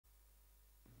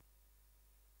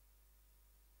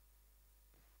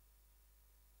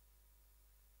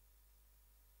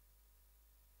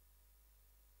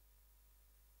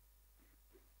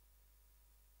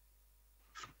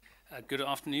Good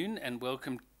afternoon and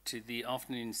welcome to the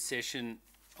afternoon session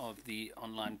of the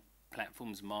Online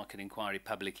Platforms Market Inquiry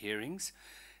Public Hearings.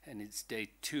 And it's day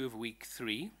 2 of week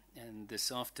 3. And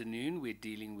this afternoon we're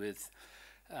dealing with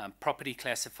property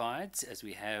classifieds, as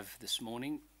we have this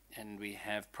morning, and we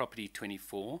have Property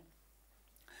 24.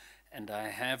 And I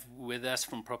have with us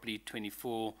from Property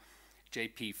 24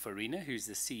 JP Farina, who's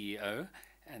the CEO.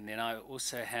 And then I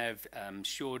also have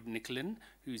Sjoerd Nicholin,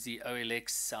 who's the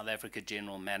OLX South Africa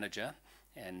General Manager.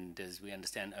 And as we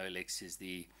understand, OLX is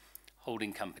the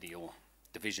holding company or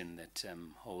division that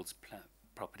holds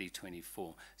Property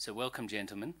 24. So welcome,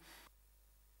 gentlemen.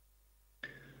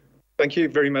 Thank you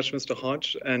very much, Mr.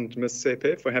 Hodge and Ms.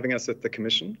 Sepe, for having us at the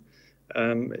Commission.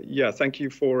 Thank you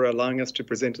for allowing us to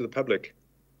present to the public.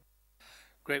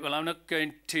 Great. Well, I'm not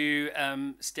going to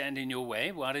stand in your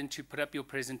way. Why don't you put up your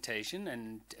presentation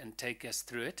and take us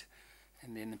through it,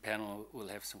 and then the panel will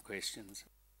have some questions.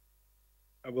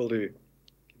 I will do.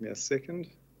 Give me a second.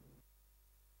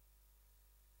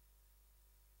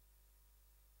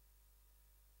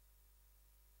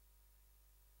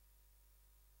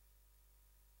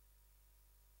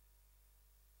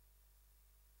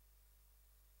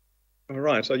 All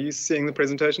right. Are you seeing the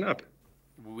presentation up?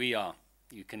 We are.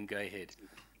 You can go ahead.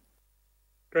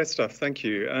 Great stuff. Thank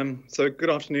you. So good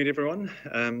afternoon, everyone,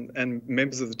 and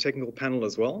members of the technical panel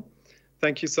as well.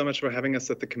 Thank you so much for having us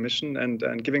at the Commission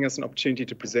and giving us an opportunity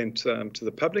to present to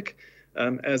the public.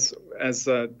 As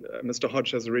Mr.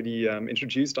 Hodge has already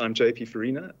introduced, I'm JP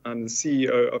Farina. I'm the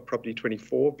CEO of Property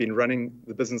 24, been running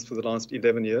the business for the last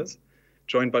 11 years,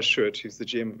 joined by Sjoerd, who's the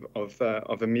GM of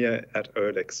EMEA at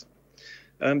OLX.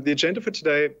 The agenda for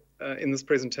today, in this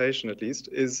presentation at least,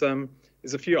 is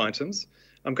a few items.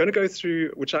 I'm going to go through,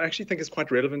 which I actually think is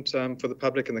quite relevant for the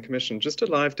public and the Commission, just a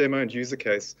live demo and user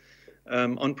case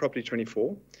on Property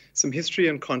 24, some history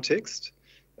and context,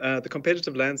 the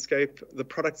competitive landscape, the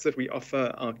products that we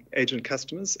offer our agent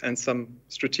customers, and some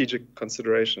strategic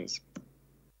considerations.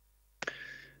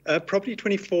 Property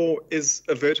 24 is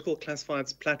a vertical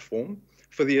classifieds platform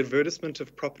for the advertisement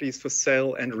of properties for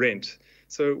sale and rent.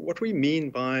 So what we mean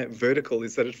by vertical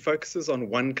is that it focuses on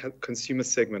one consumer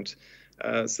segment,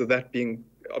 so that being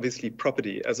obviously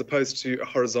property, as opposed to a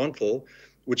horizontal,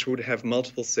 which would have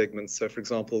multiple segments. So, for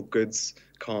example, goods,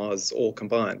 cars, all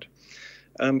combined.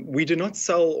 We do not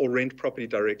sell or rent property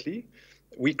directly.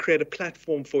 We create a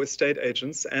platform for estate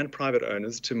agents and private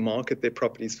owners to market their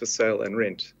properties for sale and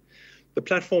rent. The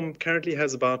platform currently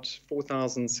has about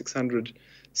 4,600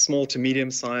 small to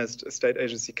medium-sized estate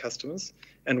agency customers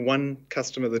and one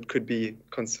customer that could be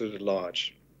considered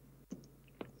large.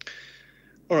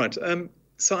 All right,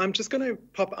 so I'm just going to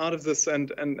pop out of this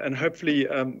and hopefully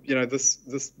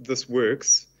this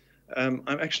works. I'm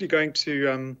actually going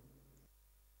to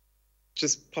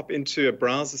just pop into a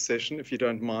browser session, if you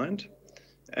don't mind,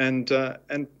 and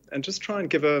just try and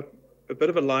give a bit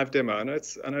of a live demo. I know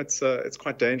it's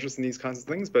quite dangerous in these kinds of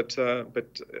things, but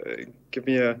give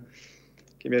me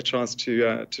a chance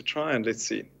to try, and let's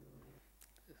see.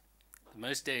 The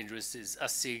most dangerous is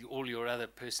us seeing all your other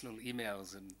personal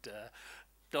emails and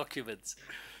documents.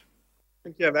 I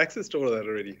think you have access to all of that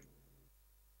already.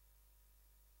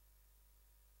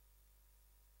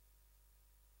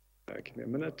 Give me a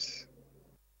minute.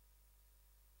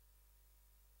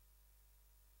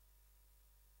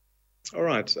 All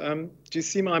right. Do you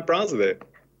see my browser there?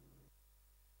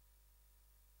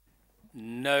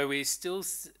 No, we're still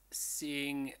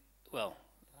seeing, well.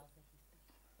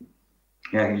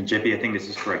 Yeah, JP, I think this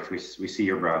is correct. We see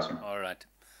your browser. All right.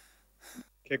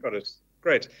 Okay, got it.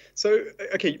 Great. So,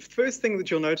 okay, first thing that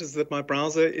you'll notice is that my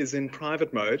browser is in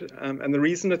private mode. And the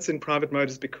reason it's in private mode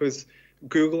is because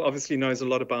Google obviously knows a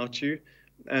lot about you.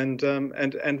 And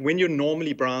when you're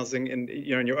normally browsing in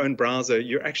your own browser,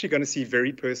 you're actually going to see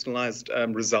very personalized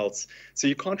results. So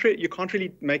you can't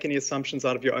really make any assumptions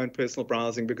out of your own personal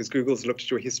browsing because Google's looked at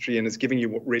your history and is giving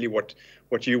you really what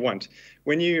you want.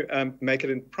 When you make it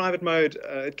in private mode,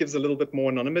 it gives a little bit more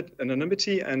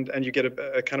anonymity, and you get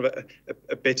a kind of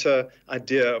a better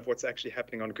idea of what's actually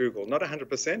happening on Google. Not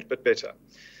 100%, but better.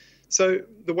 So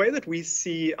the way that we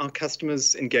see our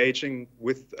customers engaging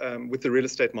with the real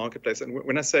estate marketplace, and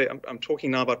when I say I'm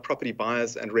talking now about property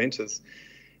buyers and renters,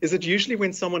 is that usually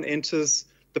when someone enters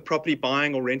the property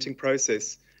buying or renting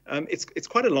process, it's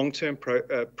quite a long-term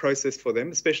process for them,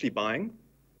 especially buying,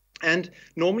 and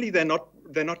normally they're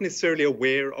not necessarily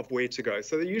aware of where to go.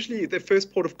 So their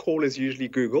first port of call is usually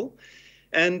Google.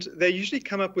 And they usually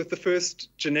come up with the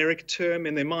first generic term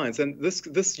in their minds, and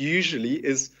this usually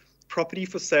is property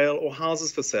for sale or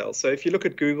houses for sale. So if you look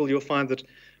at Google, you'll find that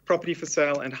property for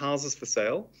sale and houses for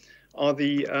sale are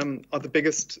the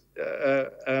biggest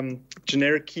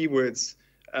generic keywords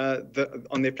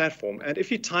on their platform. And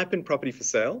if you type in property for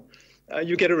sale,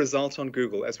 you get a result on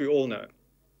Google, as we all know.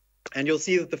 And you'll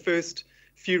see that the first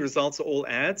few results are all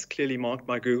ads, clearly marked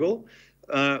by Google.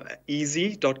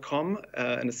 Easy.com,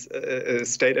 an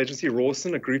estate agency,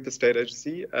 Rawson, a group estate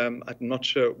agency. I'm not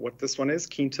sure what this one is,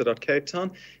 Cape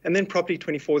Town. And then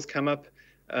Property24 has come up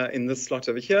in this slot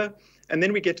over here. And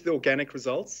then we get to the organic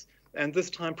results. And this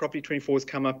time Property24 has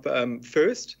come up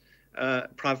first.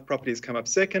 Private Property has come up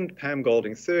second, Pam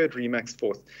Golding third, Remax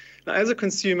fourth. Now, as a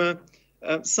consumer,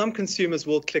 some consumers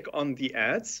will click on the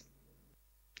ads.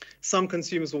 Some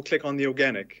consumers will click on the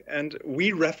organic, and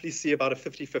we roughly see about a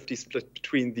 50-50 split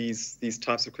between these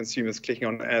types of consumers clicking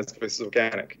on ads versus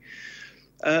organic.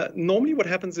 Normally what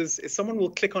happens is someone will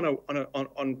click on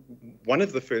one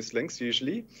of the first links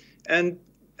usually and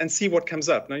see what comes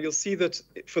up. Now you'll see that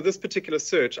for this particular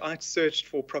search, I searched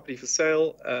for property for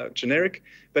sale, generic,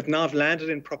 but now I've landed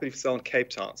in property for sale in Cape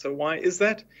Town. So why is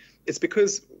that? It's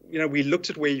because, you know, we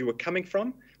looked at where you were coming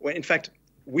from. Well, in fact,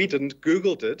 we didn't,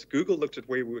 Google did. Google looked at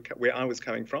where I was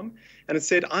coming from, and it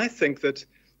said, I think that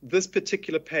this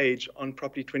particular page on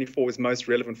Property24 is most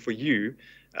relevant for you,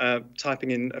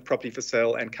 typing in a property for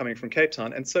sale and coming from Cape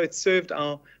Town. And so it served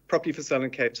our property for sale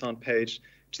in Cape Town page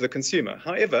to the consumer.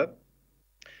 However,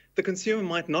 the consumer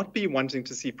might not be wanting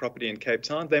to see property in Cape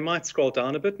Town. They might scroll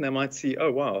down a bit and they might see,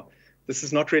 oh, wow, this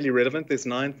is not really relevant. There's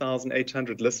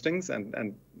 9,800 listings,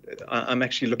 and I'm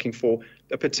actually looking for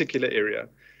a particular area.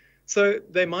 So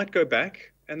they might go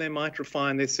back and they might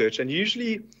refine their search. And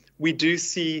usually we do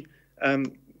see,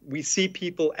 we see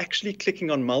people actually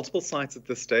clicking on multiple sites at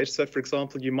this stage. So for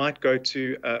example, you might go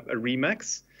to a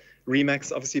Remax.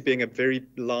 Remax obviously being a very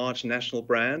large national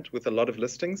brand with a lot of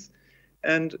listings.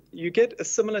 And you get a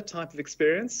similar type of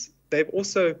experience. They've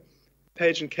also,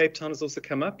 page in Cape Town has also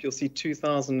come up. You'll see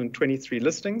 2,023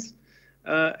 listings.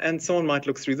 And someone might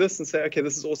look through this and say, okay,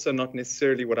 this is also not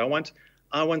necessarily what I want.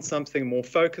 I want something more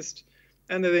focused.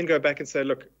 And they then go back and say,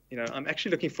 look, you know, I'm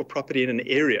actually looking for property in an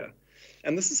area.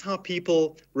 And this is how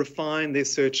people refine their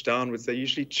search downwards. They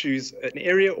usually choose an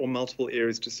area or multiple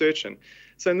areas to search in.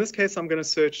 So in this case, I'm going to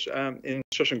search in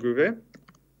Soshanguve.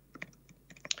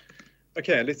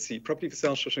 Okay, let's see, property for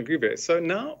sale Soshanguve. So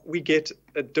now we get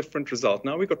a different result.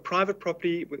 Now we've got private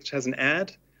property, which has an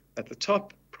ad at the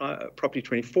top.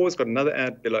 Property24 has got another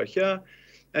ad below here.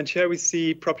 And here we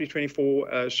see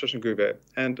Property24 Soshanguve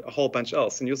and a whole bunch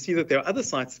else. And you'll see that there are other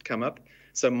sites that come up.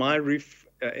 So My Roof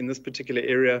in this particular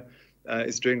area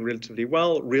is doing relatively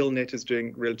well. RealNet is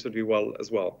doing relatively well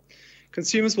as well.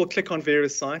 Consumers will click on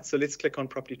various sites. So let's click on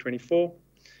Property24.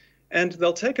 And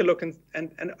they'll take a look, and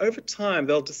over time,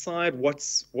 they'll decide what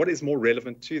is more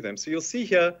relevant to them. So you'll see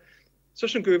here,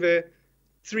 Soshanguve,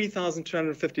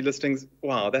 3,250 listings.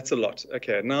 Wow, that's a lot.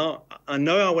 Okay, now I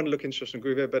know I want to look in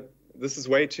Soshanguve, but this is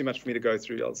way too much for me to go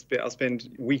through. I'll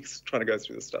spend weeks trying to go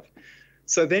through this stuff.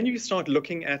 So then you start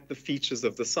looking at the features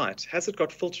of the site. Has it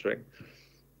got filtering?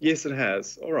 Yes, it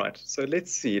has. All right, so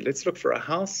let's see. Let's look for a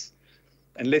house.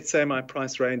 And let's say my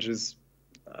price range is,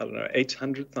 I don't know,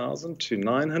 800,000 to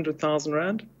 900,000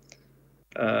 Rand.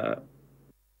 And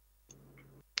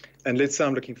let's say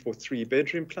I'm looking for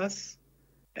 3-bedroom plus.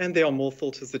 And there are more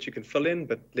filters that you can fill in,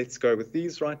 but let's go with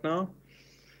these right now.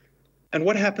 And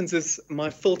what happens is my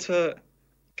filter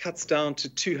cuts down to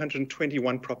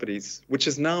 221 properties, which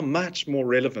is now much more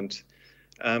relevant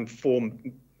for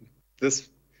this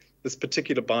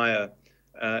particular buyer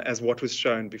as what was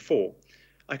shown before.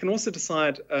 I can also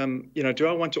decide, you know, do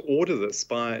I want to order this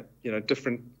by, you know,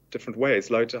 different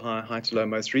ways, low to high, high to low,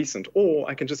 most recent, or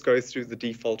I can just go through the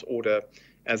default order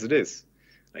as it is.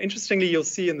 Interestingly, you'll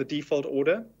see in the default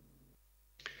order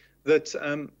that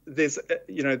there's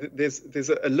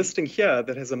a listing here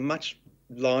that has a much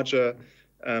larger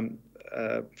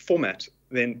format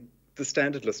than the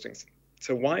standard listings.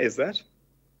 So why is that?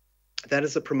 That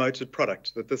is a promoted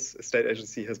product that this estate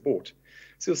agency has bought.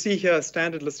 So you'll see here a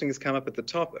standard listing has come up at the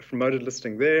top, a promoted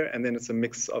listing there, and then it's a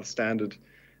mix of standard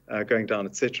going down,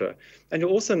 etc. And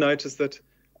you'll also notice that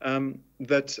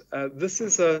this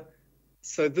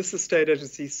estate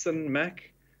agency, Sin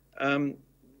Mac,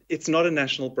 it's not a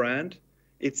national brand.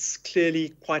 It's clearly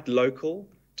quite local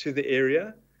to the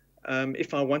area.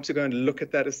 If I want to go and look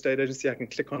at that estate agency, I can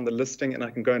click on the listing and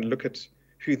I can go and look at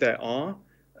who they are.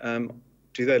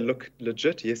 Do they look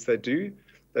legit? Yes, they do.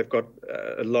 They've got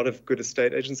a lot of good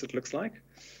estate agents, it looks like.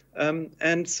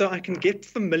 And so I can get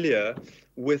familiar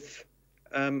with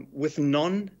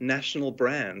non-national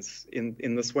brands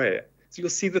in this way. So you'll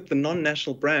see that the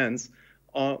non-national brands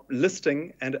are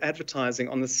listing and advertising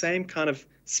on the same kind of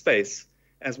space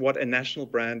as what a national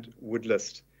brand would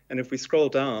list. And if we scroll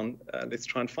down, let's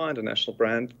try and find a national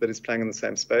brand that is playing in the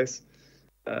same space.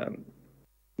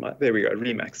 There we go,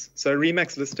 Remax. So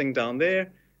Remax listing down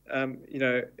there,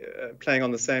 playing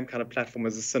on the same kind of platform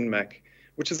as a Cinemac,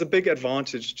 which is a big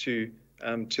advantage to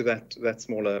that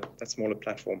smaller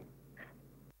platform.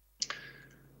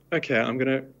 Okay, I'm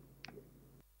going to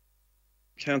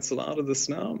cancel out of this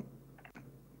now.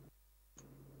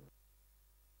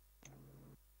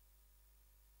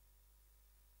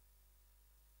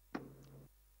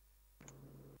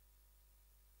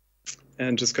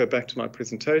 And just go back to my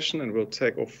presentation and we'll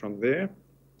take off from there.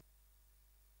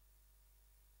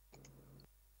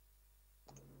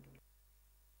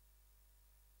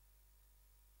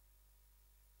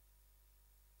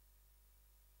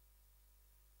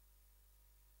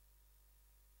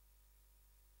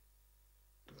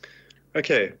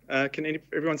 Okay, can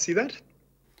everyone see that?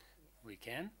 We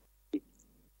can.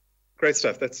 Great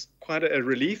stuff. That's quite a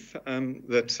relief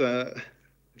that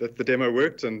the demo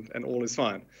worked and all is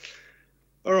fine.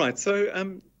 All right, so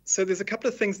there's a couple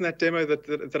of things in that demo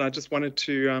that I just wanted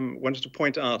to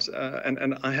point out,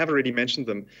 and I have already mentioned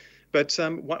them. But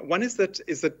one is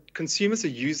that consumers are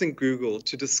using Google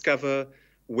to discover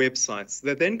websites.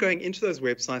 They're then going into those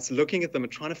websites, looking at them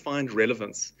and trying to find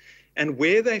relevance. And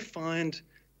where they find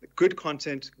good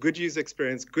content, good user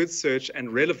experience, good search,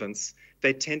 and relevance,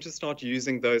 they tend to start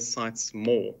using those sites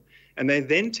more. And they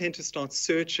then tend to start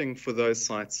searching for those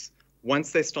sites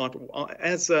once they start,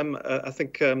 as I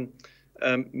think Mr.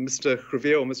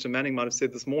 Javier or Mr. Manning might have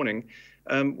said this morning,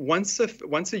 once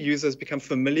a user has become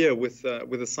familiar with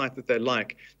a site that they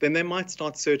like, then they might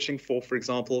start searching for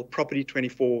example, Property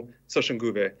 24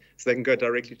 Soshanguve, so they can go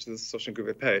directly to the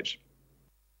Soshanguve page.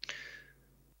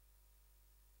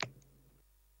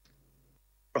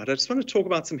 Right, I just want to talk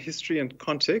about some history and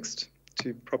context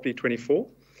to Property 24.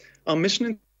 Our mission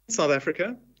in South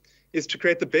Africa is to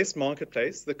create the best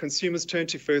marketplace that consumers turn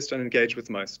to first and engage with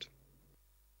most.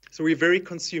 So we're very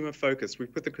consumer focused. We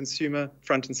put the consumer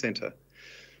front and center.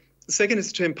 The second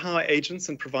is to empower agents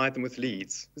and provide them with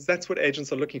leads, because that's what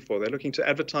agents are looking for. They're looking to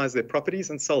advertise their properties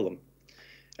and sell them.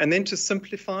 And then to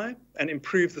simplify and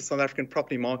improve the South African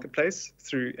property marketplace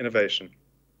through innovation.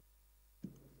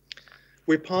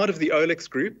 We're part of the OLX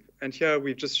group, and here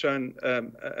we've just shown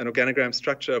an organogram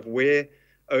structure of where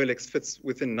OLX fits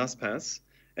within Naspers.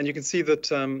 And you can see that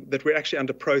that we're actually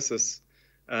under process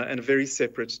and very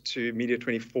separate to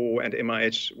Media24 and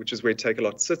MIH, which is where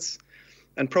Takealot sits.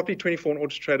 And Property 24 and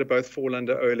Autotrader both fall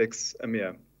under OLX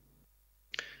EMEA.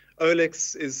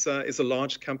 OLX is a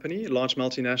large company, a large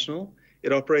multinational.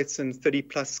 It operates in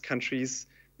 30+ countries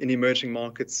in emerging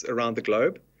markets around the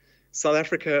globe. South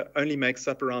Africa only makes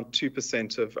up around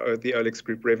 2% of the OLX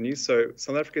group revenue, so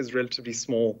South Africa is relatively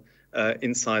small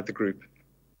inside the group.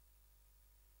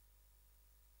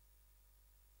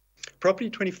 Property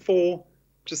 24,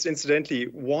 just incidentally,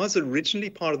 was originally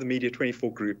part of the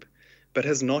Media24 group, but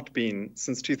has not been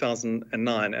since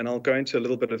 2009, and I'll go into a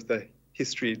little bit of the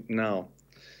history now.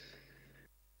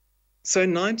 So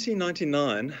in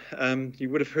 1999, you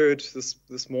would have heard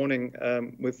this morning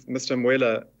with Mr.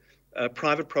 Mwela,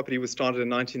 private property was started in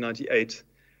 1998,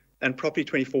 and Property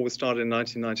 24 was started in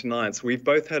 1999. So we've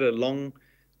both had a long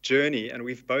journey, and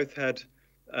we've both had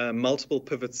multiple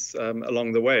pivots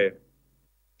along the way.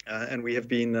 And we have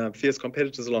been fierce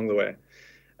competitors along the way.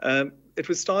 It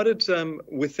was started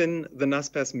within the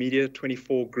Naspers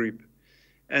Media24 group,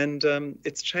 and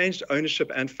it's changed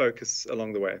ownership and focus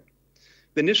along the way.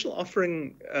 The initial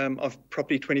offering of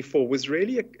Property 24 was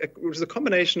really a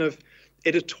combination of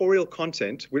editorial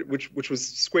content, which was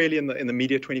squarely in the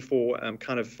Media24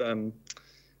 kind of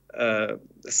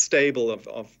stable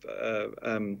of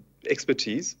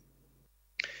expertise,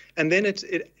 and then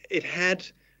it had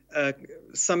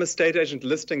some estate agent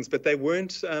listings, but they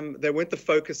weren't the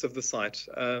focus of the site.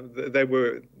 They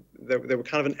were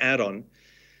kind of an add-on,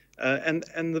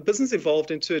 and the business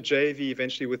evolved into a JV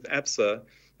eventually with ABSA.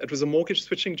 It was a mortgage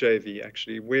switching JV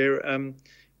actually, where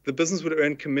the business would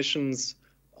earn commissions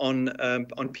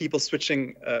on people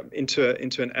switching into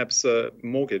an ABSA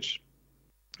mortgage,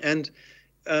 and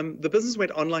the business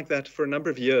went on like that for a number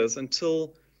of years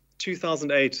until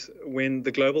 2008, when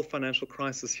the global financial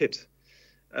crisis hit.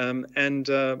 And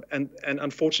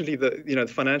unfortunately, the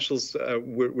financials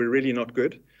were really not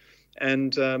good,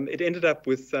 and it ended up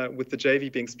with the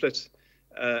JV being split,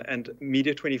 and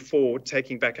Media24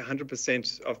 taking back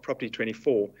 100% of Property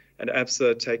 24, and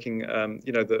ABSA taking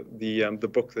the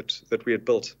book that we had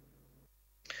built.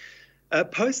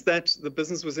 Post that, the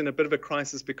business was in a bit of a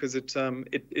crisis because it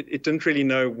didn't really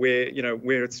know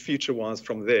where its future was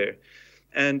from there,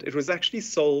 and it was actually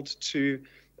sold to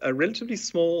a relatively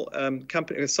small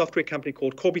company, a software company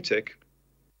called Corbitech,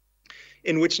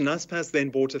 in which Naspers then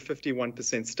bought a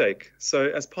 51% stake. So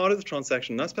as part of the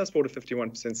transaction, Naspers bought a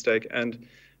 51% stake, and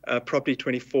Property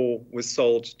 24 was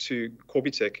sold to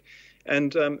Corbitech.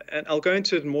 And I'll go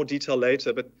into it in more detail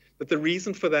later, but the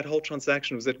reason for that whole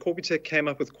transaction was that Corbitech came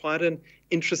up with quite an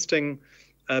interesting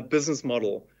business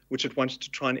model, which it wanted to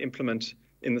try and implement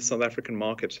in the South African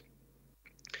market.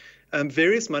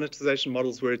 Various monetization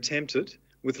models were attempted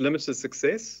with limited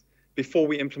success before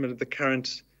we implemented the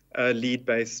current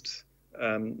lead-based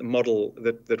model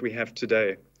that we have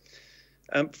today.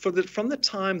 From the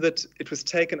time that it was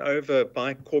taken over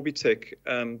by Corbitech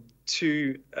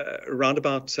to around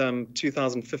about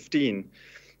 2015,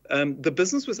 the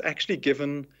business was actually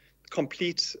given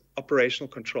complete operational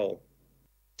control.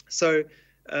 So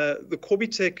the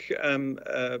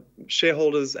Corbitech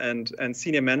shareholders and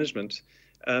senior management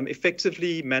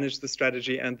effectively managed the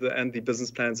strategy and the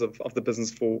business plans of the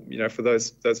business for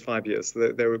those 5 years.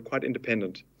 So they were quite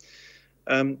independent.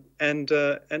 And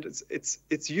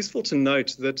it's useful to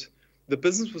note that the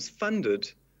business was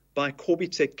funded by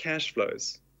Corbitech cash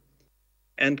flows,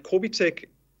 and Corbitech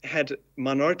had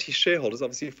minority shareholders.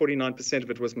 Obviously, 49%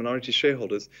 of it was minority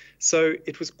shareholders. So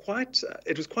it was quite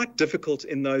difficult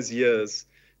in those years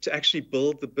to actually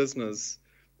build the business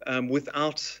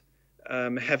without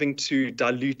having to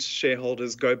dilute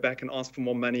shareholders, go back and ask for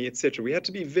more money, etc. We had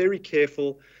to be very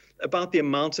careful about the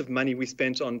amount of money we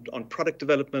spent on product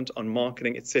development, on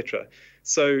marketing, etc.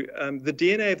 So the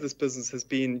DNA of this business has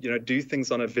been, do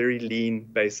things on a very lean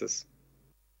basis.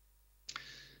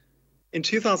 In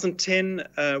 2010,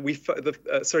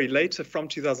 later from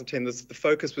 2010, the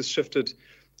focus was shifted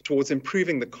towards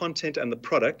improving the content and the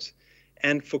product,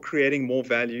 and for creating more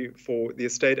value for the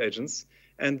estate agents.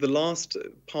 And the last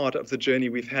part of the journey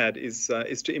we've had is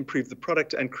to improve the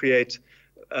product and create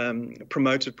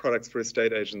promoted products for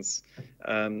estate agents,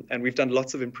 and we've done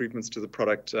lots of improvements to the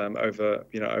product over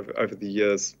the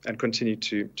years, and continue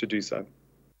to do so.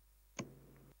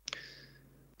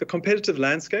 The competitive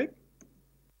landscape.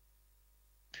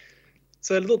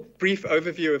 So a little brief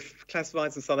overview of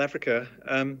classifieds in South Africa.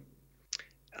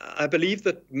 I believe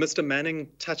that Mr. Manning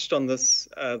touched on this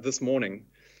this morning,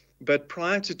 but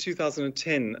prior to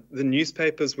 2010, the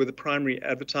newspapers were the primary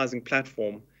advertising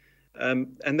platform,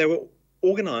 and they were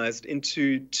organized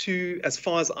into two, as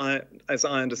far as I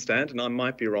understand, and I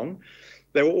might be wrong,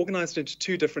 they were organized into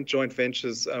two different joint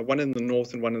ventures, one in the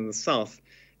north and one in the south.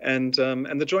 And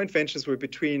the joint ventures were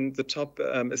between the top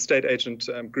estate agent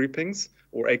groupings,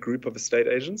 or a group of estate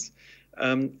agents,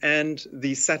 and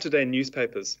the Saturday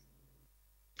newspapers.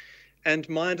 And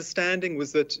my understanding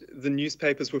was that the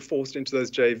newspapers were forced into those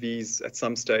JVs at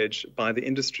some stage by the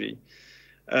industry.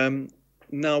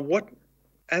 Now,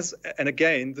 and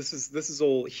again, this is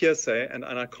all hearsay, and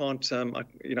I can't I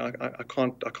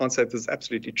can't say this is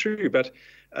absolutely true, but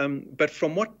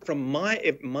from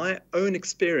my own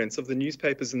experience of the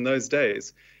newspapers in those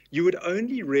days, you would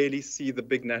only really see the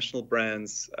big national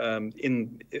brands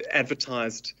in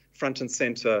advertised front and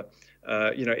center,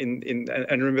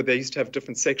 and remember they used to have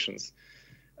different sections.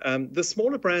 The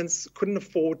smaller brands couldn't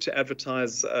afford to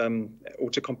advertise or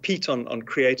to compete on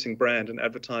creating brand and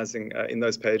advertising in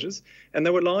those pages, and they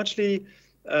were largely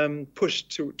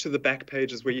pushed to the back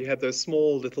pages where you had those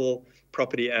small little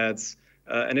property ads,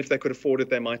 and if they could afford it,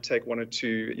 they might take one or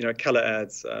two color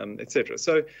ads, etc.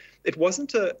 So it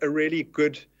wasn't a really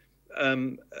good,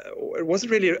 it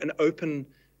wasn't really an open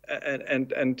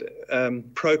and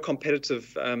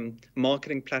pro-competitive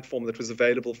marketing platform that was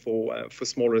available for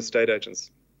smaller estate agents.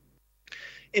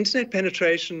 Internet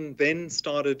penetration then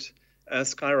started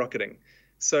skyrocketing.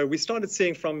 So we started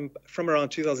seeing from around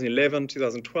 2011,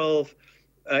 2012,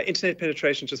 internet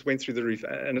penetration just went through the roof,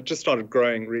 and it just started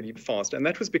growing really fast. And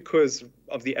that was because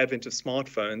of the advent of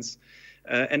smartphones.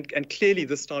 And clearly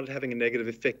this started having a negative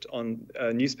effect on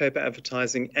newspaper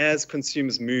advertising as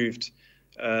consumers moved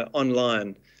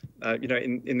online,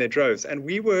 in their droves. And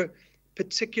we were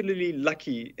particularly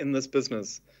lucky in this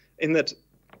business in that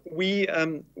we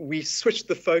switched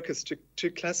the focus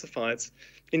to classifieds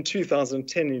in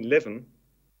 2010 and 11,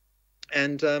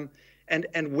 and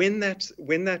when that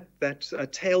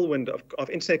tailwind of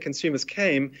internet consumers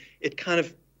came, it kind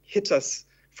of hit us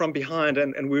from behind,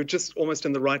 and we were just almost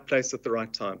in the right place at the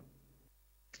right time.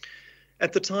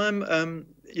 At the time,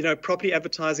 property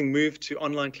advertising moved to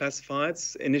online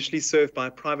classifieds, initially served by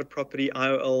Private Property,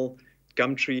 IOL,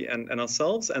 Gumtree, and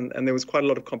ourselves, and there was quite a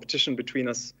lot of competition between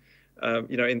us.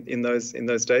 In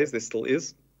those days, there still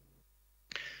is.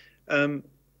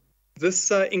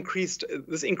 This increased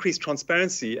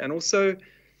transparency, and also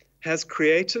has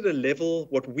created a level,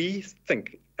 what we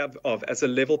think of as a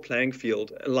level playing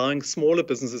field, allowing smaller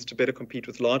businesses to better compete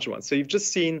with larger ones. So you've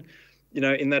just seen,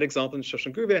 in that example in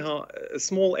Shoshanguve, how a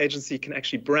small agency can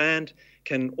actually brand,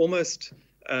 can almost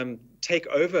take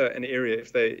over an area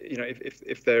if they,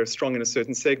 if they're strong in a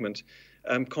certain segment,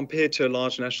 compared to a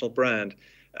large national brand,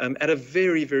 at a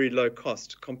very, very low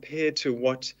cost compared to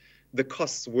what the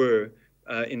costs were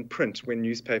in print when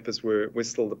newspapers were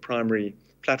still the primary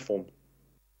platform.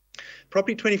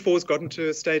 Property 24 has gotten to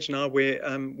a stage now where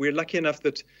we're lucky enough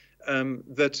that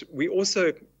that we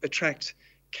also attract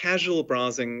casual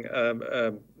browsing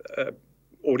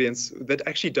audience that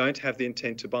actually don't have the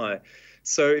intent to buy.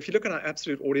 So if you look at our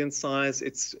absolute audience size,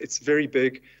 it's very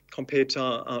big compared to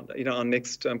our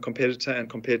next competitor and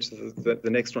compared to the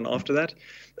next one after that.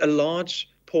 A large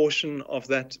portion of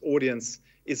that audience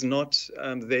is not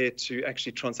there to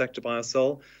actually transact, to buy or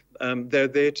sell. They're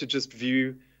there to just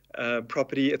view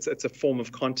property. It's a form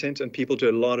of content, and people do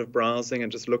a lot of browsing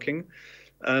and just looking.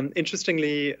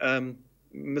 Interestingly,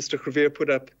 Mr. Khruvier put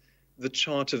up the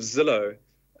chart of Zillow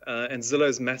and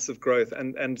Zillow's massive growth.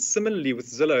 And similarly with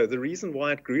Zillow, the reason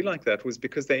why it grew like that was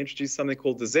because they introduced something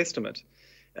called the Zestimate,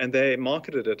 and they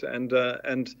marketed it,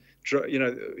 and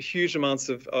huge amounts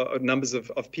of numbers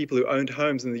of people who owned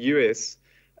homes in the US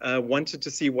wanted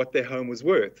to see what their home was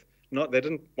worth. They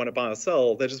didn't want to buy or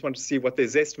sell, they just wanted to see what their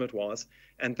Zestimate was,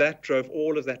 and that drove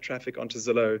all of that traffic onto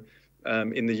Zillow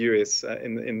in the US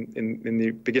in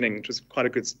the beginning, which was quite a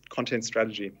good content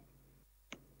strategy.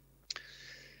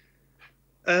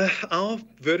 Our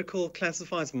vertical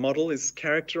classifieds model is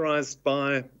characterized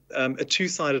by a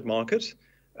two-sided market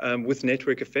with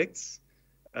network effects.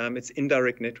 It's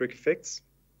indirect network effects.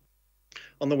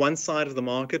 On the one side of the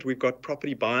market, we've got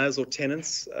property buyers or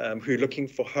tenants who are looking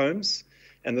for homes,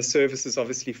 and the service is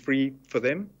obviously free for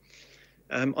them.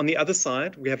 On the other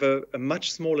side, we have a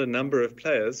much smaller number of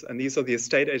players, and these are the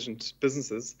estate agent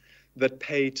businesses that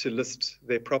pay to list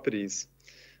their properties.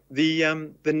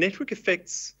 The network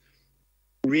effects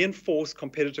reinforce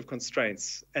competitive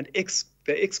constraints, and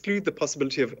they exclude the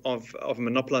possibility of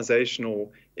monopolization or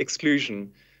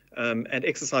exclusion, and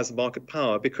exercise of market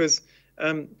power, because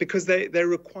they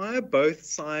require both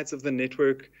sides of the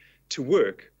network to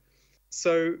work.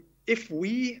 So if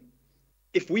we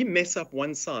mess up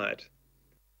one side,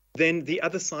 then the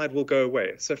other side will go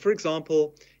away. So for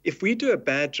example, if we do a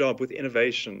bad job with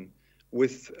innovation,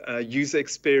 with user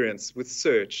experience, with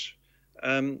search,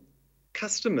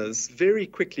 customers very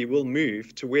quickly will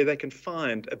move to where they can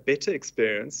find a better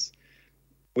experience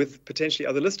with potentially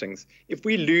other listings. If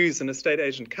we lose an estate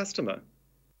agent customer,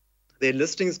 their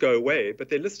listings go away, but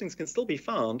their listings can still be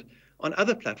found on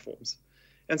other platforms.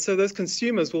 And so those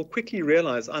consumers will quickly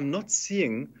realize, I'm not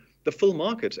seeing the full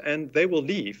market, and they will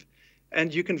leave.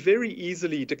 And you can very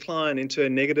easily decline into a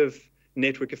negative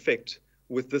network effect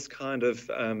with this kind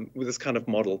of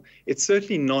model. It's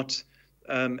certainly not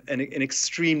an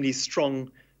extremely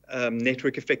strong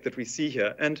network effect that we see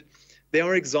here. And there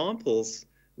are examples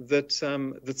that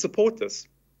support this.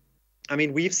 I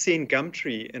mean, we've seen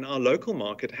Gumtree in our local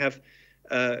market have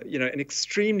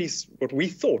what we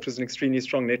thought was an extremely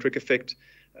strong network effect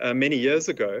many years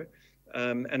ago.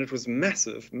 And it was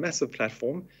massive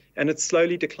platform, and it's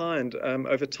slowly declined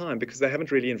over time because they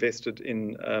haven't really invested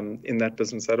in that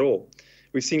business at all.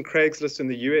 We've seen Craigslist in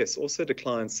the US also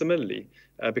decline similarly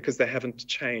because they haven't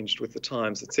changed with the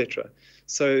times, etc.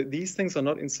 So these things are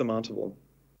not insurmountable.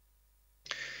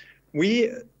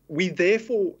 We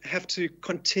therefore have to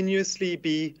continuously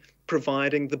be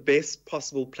providing the best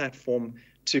possible platform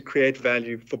to create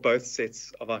value for both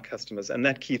sets of our customers, and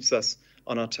that keeps us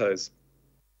on our toes.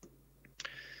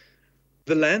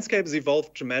 The landscape has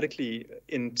evolved dramatically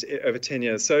over 10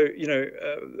 years. So,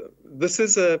 this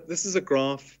is a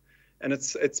graph, and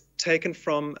it's taken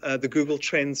from the Google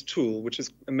Trends tool, which is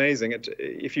amazing.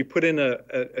 If you put in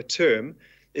a term,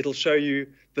 it'll show you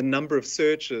the number of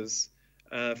searches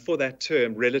for that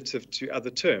term relative to other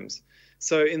terms.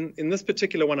 So in this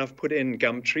particular one, I've put in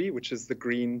Gumtree, which is the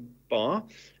green bar,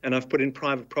 and I've put in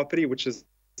private property, which is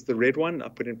the red one.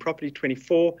 I've put in property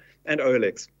 24 and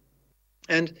OLX.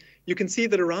 And you can see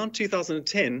that around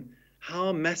 2010,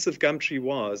 how massive Gumtree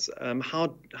was,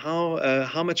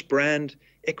 how much brand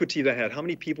equity they had, how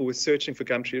many people were searching for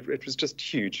Gumtree. It was just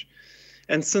huge.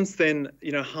 And since then,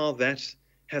 how that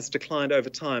has declined over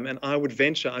time. And I would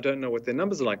venture, I don't know what their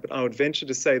numbers are like, but I would venture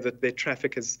to say that their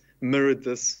traffic has mirrored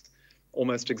this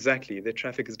almost exactly. Their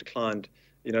traffic has declined,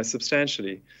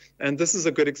 substantially. And this is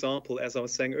a good example, as I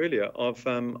was saying earlier, of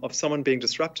someone being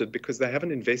disrupted because they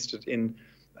haven't invested in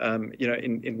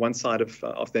one side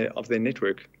of their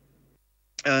network.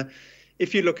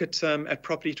 If you look at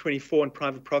Property 24 and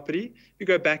private property, you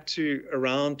go back to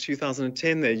around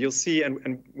 2010 there, you'll see,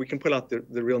 and we can pull out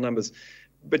the real numbers,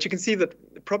 but you can see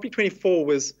that Property 24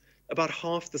 was about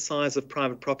half the size of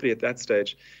private property at that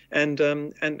stage. And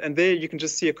there you can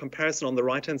just see a comparison on the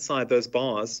right-hand side, those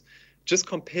bars. Just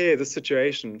compare the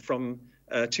situation from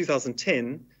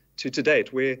 2010 to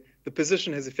date, where the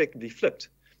position has effectively flipped.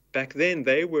 Back then,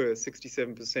 they were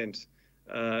 67%,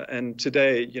 and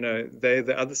today, they're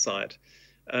the other side.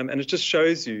 And it just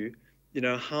shows you,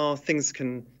 how things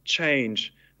can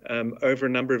change over a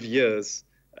number of years,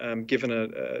 given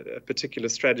a particular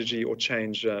strategy or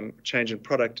change in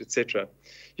product, etc.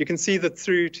 You can see that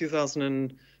through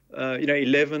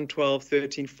 2011, 12,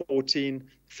 13, 14,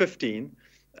 15,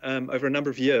 over a number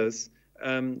of years,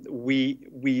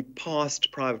 we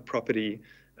passed private property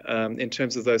in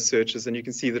terms of those searches, and you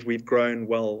can see that we've grown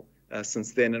well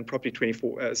since then. And private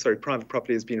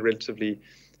property has been relatively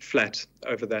flat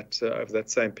over that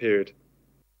same period.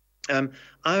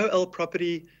 IOL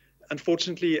property,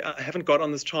 unfortunately, I haven't got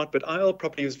on this chart, but IOL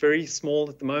property is very small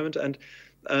at the moment, and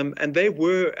they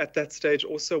were at that stage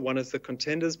also one of the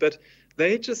contenders, but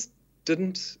they just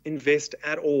didn't invest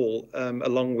at all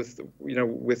along with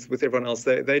with everyone else.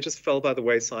 They just fell by the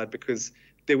wayside because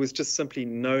there was just simply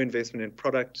no investment in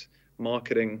product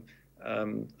marketing. I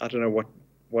don't know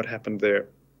what happened there.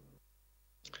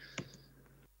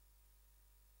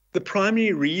 The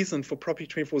primary reason for Property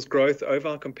 24's growth over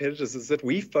our competitors is that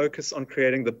we focus on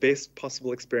creating the best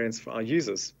possible experience for our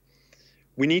users.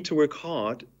 We need to work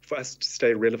hard for us to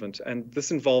stay relevant, and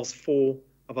this involves 4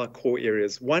 of our core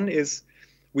areas. One is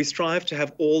we strive to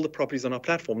have all the properties on our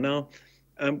platform. Now,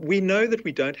 we know that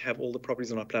we don't have all the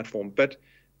properties on our platform, but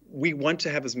we want to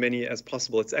have as many as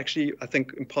possible. It's actually, I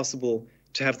think, impossible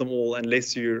to have them all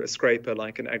unless you're a scraper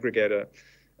like an aggregator,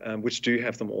 which do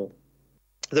have them all.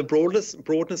 The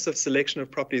broadness of selection of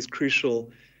property is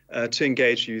crucial to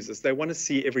engage users. They want to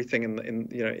see everything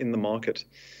in the market.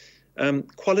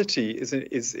 Quality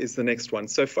is the next one.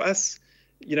 So for us,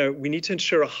 we need to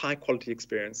ensure a high quality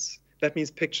experience. That means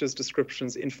pictures,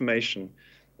 descriptions, information.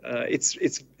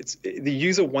 The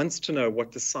user wants to know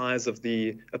what the size of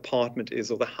the apartment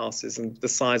is or the house is, and the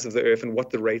size of the earth, and what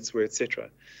the rates were, etc.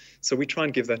 So we try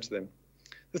and give that to them.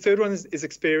 The third one is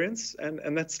experience,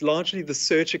 and that's largely the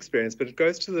search experience, but it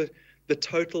goes to the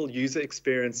total user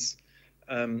experience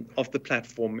of the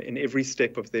platform in every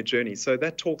step of their journey. So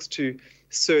that talks to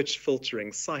search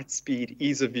filtering, site speed,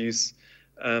 ease of use,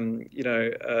 and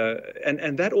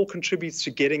that all contributes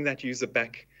to getting that user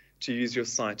back to use your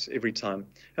site every time.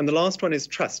 And the last one is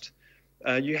trust.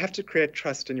 You have to create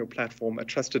trust in your platform, a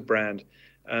trusted brand,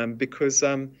 because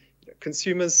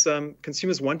consumers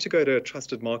want to go to a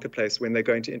trusted marketplace when they're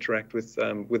going to interact with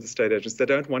estate agents. They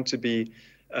don't want to be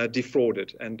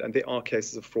defrauded, and there are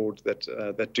cases of fraud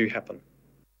that do happen.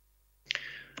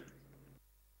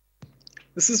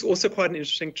 This is also quite an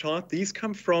interesting chart. These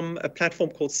come from a platform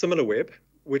called SimilarWeb,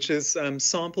 which is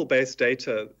sample-based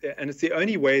data, and it's the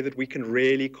only way that we can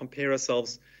really compare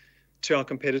ourselves to our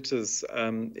competitors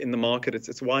in the market.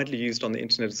 It's widely used on the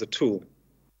internet as a tool.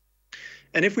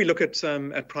 And if we look at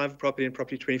private property and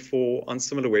Property 24 on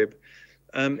SimilarWeb,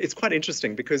 it's quite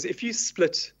interesting, because if you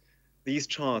split these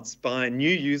charts by new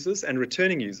users and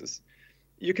returning users,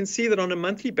 you can see that on a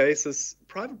monthly basis,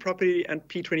 private property and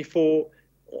P24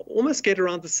 almost get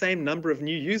around the same number of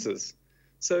new users.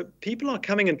 So people are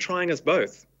coming and trying us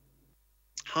both.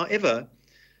 However,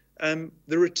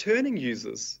 the returning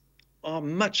users are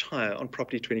much higher on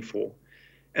Property 24.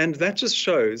 And that just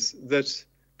shows that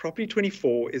Property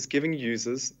 24 is giving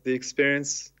users the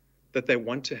experience that they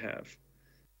want to have.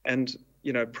 And,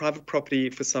 private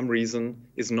property, for some reason,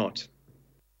 is not.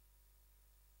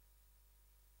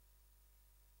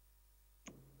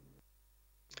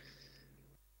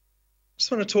 Just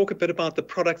want to talk a bit about the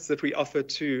products that we offer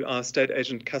to our estate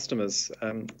agent customers.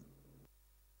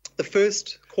 The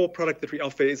first core product that we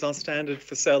offer is our standard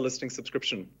for sale listing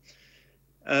subscription.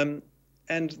 And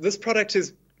this product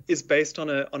is based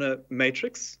on a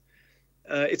matrix.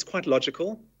 It's quite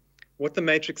logical. What the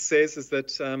matrix says is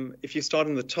that if you start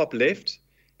in the top left,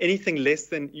 anything less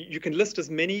than, you can list as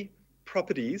many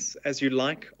properties as you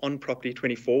like on Property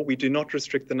 24. We do not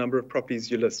restrict the number of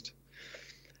properties you list.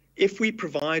 If we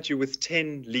provide you with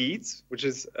 10 leads, which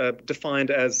is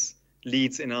defined as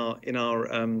leads in our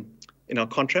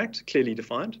contract, clearly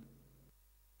defined,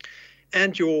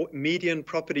 and your median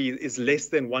property is less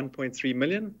than 1.3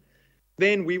 million,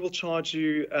 then we will charge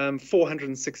you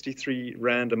 463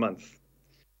 Rand a month.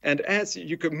 And as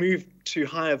you can move to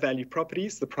higher value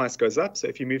properties, the price goes up. So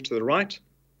if you move to the right,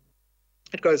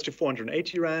 it goes to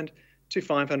 480 Rand, to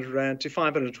 500 Rand, to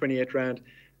 528 Rand,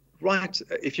 right,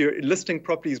 if your listing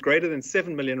property is greater than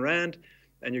 7 million rand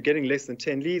and you're getting less than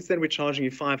 10 leads, then we're charging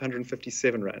you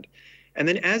 557 rand. And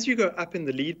then as you go up in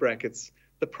the lead brackets,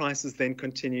 the prices then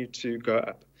continue to go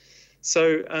up.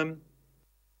 So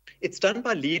it's done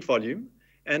by lead volume.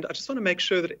 And I just want to make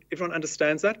sure that everyone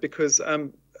understands that, because I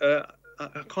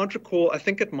can't recall, I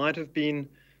think it might have been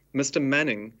Mr.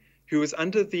 Manning, who was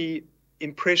under the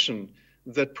impression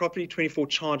that Property24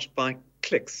 charged by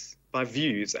clicks, by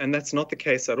views, and that's not the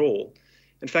case at all.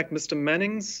 In fact, Mr.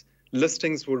 Manning's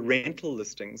listings were rental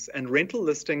listings, and rental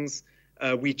listings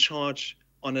we charge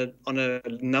on a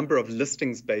number of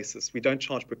listings basis. We don't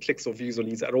charge per clicks or views or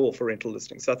leads at all for rental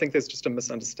listings. So I think there's just a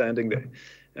misunderstanding there,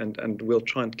 and we'll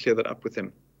try and clear that up with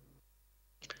him.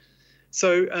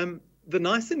 So the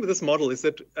nice thing with this model is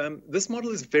that this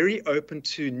model is very open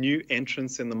to new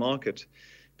entrants in the market,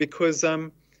 because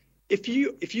if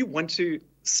you want to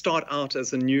start out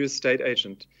as a new estate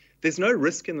agent, there's no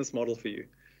risk in this model for you.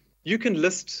 You can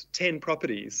list 10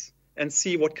 properties and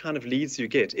see what kind of leads you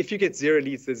get. If you get 0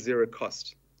 leads, there's 0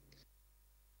 cost.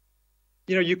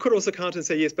 You know, you could also count and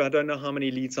say, yes, but I don't know how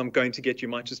many leads I'm going to get. You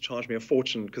might just charge me a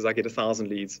fortune because I get 1,000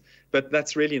 leads. But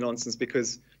that's really nonsense,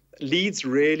 because leads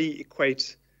really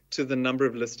equate to the number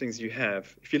of listings you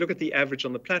have. If you look at the average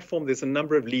on the platform, there's a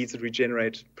number of leads that we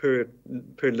generate per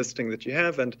listing that you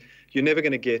have, and you're never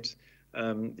going to get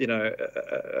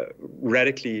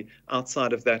radically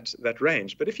outside of that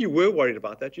range. But if you were worried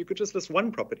about that, you could just list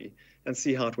one property and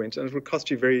see how it went, and it would cost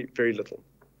you very, very little.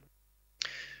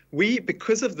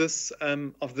 Because of this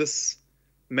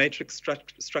matrix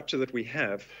structure that we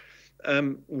have,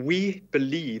 we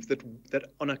believe that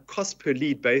on a cost per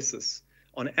lead basis,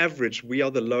 on average, we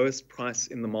are the lowest price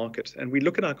in the market. And we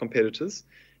look at our competitors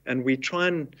and we try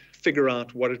and figure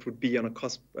out what it would be on a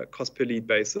cost per lead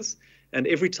basis. And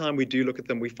every time we do look at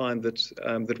them, we find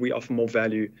that we offer more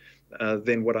value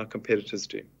than what our competitors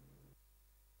do.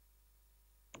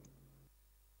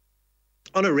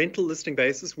 On a rental listing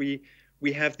basis, we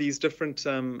have these different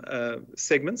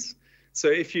segments. So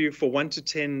if you, for 1 to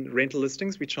 10 rental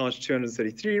listings, we charge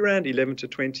 233 Rand, 11 to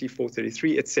 20,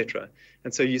 433, etc.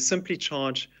 And so you simply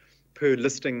charge per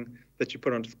listing that you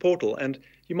put onto the portal. And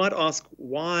you might ask,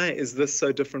 why is this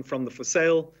so different from the for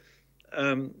sale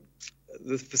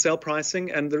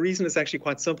pricing? And the reason is actually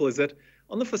quite simple, is that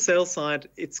on the for sale side,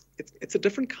 it's a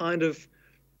different kind of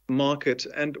market,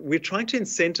 and we're trying to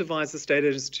incentivize estate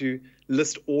agents to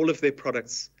list all of their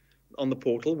products on the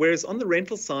portal, whereas on the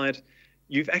rental side,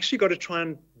 you've actually got to try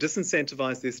and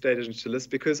disincentivize the estate agent to list,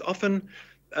 because often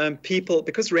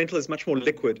because rental is much more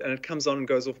liquid and it comes on and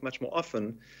goes off much more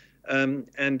often,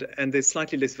 and there's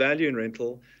slightly less value in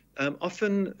rental,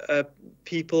 often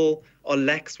people are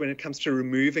lax when it comes to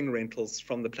removing rentals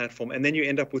from the platform, and then you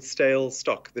end up with stale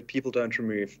stock that people don't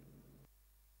remove.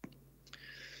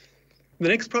 The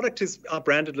next product is our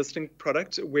branded listing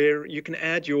product, where you can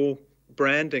add your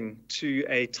branding to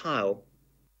a tile.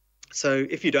 So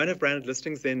if you don't have branded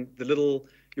listings, then that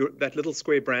little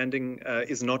square branding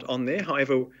is not on there.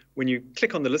 However, when you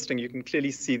click on the listing, you can clearly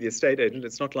see the estate agent.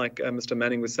 It's not like Mr.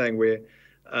 Manning was saying, where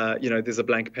there's a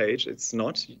blank page. It's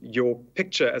not. Your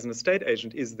picture as an estate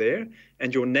agent is there,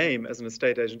 and your name as an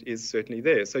estate agent is certainly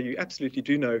there. So you absolutely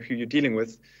do know who you're dealing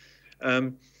with.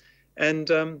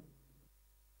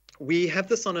 We have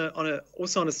this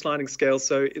also on a sliding scale.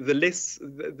 So the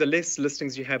less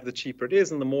listings you have, the cheaper it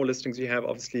is, and the more listings you have,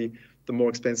 obviously, the more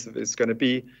expensive it's going to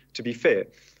be fair.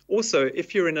 Also,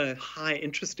 if you're in a high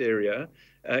interest area,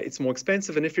 it's more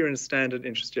expensive, and if you're in a standard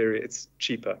interest area, it's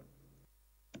cheaper.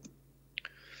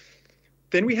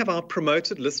 Then we have our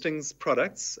promoted listings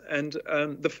products, and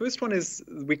the first one is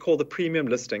we call the premium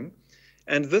listing.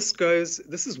 And this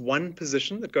is one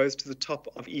position that goes to the top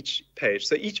of each page.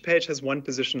 So each page has one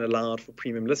position allowed for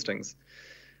premium listings.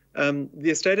 The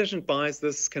estate agent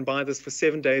can buy this for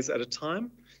 7 days at a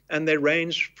time, and they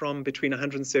range from between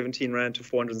 117 Rand to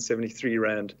 473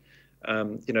 Rand,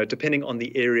 depending on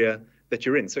the area that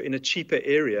you're in. So in a cheaper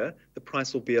area, the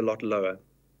price will be a lot lower.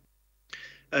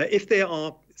 If there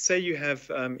are, say you have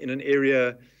in an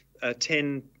area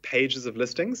 10 pages of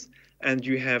listings, and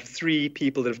you have 3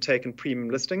 people that have taken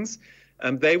premium listings,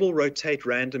 they will rotate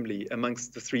randomly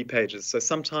amongst the 3 pages. So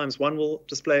sometimes one will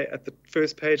display at the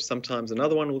first page, sometimes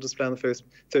another one will display on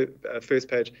the first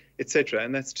page, etc.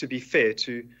 And that's to be fair,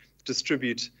 to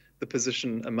distribute the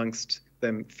position amongst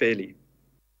them fairly.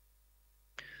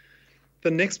 The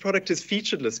next product is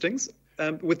featured listings.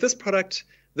 With this product,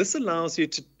 this allows you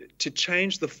to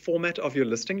change the format of your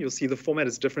listing. You'll see the format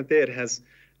is different there. It has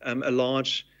a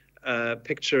large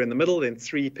picture in the middle, then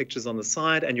 3 pictures on the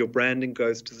side, and your branding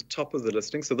goes to the top of the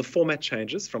listing. So the format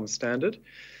changes from standard.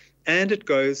 and it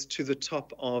goes to the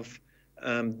top of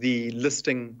the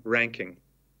listing ranking.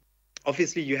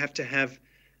 Obviously, you have to have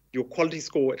your quality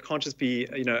score. It can't just be,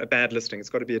 you know, a bad listing. It's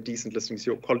got to be a decent listing.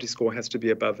 So your quality score has to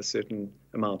be above a certain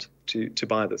amount to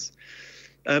buy this.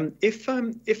 If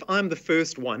I'm the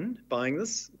first one buying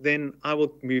this, then I'll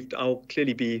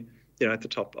clearly be, you know, at the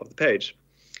top of the page.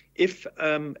 If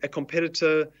a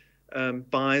competitor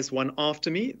buys one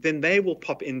after me, then they will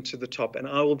pop into the top, and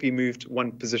I will be moved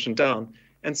one position down,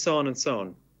 and so on and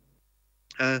so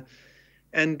on.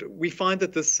 And we find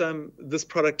that this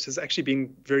product has actually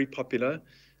been very popular,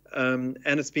 and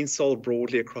it's been sold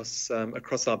broadly across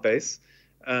our base,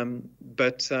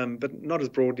 but not as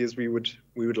broadly as we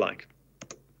would like.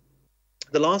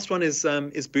 The last one is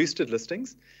boosted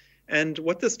listings, and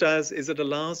what this does is it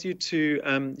allows you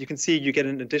to you can see you get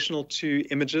an additional 2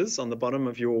 images on the bottom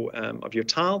of your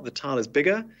tile. The tile is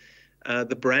bigger.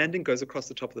 The branding goes across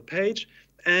the top of the page,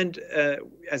 and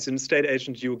as an estate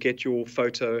agent, you'll get your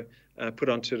photo put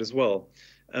onto it as well.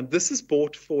 This is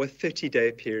bought for a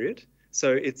 30-day period,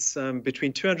 so it's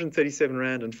between 237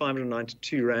 Rand and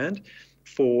 592 Rand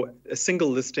for a single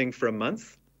listing for a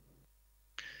month,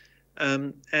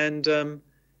 and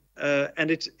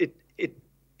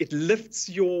it lifts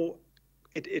your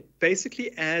it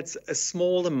basically adds a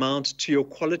small amount to your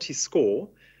quality score,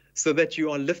 so that you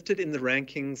are lifted in the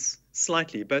rankings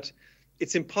slightly, but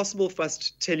it's impossible for us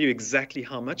to tell you exactly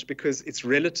how much, because it's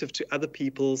relative to other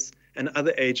people's and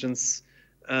other agents'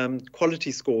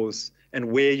 quality scores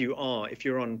and where you are. If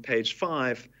you're on page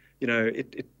 5, you know,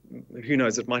 who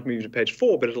knows, it might move you to page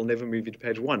 4, but it'll never move you to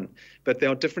page 1. But there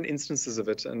are different instances of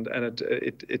it, and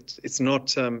it's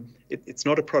not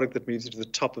a product that moves you to the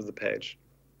top of the page.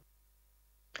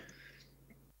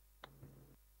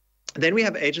 Then we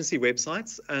have agency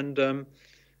websites, and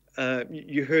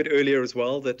you heard earlier as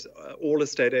well that all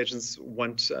estate agents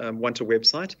want a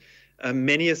website.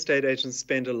 Many estate agents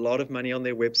spend a lot of money on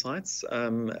their websites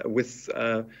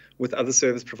with other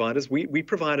service providers. We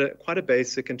provide quite a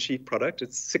basic and cheap product.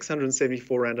 It's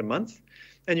 674 Rand a month,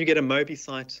 and you get a Mobi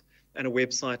site and a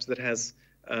website that has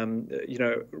you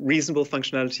know, reasonable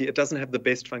functionality. It doesn't have the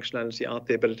best functionality out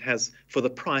there, but it has, for the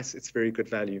price, it's very good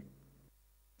value.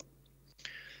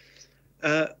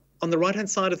 On the right-hand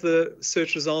side of the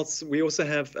search results, we also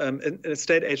have an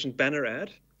estate agent banner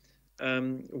ad,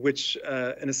 which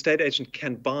an estate agent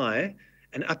can buy,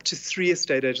 and up to 3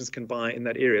 estate agents can buy in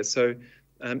that area. So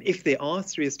if there are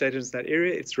 3 estate agents in that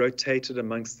area, it's rotated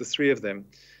amongst the 3 of them.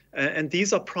 And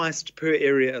these are priced per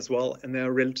area as well, and they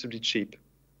are relatively cheap.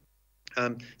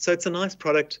 So it's a nice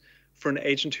product for an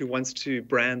agent who wants to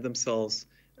brand themselves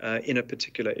in a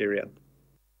particular area.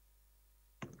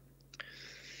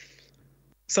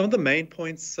 Some of the main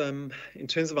points in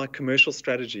terms of our commercial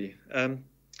strategy.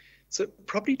 So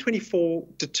Property 24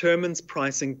 determines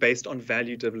pricing based on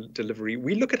value delivery.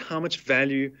 We look at how much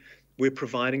value we're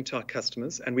providing to our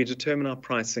customers, and we determine our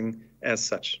pricing as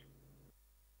such.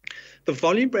 The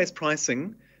volume-based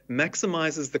pricing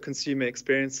maximizes the consumer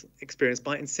experience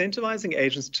by incentivizing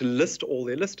agents to list all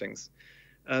their listings.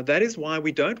 That is why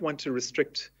we don't want to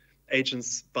restrict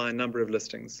agents by number of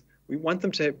listings. We want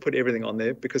them to put everything on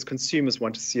there because consumers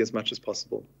want to see as much as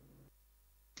possible.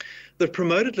 The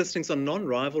promoted listings are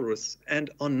non-rivalrous and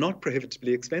are not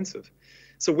prohibitively expensive.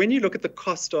 So when you look at the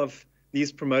cost of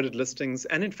these promoted listings,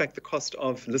 and in fact the cost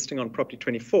of listing on Property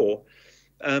 24,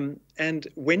 and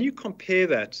when you compare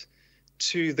that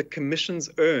to the commissions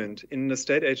earned in an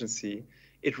estate agency,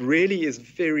 it really is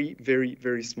very, very,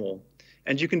 very small.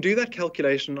 And you can do that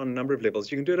calculation on a number of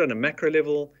levels. You can do it on a macro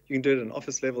level, you can do it at an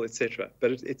office level, etc.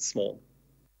 But it's small.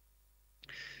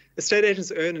 Estate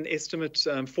agents earn an estimate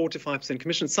 4 to 5%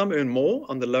 commission. Some earn more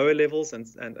on the lower levels, and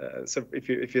so if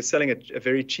you're selling a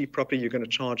very cheap property, you're going to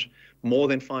charge more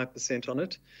than 5% on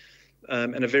it.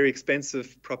 And a very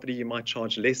expensive property, you might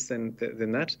charge less than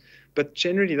that. But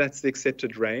generally, that's the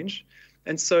accepted range.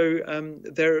 And so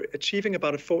they're achieving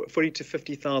about a 40 to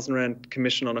 50,000 Rand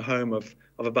commission on a home of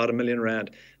about R1 million.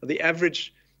 The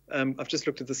average, I've just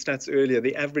looked at the stats earlier,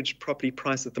 the average property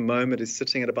price at the moment is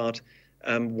sitting at about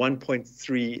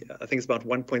 1.3, I think it's about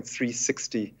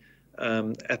 1.360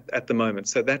 at the moment.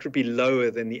 So that would be lower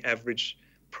than the average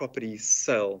property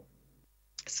sale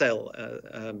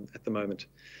at the moment.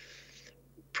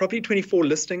 Property 24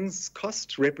 listings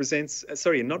cost represents,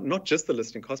 sorry, not just the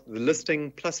listing cost, but the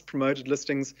listing plus promoted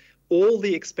listings, all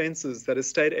the expenses that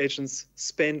estate agents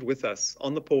spend with us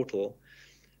on the portal,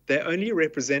 they only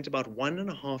represent about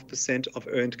 1.5% of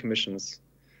earned commissions.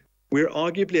 We're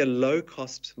arguably a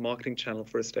low-cost marketing channel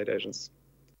for estate agents.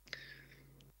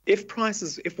 If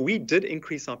we did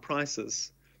increase our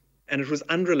prices and it was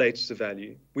unrelated to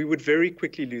value, we would very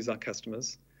quickly lose our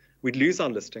customers. we'd lose our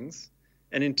listings,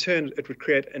 and in turn, it would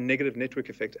create a negative network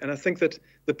effect. And I think that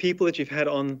the people that you've had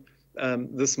on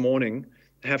this morning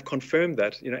have confirmed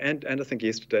that, and I think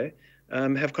yesterday,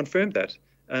 have confirmed that.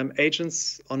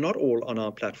 Agents are not all on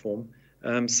our platform.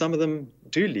 Some of them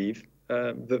do leave.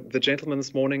 The gentleman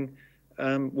this morning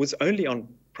was only on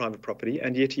private property,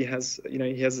 and yet he has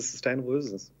a sustainable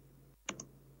business.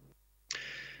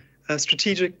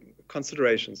 Strategic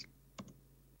considerations.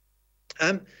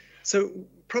 So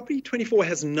Property 24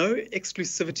 has no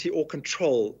exclusivity or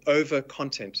control over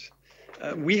content.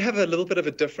 We have a little bit of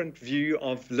a different view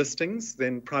of listings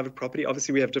than private property.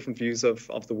 Obviously, we have different views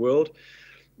of the world.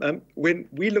 When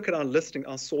we look at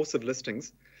our source of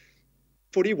listings,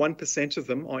 41% of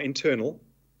them are internal,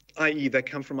 i.e. they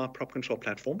come from our prop control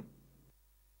platform.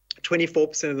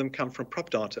 24% of them come from prop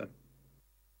data,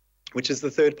 which is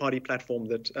the third-party platform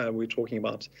that we were talking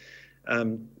about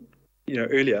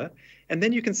earlier. And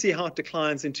then you can see how it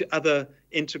declines into other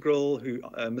integral, who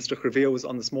Mr. Javier was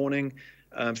on this morning,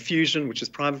 Fusion, which is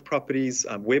private properties,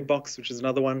 Webbox, which is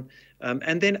another one,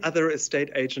 and then other estate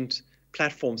agent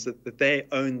platforms that they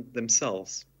own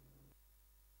themselves.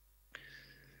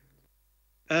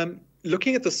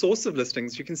 Looking at the source of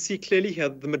listings, you can see clearly here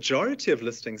the majority of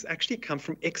listings actually come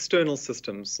from external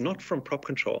systems, not from prop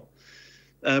control.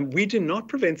 We do not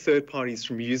prevent third parties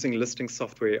from using listing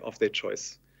software of their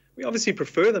choice. We obviously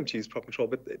prefer them to use prop control,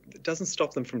 but it doesn't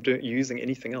stop them from using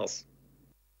anything else.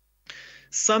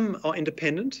 Some are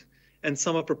independent and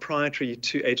some are proprietary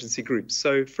to agency groups.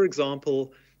 So, for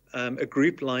example, a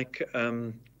group like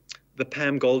the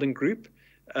Pam Golding Group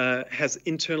has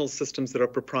internal systems that are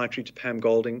proprietary to Pam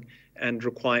Golding and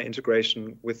require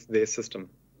integration with their system.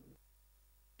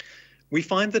 We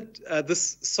find that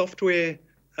this software,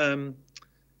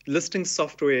 listing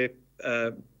software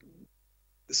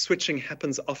switching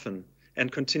happens often and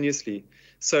continuously.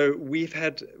 So we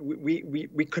have a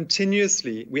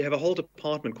whole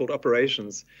department called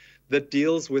operations that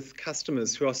deals with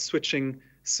customers who are switching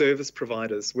service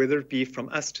providers, whether it be from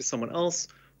us to someone else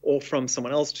or from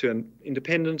someone else to an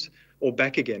independent or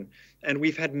back again. And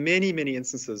we've had many, many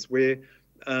instances where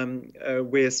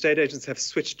estate agents have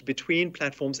switched between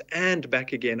platforms and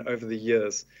back again over the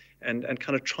years and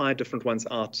kind of try different ones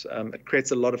out. It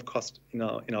creates a lot of cost in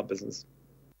our business.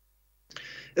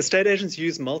 Estate agents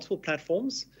use multiple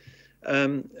platforms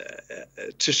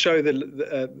to show the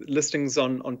listings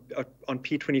on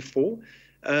P24.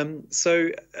 So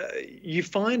you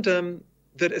find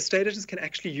that estate agents can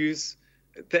actually use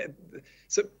that.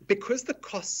 So because the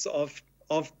costs of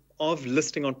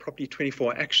listing on Property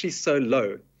 24 are actually so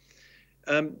low,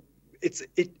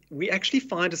 we actually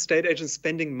find estate agents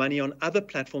spending money on other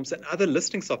platforms and other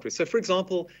listing software. So for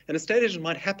example, an estate agent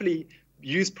might happily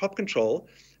use prop control,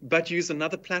 but use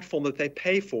another platform that they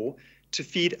pay for to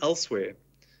feed elsewhere.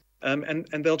 And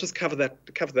they'll just cover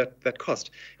that cost.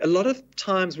 A lot of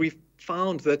times we've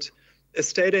found that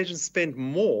estate agents spend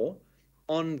more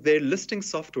on their listing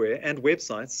software and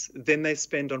websites than they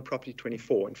spend on Property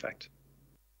 24, in fact.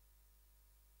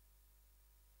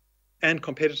 And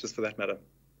competitors for that matter.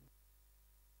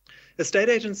 Estate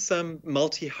agents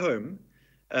multi-home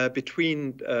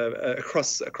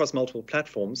across multiple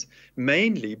platforms,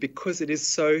 mainly because it is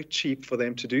so cheap for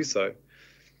them to do so.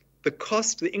 The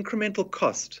incremental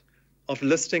cost of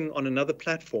listing on another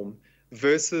platform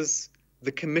versus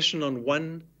the commission on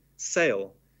one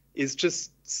sale is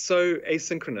just so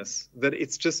asynchronous that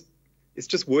it's just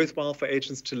worthwhile for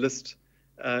agents to list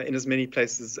in as many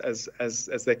places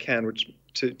as they can,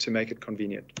 to make it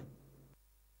convenient.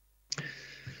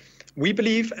 We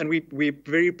believe, and we're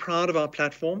very proud of our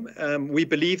platform, we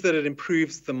believe that it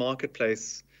improves the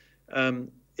marketplace.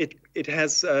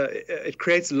 It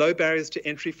creates low barriers to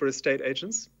entry for estate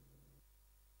agents.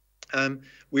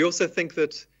 We also think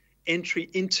that entry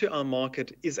into our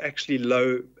market is actually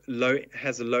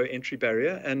has a low entry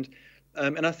barrier. And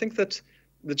I think that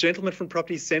the gentleman from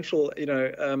Property Central,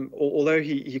 although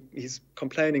he's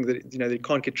complaining that he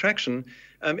can't get traction,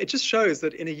 it just shows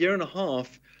that in a year and a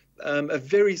half, a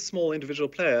very small individual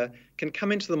player can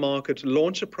come into the market,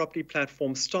 launch a property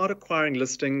platform, start acquiring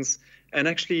listings, and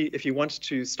actually, if you wanted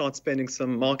to, start spending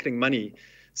some marketing money.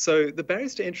 So the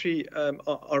barriers to entry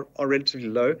are relatively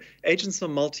low. Agents are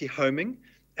multi-homing,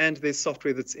 and there's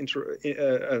software that's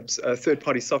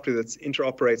third-party software that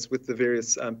interoperates with the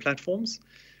various platforms.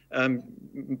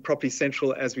 Property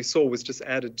Central, as we saw, was just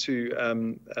added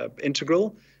to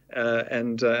Integral.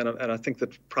 And I think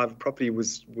that private property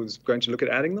was going to look at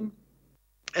adding them.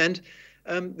 And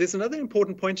there's another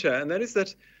important point here, and that is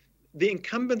that the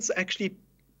incumbents actually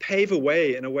pave a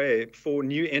way, in a way, for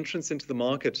new entrants into the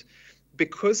market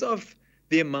because of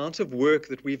the amount of work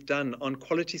that we've done on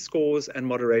quality scores and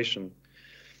moderation.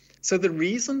 So the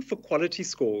reason for quality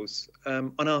scores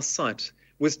on our site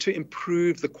was to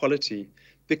improve the quality,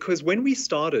 because when we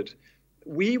started,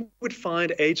 we would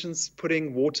find agents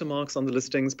putting watermarks on the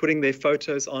listings, putting their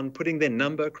photos on, putting their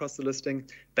number across the listing,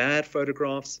 bad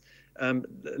photographs,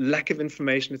 lack of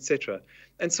information, etc.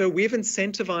 And so we've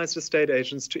incentivized estate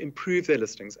agents to improve their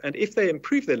listings. And if they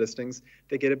improve their listings,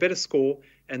 they get a better score,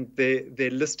 and their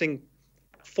listing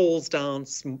falls down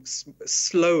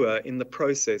slower in the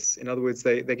process. In other words,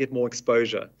 they get more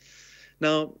exposure.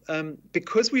 Now,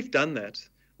 because we've done that,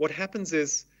 what happens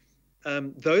is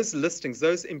those listings,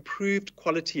 those improved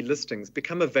quality listings,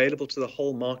 become available to the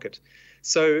whole market.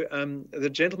 So the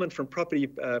gentleman from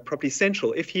Property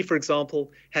Central, if he, for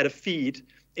example, had a feed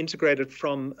integrated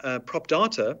from Prop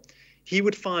Data, he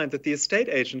would find that the estate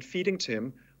agent feeding to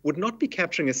him would not be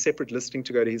capturing a separate listing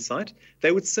to go to his site.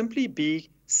 They would simply be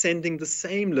sending the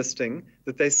same listing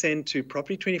that they send to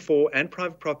Property 24 and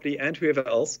Private Property and whoever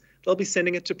else. They'll be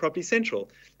sending it to Property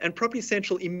Central. And Property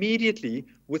Central immediately,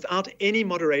 without any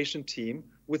moderation team,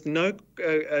 with no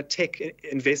tech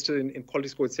invested in quality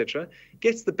score, etc.,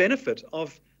 gets the benefit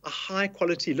of a high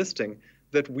quality listing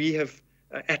that we have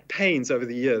at pains over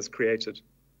the years created.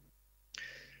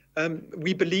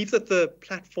 We believe that the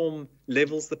platform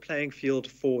levels the playing field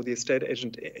for the estate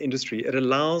agent industry. It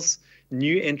allows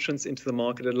new entrants into the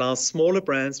market. It allows smaller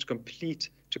brands to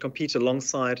compete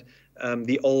alongside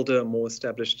the older, more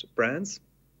established brands.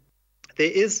 There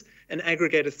is an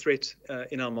aggregator threat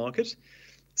in our market.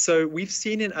 So we've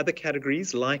seen in other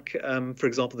categories, like, for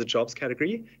example, the jobs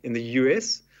category in the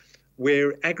US,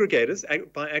 where aggregators,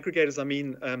 by aggregators I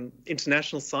mean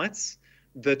international sites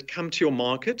that come to your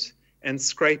market and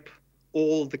scrape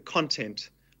all the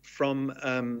content from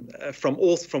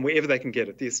wherever they can get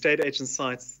it, the estate agent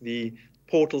sites, the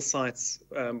portal sites,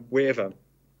 wherever.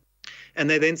 And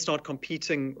they then start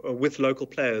competing with local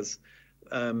players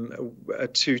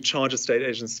to charge estate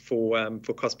agents for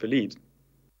cost per lead.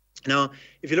 Now,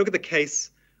 if you look at the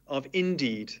case of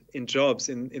Indeed in jobs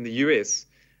in the US,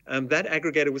 that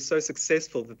aggregator was so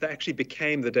successful that they actually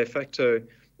became the de facto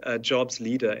jobs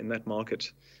leader in that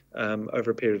market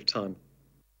over a period of time.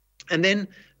 And then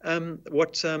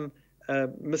what Mr.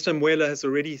 Mwela has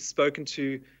already spoken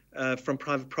to from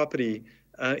Private Property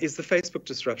is the Facebook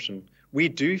disruption. We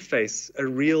do face a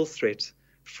real threat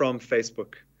from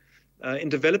Facebook. In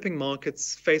developing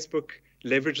markets, Facebook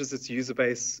leverages its user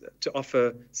base to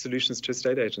offer solutions to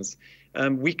estate agents.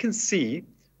 We can see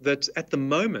that at the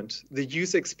moment, the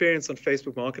user experience on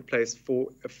Facebook Marketplace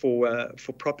for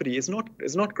property is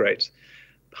not great.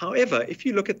 However, if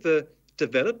you look at the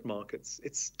developed markets,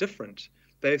 it's different.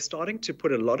 They're starting to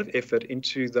put a lot of effort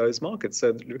into those markets. So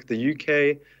look at the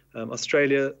UK,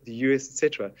 Australia, the US,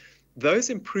 etc. Those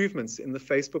improvements in the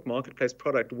Facebook Marketplace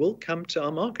product will come to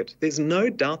our market. There's no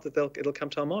doubt that it'll come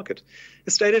to our market.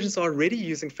 Estate agents are already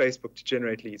using Facebook to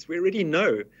generate leads. We already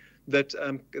know that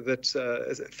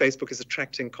Facebook is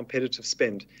attracting competitive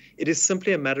spend. It is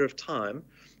simply a matter of time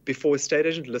before estate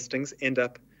agent listings end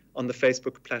up on the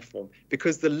Facebook platform,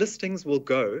 because the listings will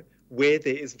go where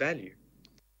there is value.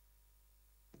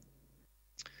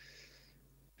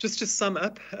 Just to sum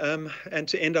up and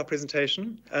to end our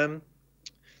presentation,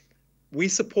 we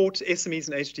support SMEs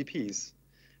and HDPs.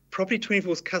 Property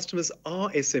 24's customers are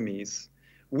SMEs.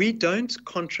 We don't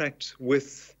contract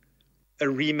with a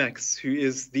Remax who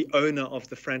is the owner of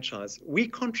the franchise. We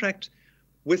contract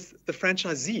with the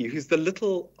franchisee, who's the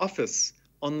little office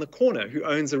on the corner, who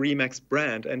owns a Remax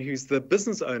brand and who's the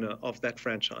business owner of that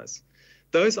franchise.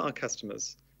 Those are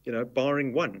customers,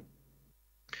 barring one.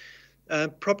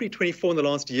 Property 24 in the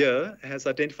last year has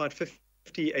identified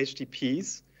 50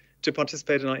 HDPs to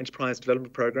participate in our enterprise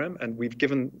development program, and we've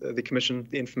given the Commission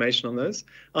the information on those.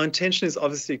 Our intention is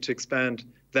obviously to expand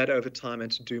that over time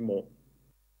and to do more.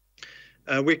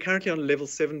 We're currently on a level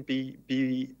 7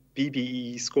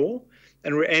 BBE score,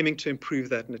 and we're aiming to improve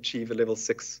that and achieve a level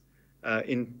 6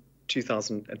 in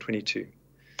 2022.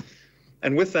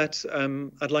 And with that,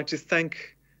 I'd like to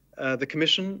thank the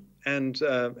Commission and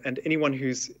anyone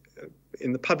who's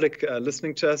in the public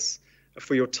listening to us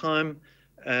for your time,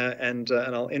 and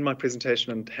I'll end my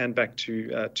presentation and hand back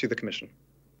to the Commission.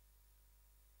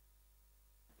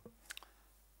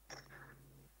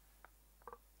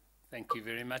 Thank you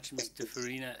very much, Mr.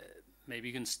 Farina. Maybe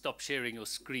you can stop sharing your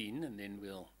screen and then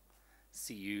we'll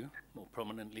see you more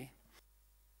prominently.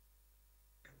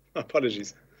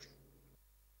 Apologies.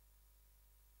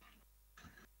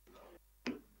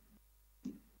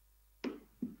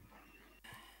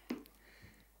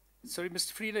 Sorry,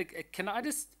 Mr. Farina, can I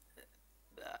just,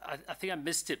 I think I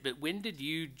missed it, but when did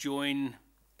you join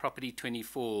Property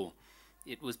 24.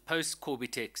 It was post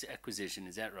Corbitech's acquisition,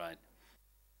 is that right?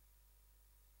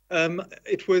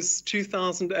 It was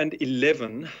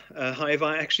 2011. However,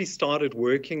 I actually started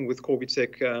working with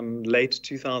Corbitech late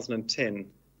 2010.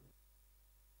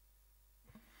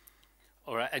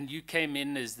 All right, and you came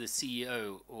in as the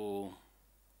CEO, or?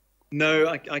 No,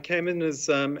 I came in as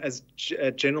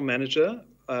general manager,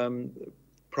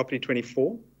 Property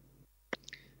 24.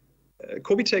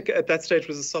 Corbitech at that stage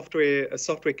was a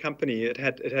software company. It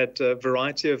had a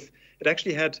variety of. It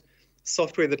actually had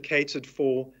software that catered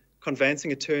for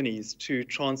conveyancing attorneys to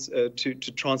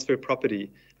transfer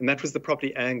property, and that was the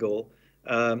property angle.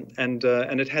 And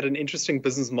it had an interesting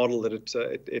business model that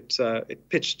it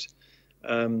pitched,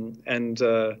 and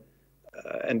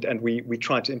we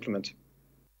tried to implement.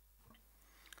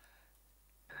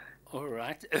 All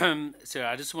right. So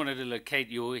I just wanted to locate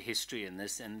your history in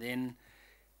this, and then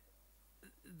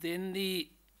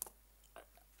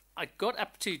I got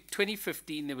up to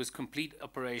 2015. There was complete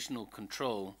operational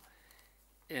control,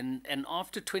 and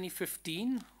after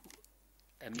 2015,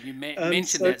 you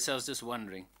mentioned that. So I was just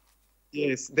wondering.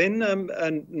 Yes. Then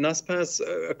Naspers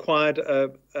acquired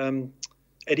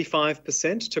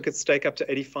 85%, took its stake up to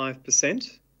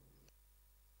 85%.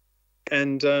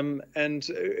 And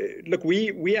look,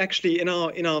 we actually in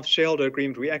our shareholder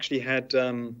agreement we actually had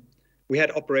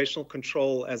operational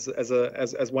control as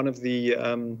one of the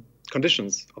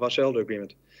conditions of our shareholder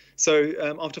agreement. So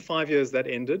after 5 years that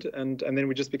ended, and then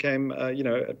we just became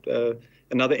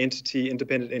another entity,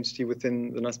 independent entity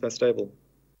within the Naspers stable.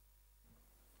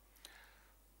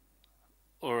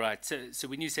 All right. So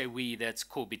when you say we, that's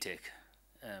Corbitech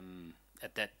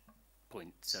at that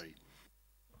point. Sorry.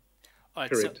 All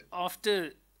right, correct.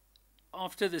 So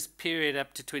after this period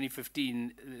up to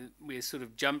 2015, we sort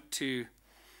of jumped to,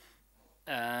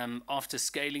 after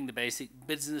scaling the basic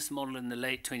business model in the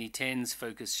late 2010s,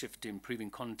 focus shift to improving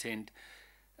content.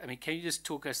 I mean, can you just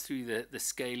talk us through the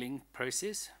scaling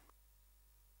process?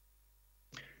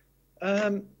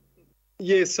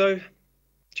 Yeah. So,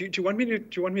 do you want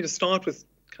me to start with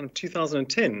kind of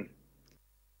 2010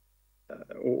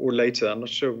 or later? I'm not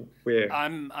sure where.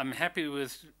 I'm happy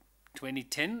with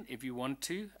 2010 if you want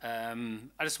to.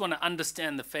 I just want to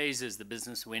understand the phases the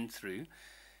business went through,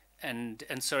 and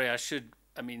sorry,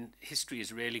 I mean, history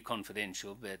is really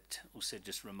confidential, but also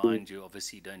just remind you,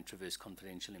 obviously, don't traverse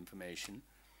confidential information.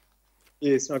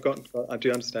 Yes, no, I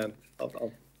do understand.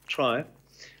 I'll try.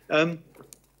 All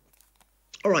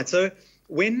right. So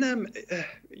when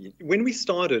we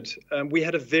started, we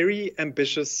had a very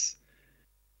ambitious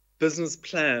business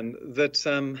plan that,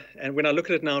 and when I look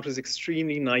at it now, it was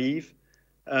extremely naive.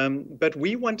 But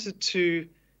we wanted to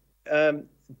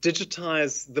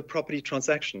digitize the property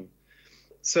transaction.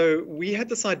 So we had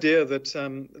this idea that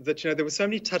there were so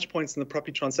many touch points in the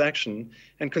property transaction,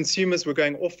 and consumers were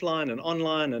going offline and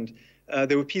online, and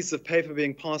there were pieces of paper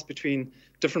being passed between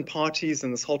different parties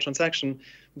in this whole transaction,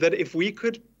 that if we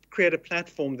could create a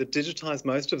platform that digitized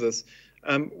most of this,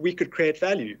 we could create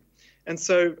value. And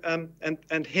so,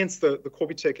 and hence the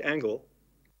Corbitech angle.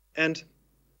 And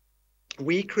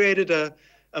we created a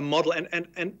model,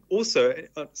 and also,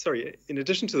 sorry, in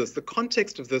addition to this, the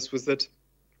context of this was that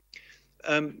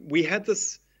we had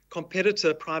this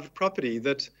competitor, Private Property,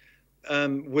 that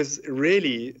was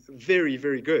really very,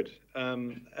 very good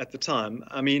at the time.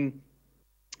 I mean,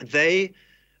 the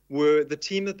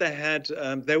team that they had,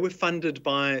 they were funded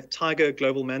by Tiger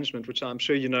Global Management, which I'm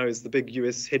sure you know is the big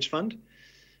US hedge fund,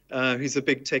 who's a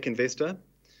big tech investor.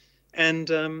 And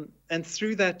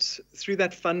through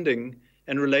that funding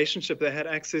and relationship, they had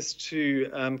access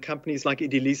to companies like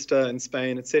Idealista in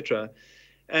Spain, etc.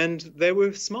 And they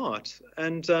were smart,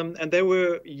 and they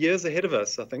were years ahead of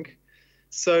us, I think.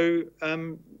 So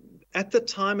at the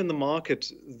time in the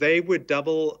market, they were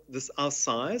double our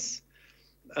size.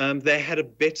 They had a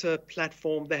better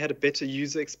platform. They had a better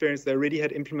user experience. They already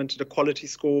had implemented a quality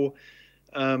score.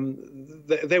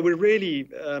 They were really,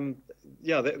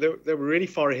 they were really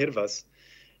far ahead of us,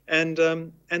 and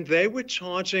they were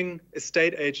charging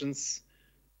estate agents,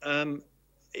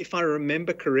 if I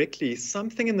remember correctly,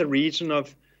 something in the region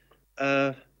of,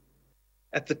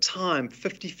 at the time,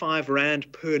 55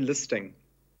 Rand per listing,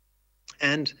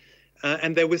 and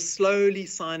they were slowly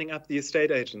signing up the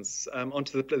estate agents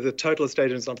onto the total estate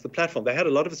agents onto the platform. They had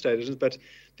a lot of estate agents, but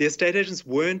the estate agents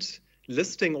weren't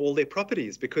listing all their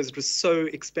properties because it was so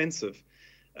expensive.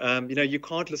 You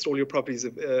can't list all your properties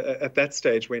at that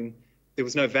stage when there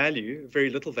was no value, very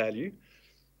little value,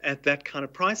 at that kind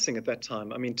of pricing at that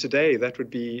time. I mean, today that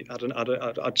would be,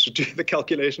 I should do the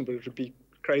calculation, but it would be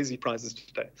crazy prices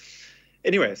today.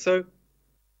 Anyway, so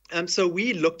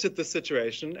we looked at the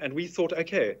situation and we thought,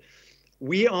 okay,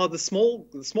 we are the small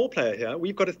player here.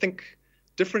 We've got to think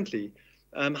differently.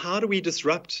 How do we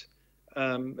disrupt,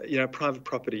 private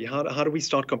property? How do we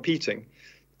start competing?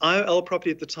 IOL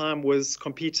property at the time was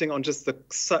competing on just the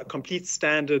complete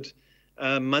standard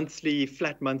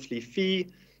flat monthly fee.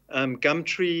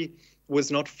 Gumtree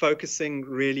was not focusing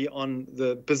really on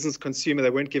the business consumer.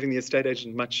 They weren't giving the estate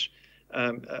agent much.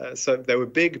 So they were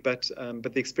big, but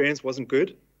the experience wasn't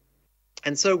good.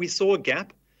 And so we saw a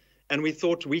gap, and we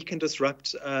thought we can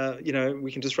disrupt,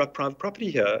 we can disrupt private property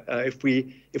here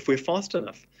if we're fast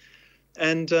enough.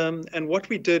 And what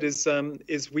we did is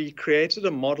we created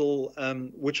a model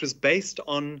which was based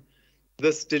on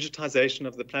this digitization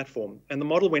of the platform. And the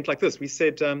model went like this. We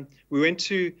said we went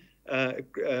to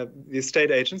the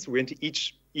estate agents. We went to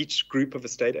each group of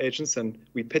estate agents, and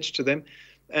we pitched to them.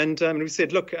 And we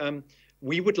said, look,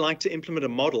 we would like to implement a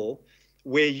model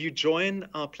where you join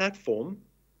our platform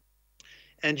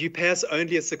and you pay us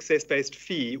only a success-based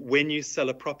fee when you sell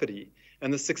a property.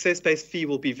 And the success-based fee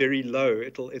will be very low.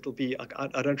 It'll be,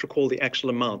 I don't recall the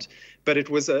actual amount, but it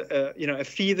was a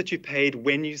fee that you paid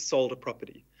when you sold a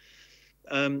property.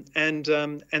 And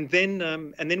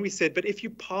then we said, but if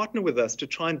you partner with us to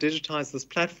try and digitize this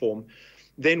platform,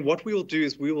 then what we will do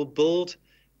is we will build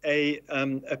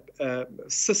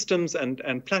systems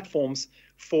and platforms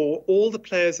for all the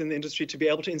players in the industry to be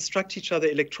able to instruct each other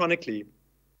electronically.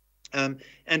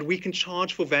 And we can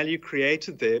charge for value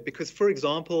created there because, for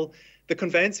example, the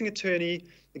conveyancing attorney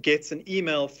gets an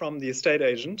email from the estate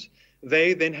agent.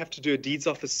 They then have to do a deeds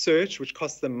office search, which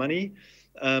costs them money.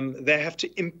 They have to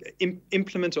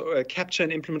implement or capture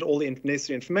and implement all the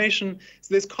necessary information.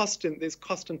 So there's cost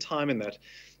and time in that.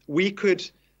 We could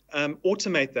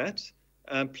automate that,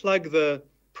 plug the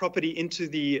property into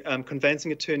the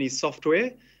conveyancing attorney's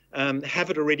software, have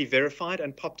it already verified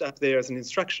and popped up there as an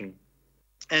instruction.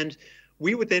 And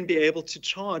we would then be able to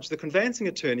charge the conveyancing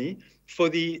attorney for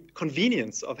the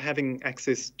convenience of having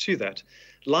access to that.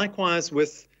 Likewise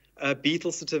with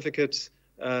Beetle certificates,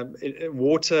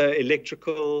 water,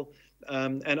 electrical,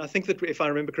 and I think that if I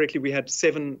remember correctly, we had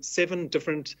seven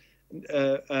different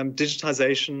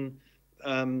digitization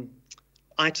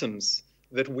items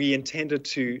that we intended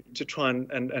to try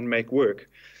and make work.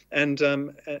 And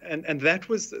that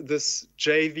was this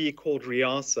JV called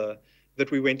Riasa that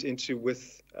we went into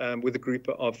with a group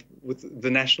with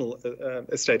the national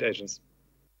estate agents.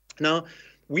 Now,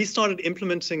 we started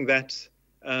implementing that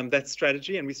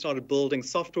strategy, and we started building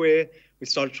software. We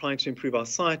started trying to improve our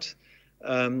site,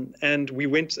 and we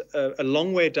went a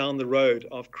long way down the road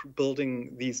of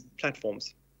building these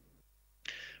platforms.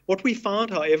 What we found,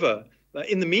 however,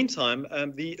 in the meantime,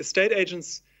 the estate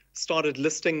agents started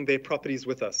listing their properties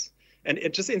with us. And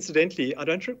just incidentally, I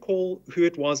don't recall who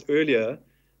it was earlier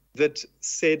that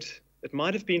said, it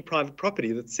might have been private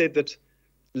property, that said that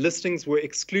listings were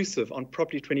exclusive on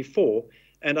Property 24.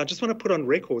 And I just want to put on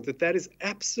record that that is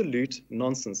absolute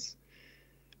nonsense.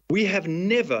 We have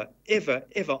never, ever,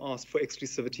 ever asked for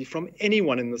exclusivity from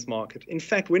anyone in this market. In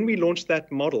fact, when we launched that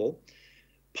model,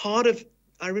 I've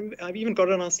even got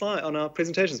it on our slide, on our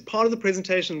presentations. Part of the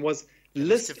presentation was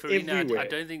list everywhere. I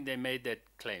don't think they made that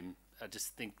claim. I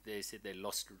just think they said they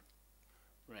lost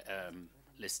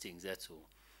listings, that's all.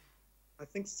 I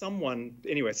think someone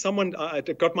I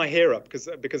got my hair up because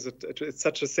it's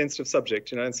such a sensitive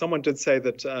subject, and someone did say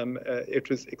that it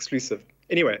was exclusive.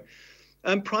 Anyway,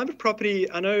 private property,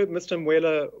 I know Mr.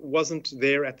 Mwela wasn't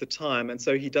there at the time, and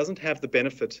so he doesn't have the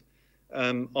benefit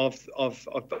of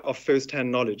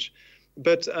first-hand knowledge.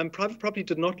 But private property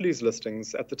did not lose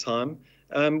listings at the time.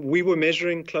 We were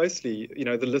measuring closely,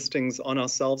 the listings on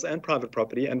ourselves and private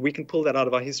property, and we can pull that out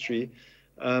of our history,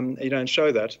 and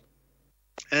show that.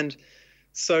 And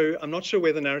so I'm not sure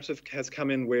where the narrative has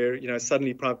come in where,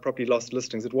 suddenly private property lost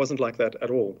listings. It wasn't like that at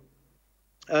all.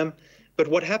 But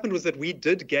what happened was that we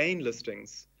did gain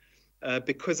listings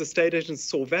because estate agents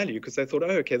saw value, because they thought,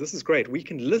 oh, okay, this is great. We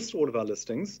can list all of our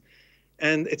listings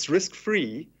and it's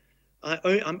risk-free.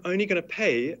 I'm only going to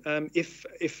pay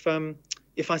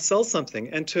if I sell something.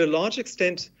 And to a large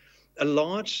extent, a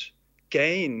large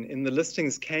gain in the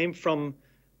listings came from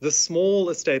the small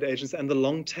estate agents and the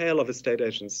long tail of estate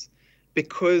agents,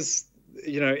 because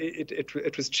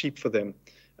it was cheap for them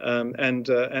and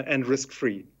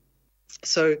risk-free.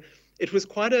 So it was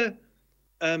quite a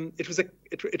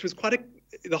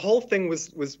the whole thing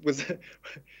was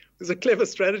a clever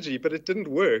strategy, but it didn't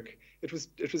work. It was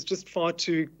just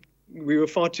we were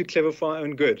far too clever for our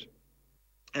own good,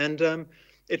 and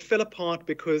it fell apart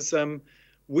because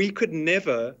we could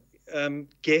never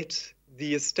get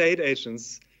the estate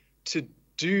agents to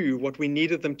do what we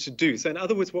needed them to do. So in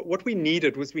other words, what we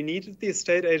needed was we needed the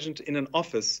estate agent in an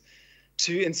office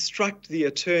to instruct the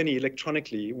attorney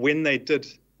electronically when they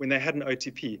had an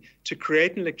OTP, to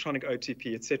create an electronic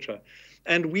OTP, etc.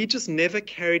 And we just never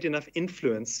carried enough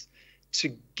influence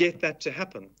to get that to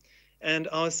happen. And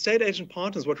our estate agent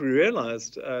partners, what we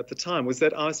realized at the time was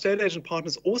that our estate agent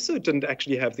partners also didn't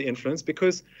actually have the influence,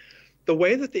 because the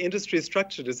way that the industry is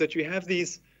structured is that you have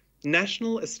these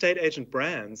national estate agent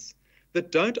brands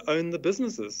that don't own the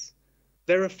businesses.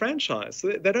 They're a franchise. So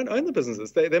they don't own the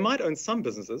businesses. They might own some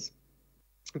businesses,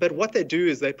 but what they do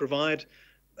is they provide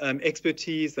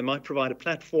expertise. They might provide a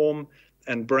platform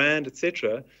and brand,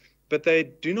 etc., but they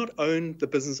do not own the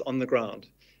business on the ground.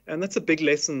 And that's a big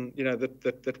lesson,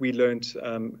 that we learned,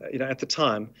 at the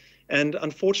time. And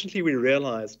unfortunately, we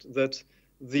realized that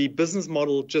the business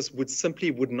model just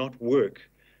would not work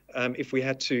if we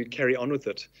had to carry on with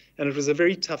it. And it was a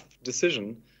very tough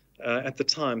decision at the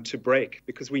time to break,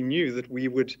 because we knew that we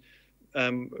would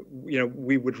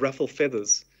ruffle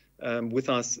feathers with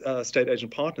our estate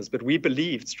agent partners. But we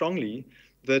believed strongly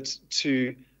that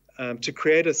to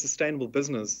create a sustainable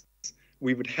business,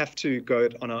 we would have to go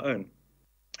it on our own.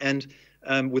 And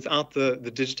without the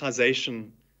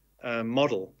digitization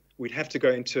model, we'd have to go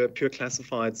into a pure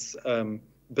classifieds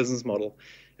business model.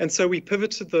 And so we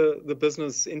pivoted the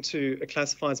business into a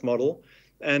classifieds model,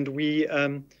 and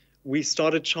we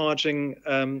started charging,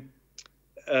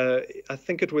 I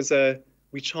think it was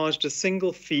we charged a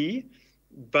single fee,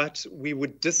 but we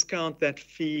would discount that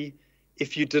fee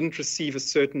if you didn't receive a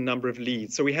certain number of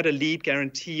leads. So we had a lead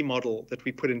guarantee model that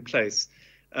we put in place,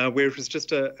 where it was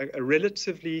just a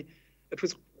relatively,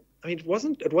 it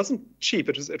wasn't cheap.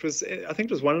 It was I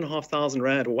think it was 1,500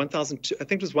 rand, or 1,000. I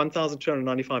think it was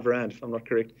 1,295 rand, if I'm not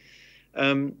correct.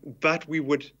 But we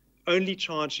would only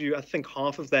charge you, I think,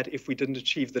 half of that if we didn't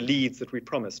achieve the leads that we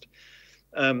promised.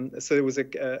 So there was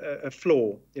a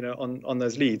floor, on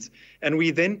those leads. And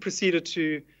we then proceeded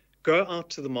to go out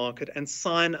to the market and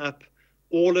sign up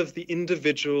all of the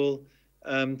individual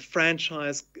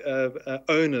franchise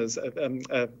owners,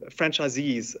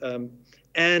 franchisees,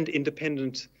 and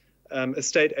independent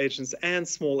estate agents and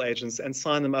small agents, and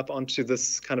sign them up onto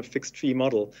this kind of fixed fee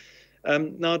model.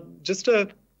 Now, just a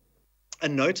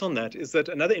note on that is that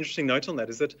another interesting note on that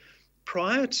is that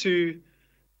prior to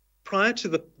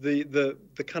the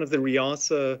kind of the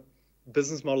Riasa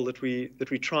business model that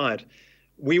we tried,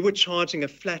 we were charging a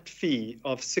flat fee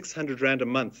of 600 rand a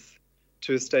month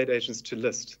to estate agents to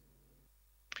list.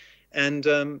 And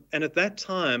at that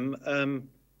time,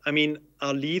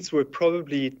 our leads were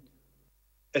probably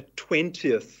a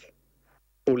 20th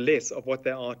or less of what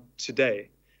they are today.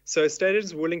 So estate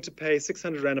agents were willing to pay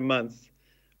 600 rand a month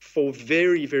for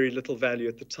very, very little value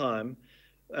at the time.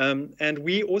 And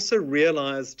we also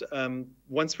realized,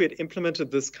 once we had implemented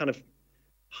this kind of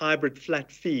hybrid flat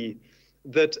fee,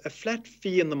 that a flat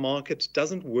fee in the market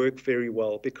doesn't work very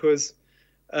well, because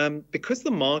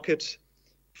the market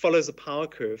follows a power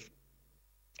curve.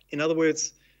 In other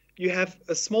words, you have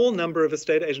a small number of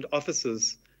estate agent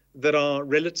offices that are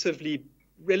relatively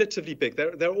big.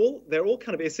 They're all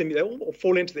kind of SME. They all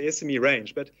fall into the SME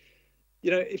range. But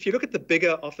if you look at the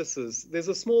bigger offices, there's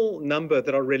a small number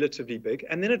that are relatively big,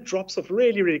 and then it drops off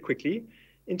really, really quickly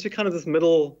into kind of this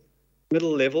middle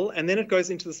level, and then it goes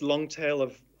into this long tail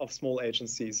of small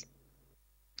agencies.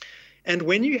 And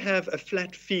when you have a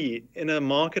flat fee in a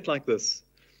market like this,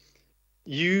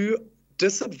 you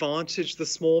disadvantage the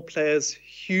small players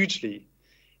hugely,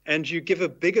 and you give a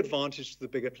big advantage to the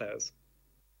bigger players.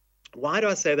 Why do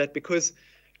I say that? Because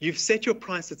you've set your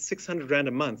price at 600 rand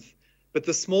a month, but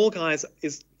the small guy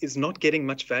is not getting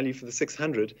much value for the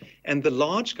 600, and the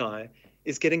large guy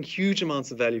is getting huge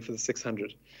amounts of value for the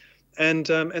 600.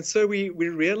 And so we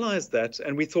realized that,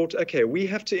 and we thought, okay, we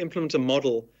have to implement a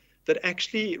model that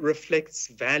actually reflects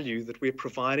value that we're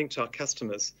providing to our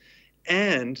customers,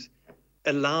 and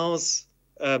allows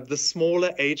the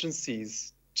smaller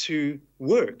agencies to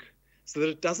work, so that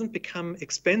it doesn't become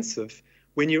expensive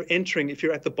when you're entering, if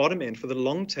you're at the bottom end for the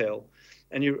long tail,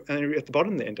 and you're at the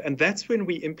bottom end. And that's when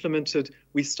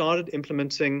we started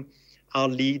implementing our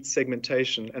lead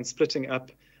segmentation and splitting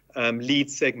up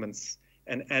lead segments.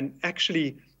 And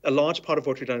actually, a large part of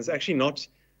what we've done is actually not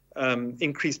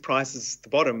increase prices at the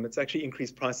bottom. It's actually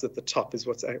increased prices at the top is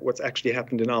what's actually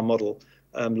happened in our model,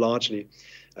 largely.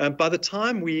 By the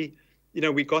time we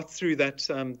got through that,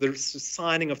 the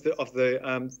signing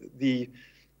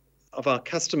of our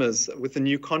customers with the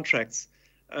new contracts,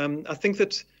 I think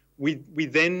that we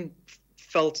then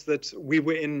felt that we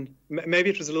were in, maybe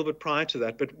it was a little bit prior to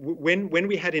that, but when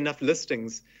we had enough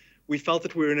listings, we felt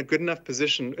that we were in a good enough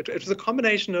position. It was a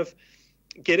combination of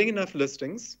getting enough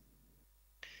listings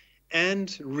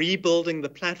and rebuilding the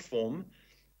platform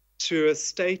to a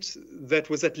state that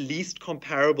was at least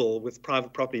comparable with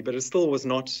private property, but it still was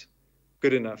not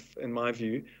good enough in my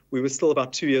view. We were still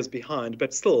about 2 years behind,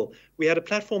 but still we had a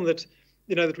platform that,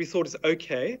 that we thought is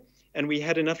okay, and we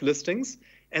had enough listings.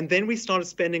 And then we started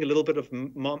spending a little bit of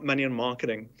money on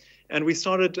marketing, and we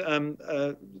started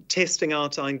testing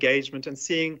out our engagement and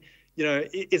seeing,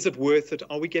 is it worth it?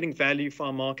 Are we getting value for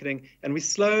our marketing? And we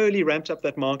slowly ramped up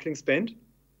that marketing spend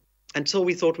until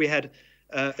we thought we had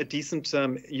a decent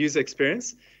user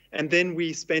experience. And then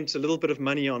we spent a little bit of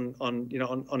money on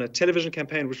a television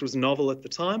campaign, which was novel at the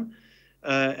time,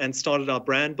 and started our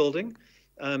brand building.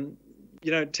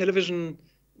 Television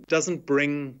doesn't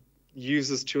bring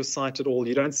users to your site at all.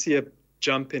 You don't see a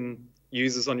jump in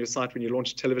users on your site when you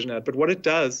launch a television ad. But what it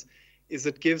does is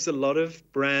it gives a lot of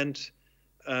brand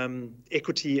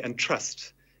equity and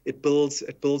trust. It builds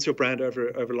your brand over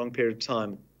a long period of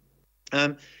time.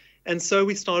 And so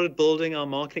we started building our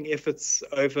marketing efforts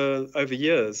over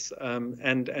years,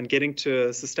 and getting to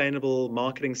a sustainable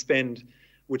marketing spend,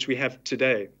 which we have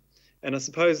today. And I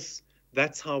suppose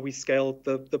that's how we scaled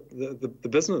the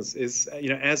business. Is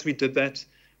as we did that,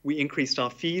 we increased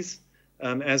our fees,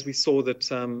 as we saw that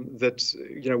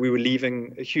we were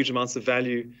leaving huge amounts of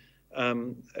value,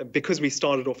 because we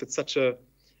started off at such a.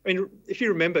 I mean, if you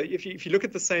remember, if you look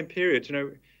at the same period,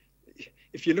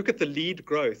 if you look at the lead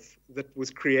growth that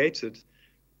was created,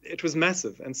 it was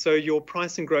massive. And so your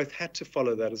pricing growth had to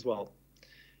follow that as well.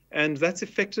 And that's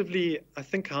effectively, I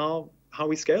think, how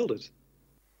we scaled it.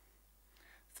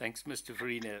 Thanks, Mr.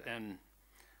 Farina.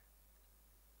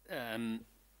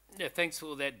 Yeah, thanks for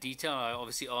all that detail. I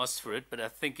obviously asked for it, but I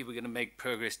think if we're going to make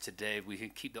progress today, we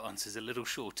can keep the answers a little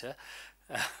shorter.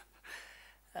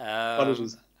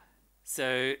 Apologies.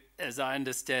 So, as I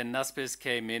understand, Naspers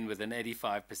came in with an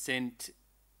 85%,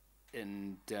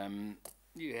 and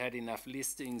you had enough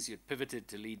listings, you pivoted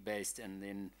to lead-based, and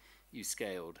then you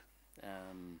scaled.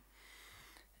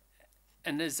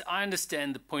 And as I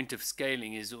understand, the point of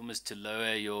scaling is almost to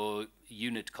lower your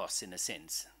unit costs in a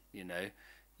sense.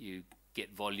 You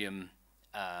get volume,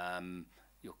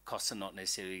 your costs are not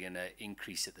necessarily going to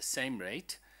increase at the same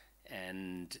rate,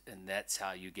 and that's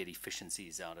how you get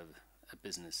efficiencies out of a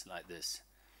business like this.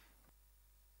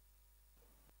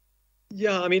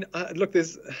 Yeah, I mean, look,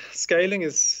 scaling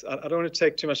is, I don't want to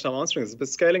take too much time answering this, but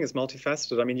scaling is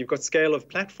multifaceted. I mean, you've got scale of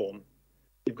platform,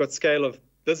 you've got scale of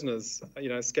business,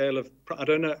 scale of, I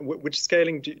don't know, which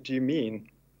scaling do you mean?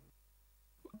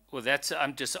 Well,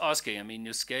 I'm just asking. I mean,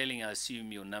 you're scaling, I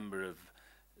assume, your number of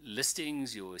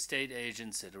listings, your estate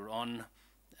agents that are on,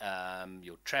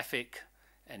 your traffic,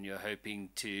 and you're hoping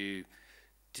to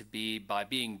be, by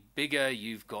being bigger,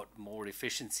 you've got more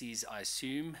efficiencies, I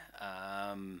assume,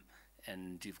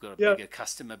 and you've got a bigger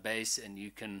customer base, and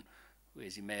you can,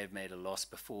 whereas you may have made a loss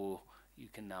before, you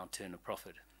can now turn a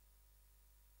profit.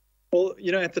 Well,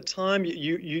 at the time,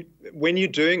 you when you're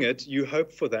doing it, you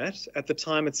hope for that. At the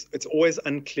time, it's always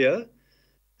unclear.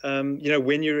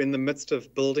 When you're in the midst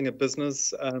of building a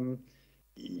business,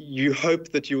 you hope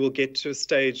that you will get to a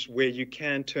stage where you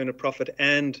can turn a profit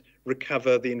and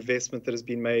recover the investment that has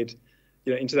been made,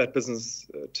 into that business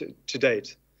to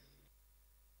date.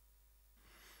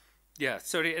 Yeah,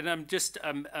 sorry, and I'm just,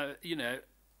 I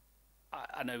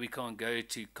know we can't go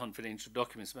to confidential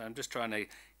documents, but I'm just trying to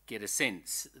get a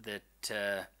sense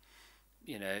that,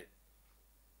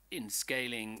 in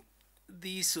scaling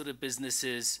these sort of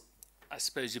businesses, I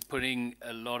suppose you're putting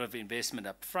a lot of investment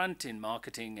up front in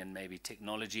marketing and maybe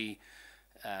technology,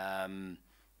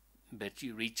 but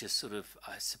you reach a sort of,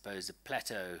 I suppose, a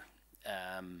plateau,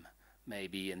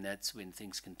 maybe, and that's when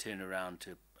things can turn around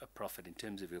to a profit in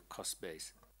terms of your cost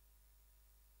base.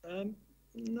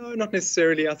 No, not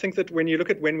necessarily. I think that when you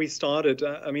look at when we started,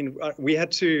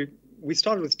 we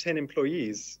started with 10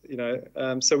 employees,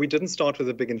 so we didn't start with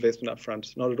a big investment up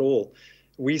front, not at all.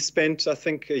 We spent, I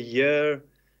think, a year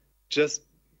just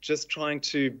trying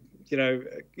to,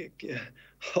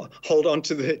 hold on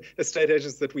to the estate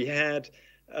agents that we had,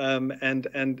 and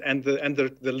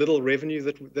the little revenue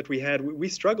that we had. We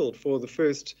struggled for the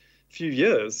first few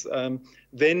years.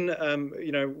 Then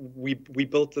we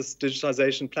built this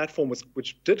digitization platform,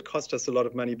 which did cost us a lot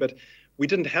of money, but we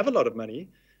didn't have a lot of money.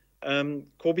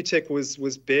 Corbitech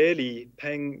was barely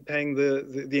paying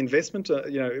the investment.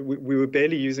 We were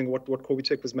barely using what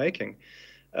Corbitech was making,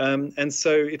 and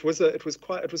so it was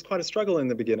quite a struggle in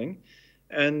the beginning,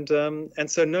 and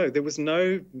so no, there was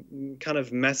no kind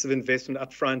of massive investment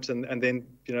up front and then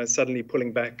suddenly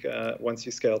pulling back once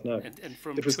you scaled. No, and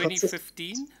from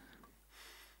 2015,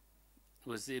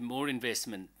 was there more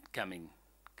investment coming?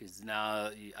 Because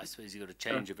now I suppose you got a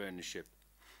change of ownership.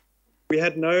 We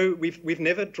had no, we've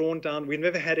never drawn down, we've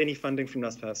never had any funding from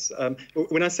Naspers.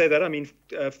 When I say that, I mean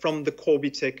from the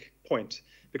Corbitech point,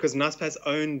 because Naspers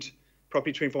owned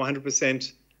Property 24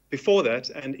 100% before that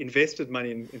and invested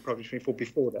money in Property 24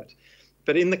 before that.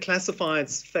 But in the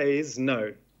classifieds phase,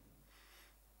 no.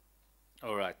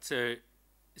 All right. So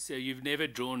you've never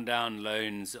drawn down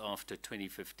loans after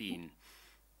 2015?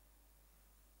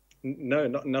 No,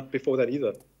 not before that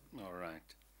either. All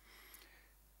right.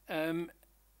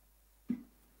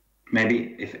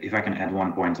 Maybe if I can add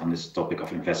one point on this topic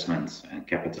of investment and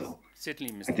capital.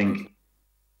 Certainly, Mr. I think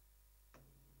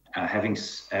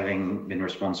having been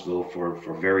responsible for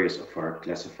various of our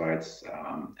classified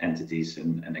entities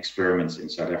and experiments in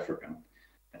South Africa,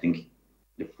 I think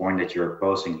the point that you're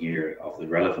posing here of the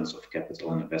relevance of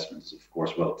capital and investment is of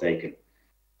course well taken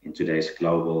in today's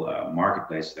global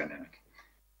marketplace dynamic.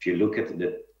 If you look at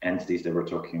the entities that we're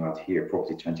talking about here,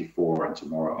 Property 24 and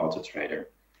tomorrow Auto Trader,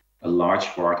 a large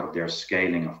part of their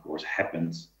scaling, of course,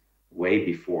 happened way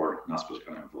before Naspers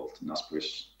got involved.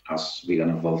 We got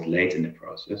involved late in the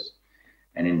process.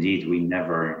 And indeed, we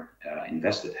never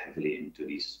invested heavily into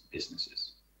these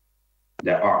businesses.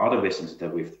 There are other businesses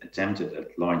that we've attempted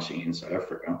at launching in South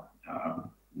Africa.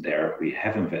 There we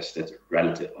have invested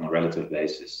on a relative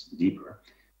basis deeper.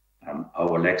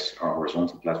 OLX, our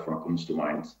horizontal platform, comes to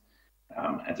mind.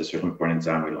 At a certain point in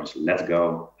time, we launched Let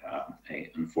Go,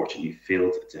 a unfortunately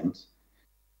failed attempt.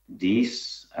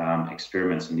 These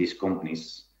experiments in these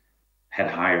companies had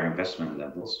higher investment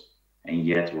levels, and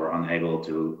yet were unable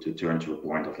to turn to a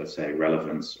point of, let's say,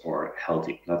 relevance or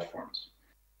healthy platforms.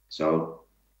 So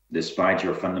despite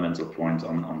your fundamental point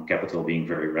on capital being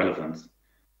very relevant,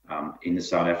 in the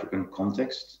South African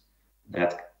context,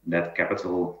 that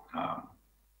capital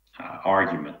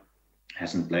argument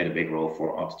hasn't played a big role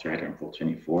for Auto Trader and Prop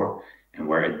 24, and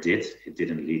where it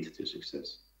didn't lead to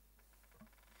success.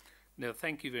 No,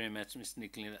 thank you very much, Mr.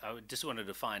 Nicklin. I just wanted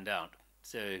to find out.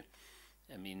 So,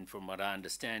 I mean, from what I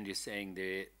understand, you're saying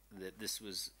there that this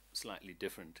was slightly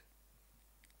different.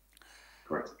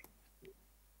 Correct.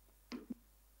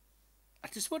 I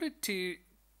just wanted to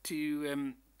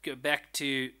go back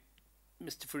to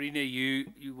Mr. Farina.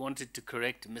 You wanted to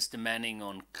correct Mr. Manning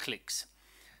on clicks.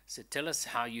 So tell us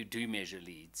how you do measure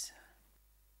leads.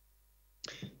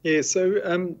 Yeah, so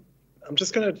I'm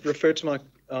just going to refer to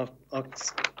our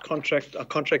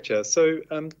contract here. So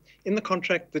in the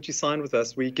contract that you signed with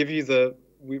us, we give you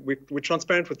we're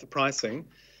transparent with the pricing.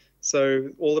 So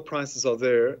all the prices are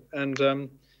there. And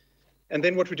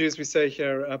then what we do is we say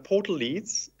here, portal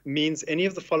leads means any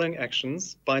of the following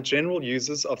actions by general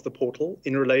users of the portal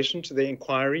in relation to their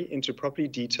inquiry into property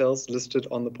details listed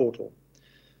on the portal.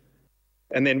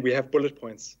 And then we have bullet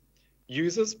points.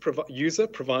 User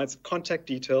provides contact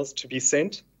details to be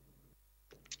sent,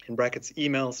 in brackets,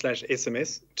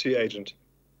 email/SMS to agent.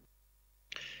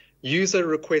 User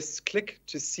requests click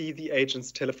to see the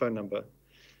agent's telephone number.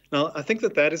 Now, I think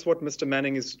that is what Mr.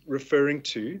 Manning is referring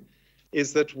to,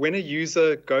 is that when a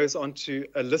user goes onto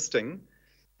a listing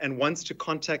and wants to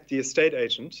contact the estate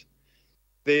agent,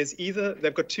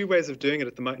 they've got two ways of doing it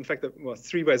at the moment. In fact, well,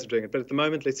 three ways of doing it, but at the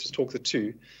moment, let's just talk the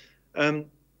two.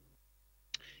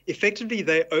 Effectively,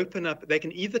 they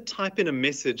can either type in a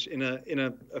message in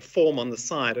a form on the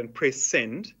side and press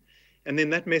send, and then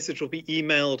that message will be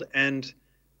emailed and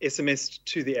SMS'd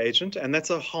to the agent, and that's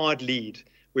a hard lead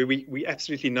where we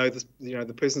absolutely know this,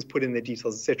 the person's put in their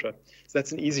details, etc. So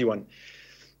that's an easy one.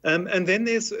 And then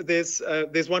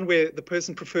there's one where the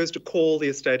person prefers to call the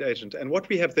estate agent, and what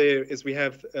we have there is we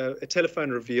have a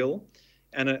telephone reveal,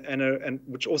 and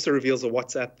which also reveals a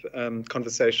WhatsApp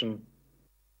conversation.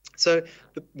 So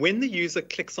when the user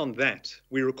clicks on that,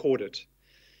 we record it,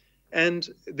 and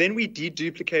then we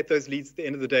deduplicate those leads at the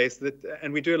end of the day.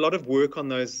 And we do a lot of work on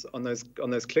those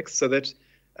clicks, so that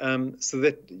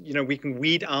we can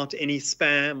weed out any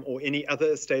spam or any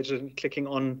other estate agent clicking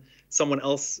on someone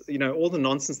else. All the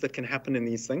nonsense that can happen in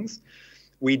these things,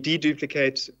 we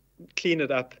deduplicate, clean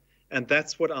it up, and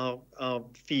that's what our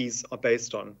fees are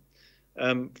based on.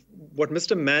 What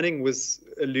Mr. Manning was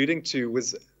alluding to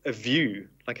was a view,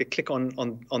 like a click on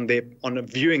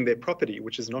viewing their property,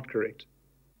 which is not correct.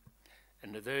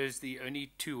 And are those the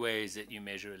only two ways that you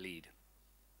measure a lead?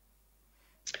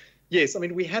 Yes, I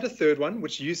mean, we had a third one,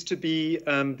 which used to be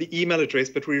the email address,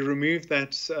 but we removed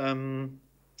that,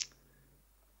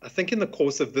 I think in the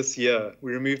course of this year,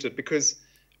 we removed it because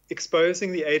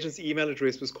exposing the agent's email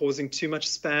address was causing too much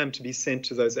spam to be sent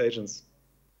to those agents.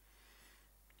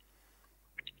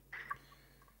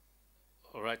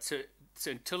 All right, so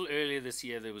until earlier this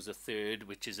year, there was a third,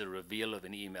 which is a reveal of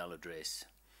an email address.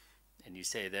 And you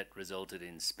say that resulted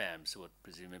in spam. So what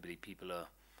presumably people are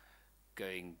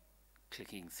going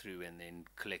clicking through and then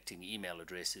collecting email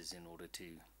addresses in order to.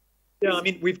 Yeah, I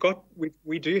mean,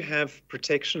 we do have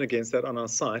protection against that on our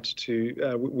site.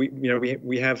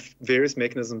 We have various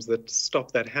mechanisms that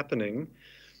stop that happening.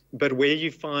 But where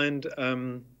you find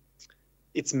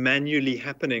it's manually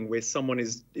happening, where someone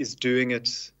is doing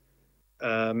it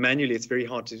manually, it's very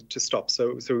hard to stop.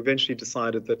 So we eventually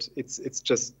decided that it's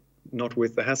just not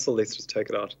worth the hassle. Let's just take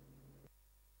it out.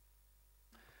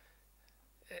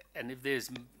 And if there's,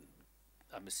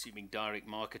 I'm assuming, direct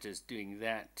marketers doing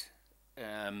that,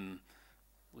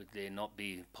 would there not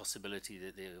be a possibility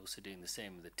that they're also doing the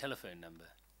same with a telephone number?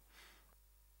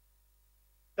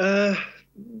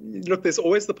 Look, there's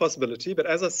always the possibility, but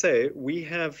as I say, we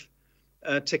have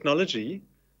technology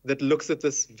that looks at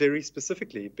this very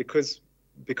specifically because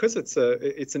it's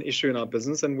an issue in our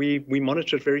business, and we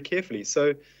monitor it very carefully.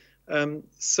 So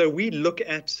we look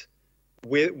at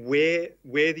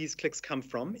where these clicks come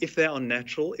from, if they are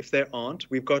natural, if they aren't.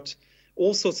 We've got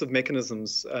all sorts of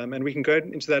mechanisms, and we can go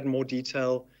into that in more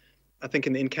detail, I think,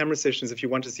 in the in-camera sessions if you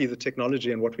want to see the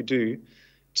technology and what we do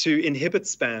to inhibit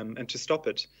spam and to stop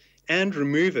it and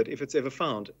remove it if it's ever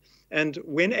found. And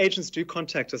when agents do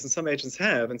contact us, and some agents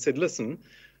have, and said, listen,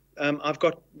 I've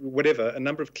got whatever, a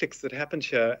number of clicks that happened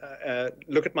here.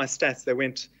 Look at my stats. They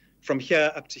went from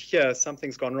here up to here.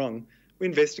 Something's gone wrong. We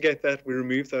investigate that. We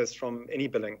remove those from any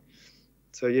billing.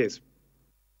 So, yes.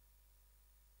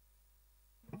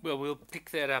 Well, we'll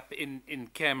pick that up in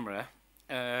camera.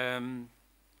 And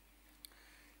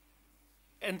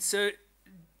so,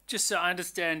 just so I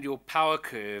understand your power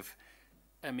curve,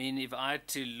 I mean, if I had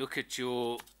to look at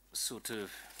your sort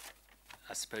of,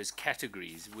 I suppose,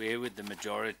 categories, where would the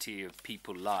majority of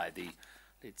people lie?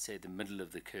 Let's say the middle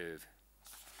of the curve.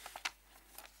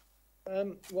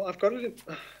 Well, I've got it in,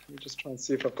 let me just try and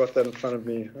see if I've got that in front of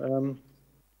me.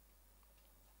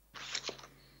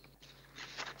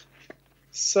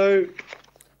 So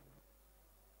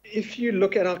if you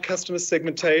look at our customer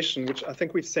segmentation, which I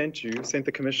think we've sent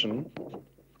the commission,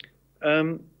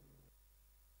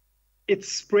 it's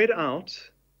spread out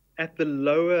at the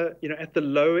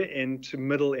lower end to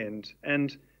middle end,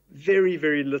 and very,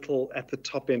 very little at the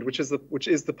top end, which is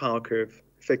the power curve,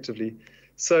 effectively.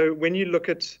 So when you look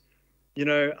at,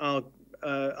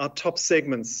 our top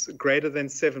segments greater than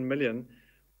 7 million,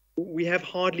 we have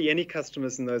hardly any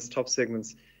customers in those top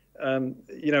segments.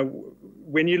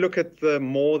 When you look at the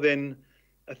more than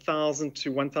 1,000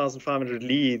 to 1,500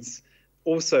 leads,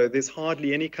 also there's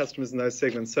hardly any customers in those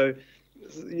segments. So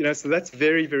that's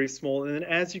very, very small. And then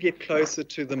as you get closer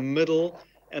to the middle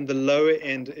and the lower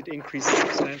end, it increases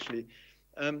substantially.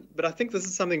 But I think this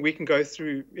is something we can go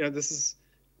through. This is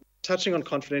touching on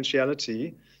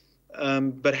confidentiality,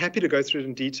 but happy to go through it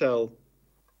in detail.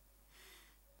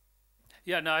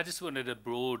 Yeah, no, I just wanted a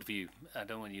broad view. I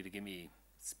don't want you to give me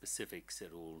specifics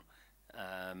at all.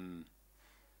 I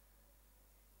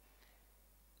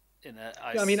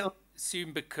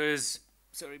assume because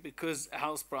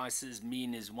house prices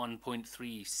mean is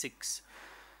 1.36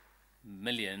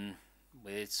 million,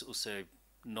 where it's also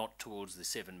not towards the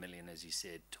 7 million, as you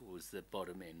said, towards the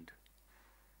bottom end.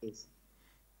 Yes.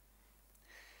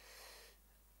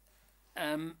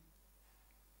 I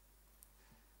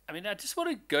just want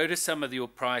to go to some of your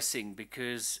pricing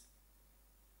because,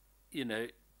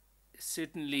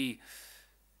 certainly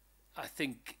I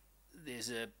think there's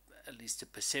at least a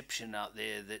perception out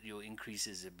there that your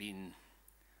increases have been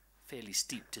fairly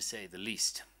steep, to say the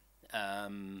least.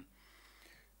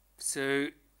 So,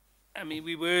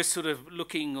 we were sort of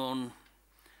looking on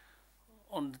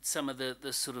some of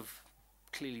the sort of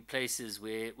clearly places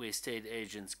where estate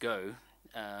agents go,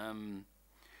 and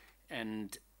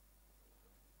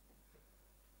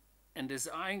as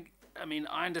I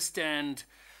understand,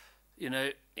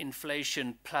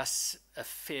 inflation plus a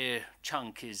fair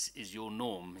chunk is your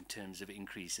norm in terms of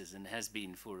increases, and has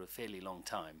been for a fairly long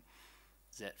time.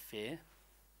 Is that fair?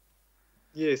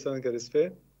 Yes, I think that is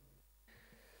fair.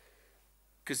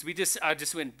 Because I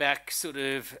just went back, sort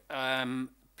of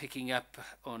picking up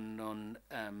on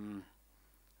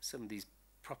some of these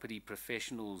property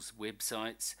professionals'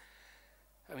 websites.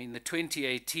 The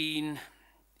 2018,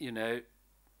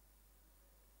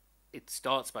 it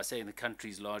starts by saying the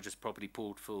country's largest property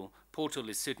portal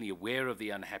is certainly aware of the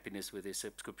unhappiness with their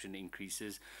subscription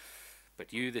increases,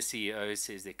 but you, the CEO,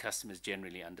 says their customers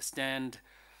generally understand.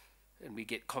 And we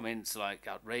get comments like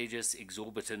outrageous,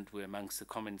 exorbitant were amongst the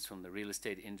comments from the real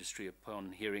estate industry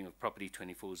upon hearing of Property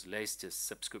 24's latest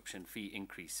subscription fee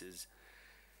increases,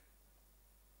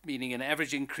 meaning an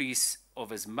average increase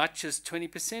of as much as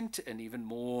 20% and even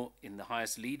more in the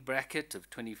highest lead bracket of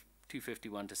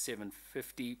 251 to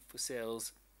 750 for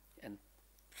sales, and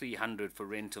 300 for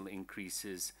rental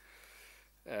increases.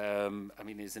 I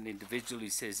mean, there's an individual who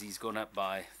says he's gone up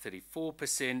by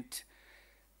 34%.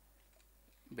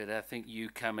 But I think you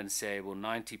come and say, well,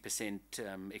 90%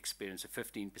 experience a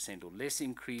 15% or less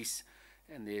increase,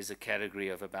 and there's a category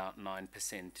of about 9%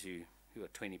 who are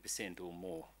 20% or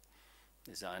more,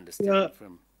 as I understand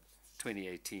from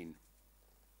 2018.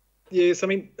 Yes, I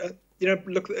mean,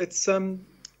 look,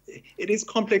 it is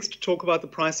complex to talk about the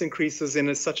price increases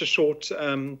in such a short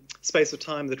space of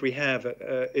time that we have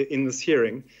in this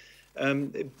hearing.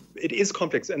 It is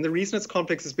complex, and the reason it's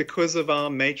complex is because of our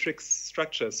matrix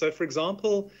structure. So, for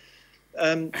example,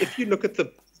 if you look at the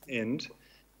end,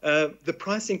 the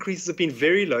price increases have been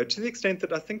very low, to the extent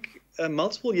that I think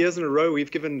multiple years in a row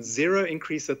we've given zero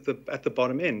increase at the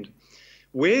bottom end.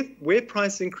 Where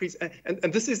price increase,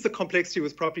 and this is the complexity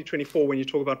with Property 24 when you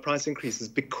talk about price increases,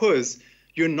 because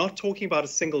you're not talking about a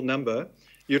single number,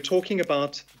 you're talking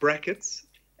about brackets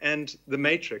and the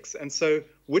matrix. And so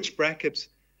which bracket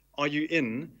are you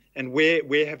in, and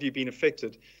where have you been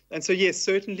affected? And so, yes,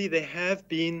 certainly there have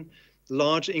been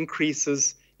large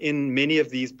increases in many of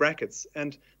these brackets.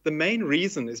 And the main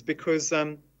reason is because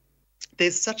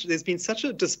there's been such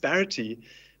a disparity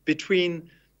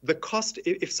between the cost.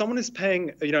 If someone is paying,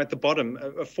 at the bottom,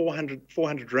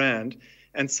 400 Rand,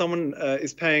 and someone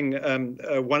is paying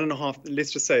 1.5,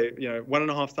 let's just say,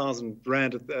 1,500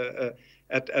 Rand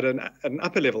at an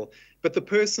upper level, but the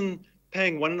person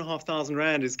paying 1,500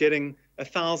 Rand is getting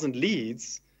 1,000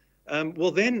 leads, well,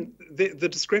 then the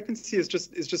discrepancy is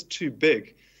just too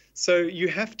big. So you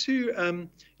have to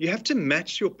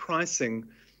match your pricing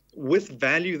with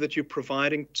value that you're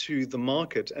providing to the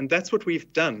market, and that's what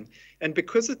we've done. And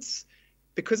because it's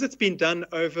been done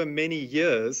over many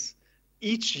years,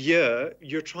 each year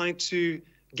you're trying to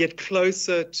get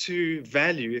closer to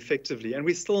value effectively, and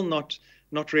we're still not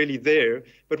really there.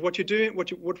 But what you're doing,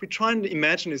 what we're trying to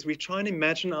imagine is we're trying to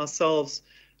imagine ourselves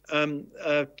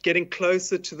getting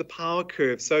closer to the power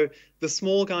curve. So the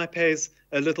small guy pays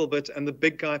a little bit and the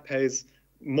big guy pays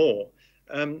more.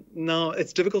 Now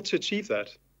it's difficult to achieve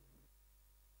that.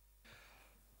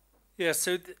 Yeah,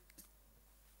 so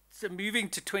moving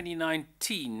to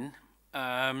 2019,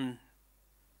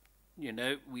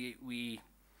 we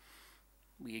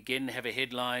again have a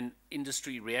headline: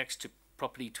 industry reacts to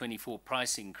Property 24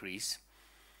 price increase,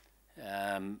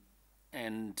 and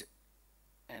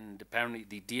apparently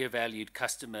the dear valued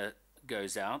customer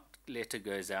letter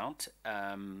goes out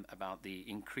about the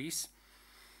increase,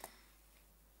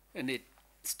 and it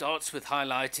starts with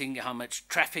highlighting how much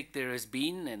traffic there has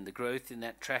been and the growth in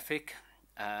that traffic.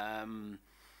 And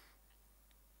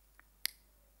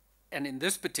in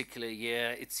this particular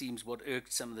year, it seems what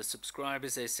irked some of the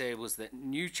subscribers, they say, was that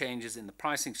new changes in the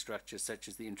pricing structure, such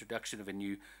as the introduction of a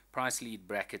new price lead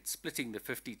bracket, splitting the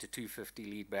 50 to 250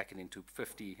 lead bracket into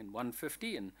 50 and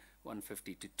 150 and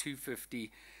 150 to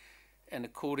 250. And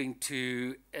according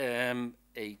to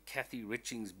a Kathy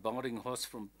Richings Bardinghouse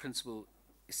from Principal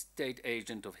Estate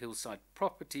Agent of Hillside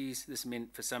Properties, this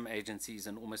meant for some agencies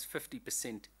an almost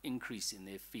 50% increase in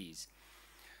their fees.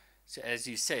 So as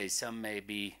you say, some may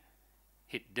be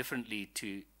hit differently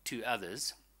to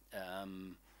others.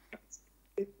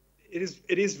 It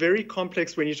is very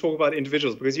complex when you talk about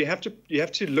individuals, because you have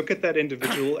to look at that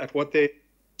individual, at what their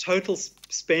total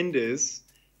spend is,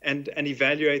 and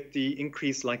evaluate the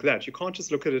increase like that. You can't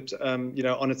just look at it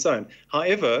on its own.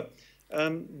 However,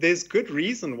 there's good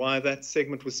reason why that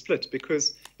segment was split,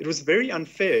 because it was very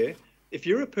unfair. If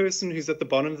you're a person who's at the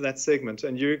bottom of that segment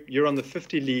and you're on the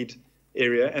 50 lead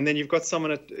area, and then you've got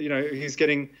someone who's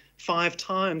getting 5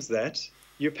 times that,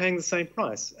 you're paying the same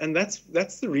price, and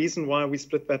that's the reason why we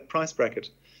split that price bracket.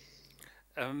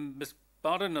 Ms.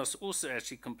 Bardenos also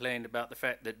actually complained about the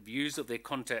fact that views of their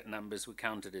contact numbers were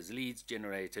counted as leads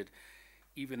generated,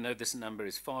 even though this number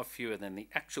is far fewer than the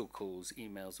actual calls,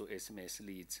 emails, or SMS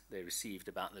leads they received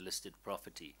about the listed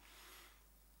property.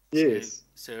 Yes.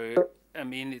 So I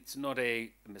mean, it's not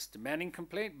a Mr. Manning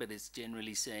complaint, but it's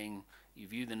generally saying you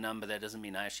view the number, that doesn't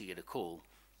mean I actually get a call.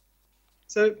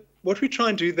 So what we try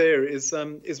and do there is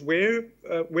where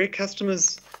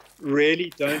customers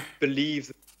really don't believe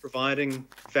that they're providing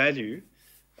value,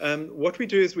 what we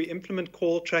do is we implement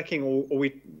call tracking, or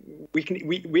we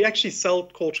actually sell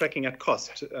call tracking at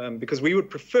cost, because we would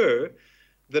prefer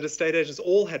that estate agents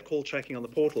all had call tracking on the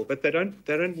portal, but they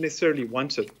don't necessarily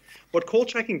want it. What call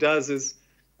tracking does is,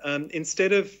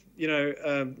 instead of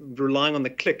relying on the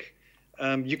click,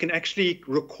 you can actually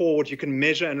record, you can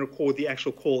measure and record the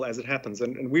actual call as it happens,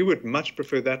 and we would much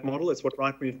prefer that model. It's what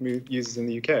Rightmove uses in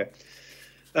the UK.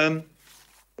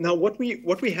 Now, what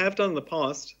we have done in the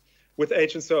past with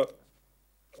agents who are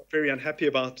very unhappy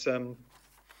about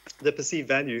the perceived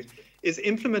value, is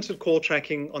implemented call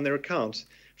tracking on their account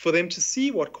for them to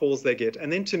see what calls they get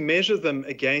and then to measure them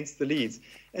against the leads.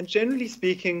 And generally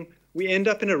speaking, we end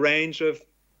up in a range of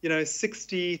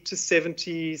 60 to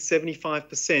 70,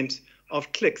 75%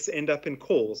 of clicks end up in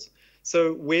calls.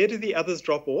 So where do the others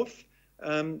drop off?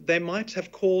 They might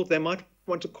have called, they might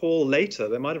want to call later,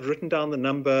 they might have written down the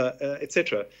number,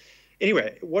 etc.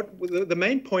 Anyway, the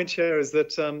main point here is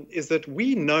that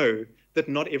we know that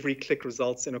not every click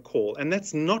results in a call, and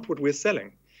that's not what we're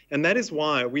selling. And that is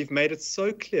why we've made it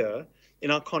so clear in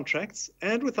our contracts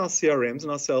and with our CRMs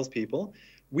and our salespeople.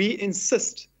 We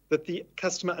insist that the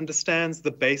customer understands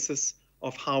the basis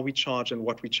of how we charge and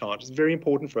what we charge. It's very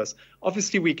important for us.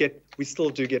 Obviously, we still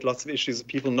do get lots of issues of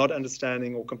people not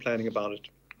understanding or complaining about it.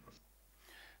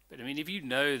 But I mean, if you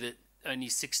know that only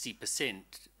 60%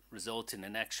 result in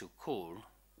an actual call,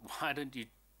 why don't you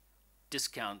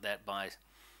discount that by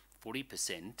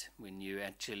 40% when you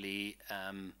actually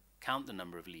count the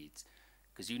number of leads?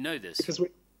 Because you know this.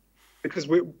 Because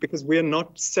we're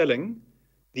not selling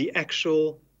the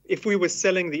actual. If we were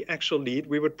selling the actual lead,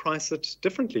 we would price it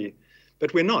differently.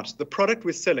 But we're not. The product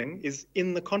we're selling is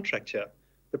in the contract here.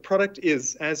 The product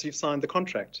is, as you've signed the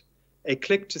contract, a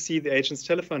click to see the agent's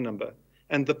telephone number,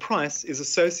 and the price is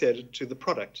associated to the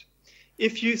product.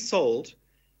 If you sold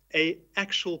an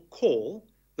actual call,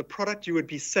 the product you would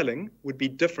be selling would be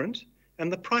different,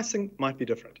 and the pricing might be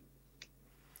different.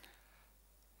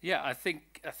 Yeah, I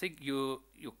think your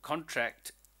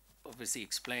contract obviously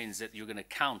explains that you're going to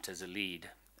count as a lead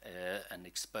and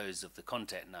expose of the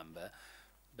contact number.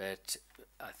 But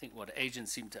I think what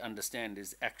agents seem to understand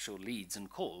is actual leads and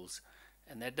calls,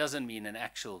 and that doesn't mean an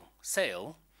actual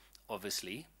sale,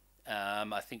 obviously.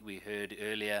 I think we heard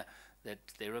earlier that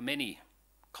there are many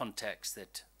contacts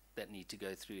that need to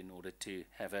go through in order to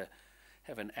have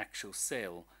an actual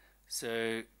sale.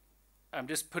 So I'm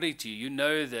just putting to you, you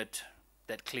know that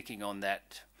clicking on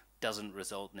that doesn't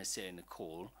result necessarily in a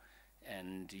call,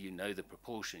 and you know the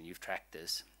proportion, you've tracked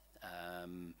this.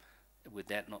 Would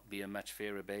that not be a much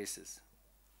fairer basis?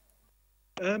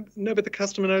 No, but the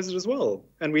customer knows it as well.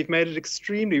 And we've made it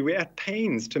we're at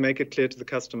pains to make it clear to the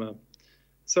customer.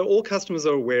 So all customers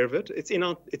are aware of it.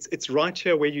 It's right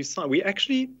here where you sign. We've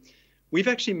actually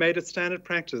made it standard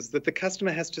practice that the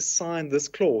customer has to sign this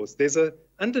clause. There's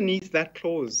underneath that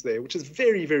clause there, which is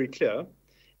very, very clear,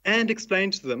 and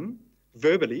explain to them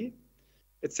verbally.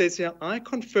 It says here, I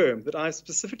confirm that I have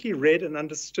specifically read and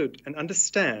understood and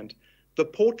understand the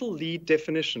portal lead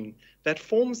definition that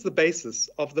forms the basis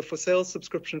of the for sale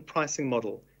subscription pricing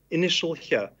model. Initial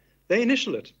here. They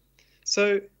initial it.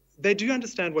 So they do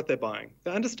understand what they're buying.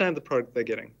 They understand the product they're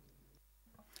getting.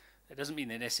 It doesn't mean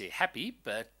they're necessarily happy,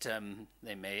 but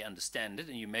they may understand it,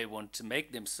 and you may want to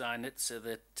make them sign it so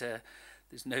that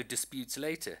there's no disputes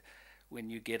later when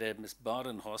you get a Miss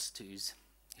Badenhorst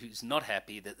who's not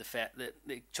happy that the fact that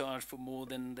they charge for more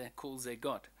than the calls they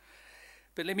got.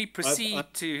 But let me proceed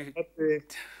to the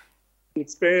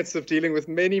experience of dealing with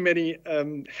many, many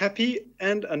happy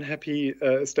and unhappy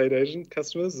estate agent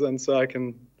customers, and so I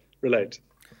can relate.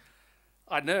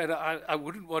 I know, and I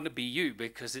wouldn't want to be you,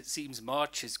 because it seems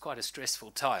March is quite a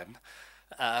stressful time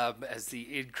as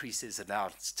the increase is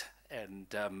announced, and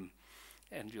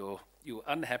your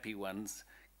unhappy ones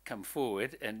come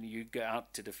forward and you go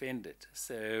out to defend it.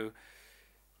 So,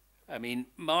 I mean,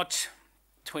 March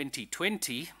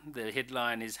 2020, the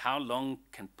headline is, how long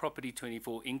can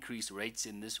Property24 increase rates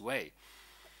in this way?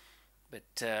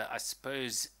 But I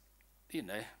suppose,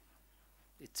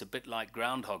 it's a bit like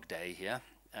Groundhog Day here.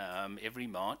 Every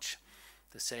March,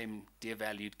 the same dear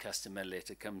valued customer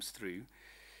letter comes through.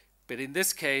 But in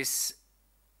this case,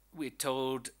 we're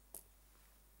told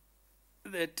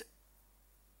that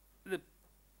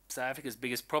South Africa's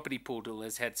biggest property portal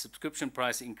has had subscription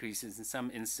price increases in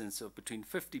some instances of between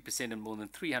 50% and more than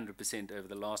 300% over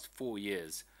the last 4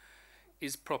 years.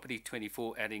 Is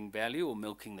Property24 adding value or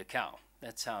milking the cow?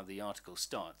 That's how the article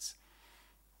starts.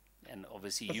 And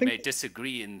obviously you may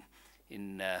disagree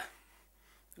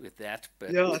with that.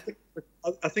 But yeah,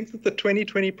 I think that the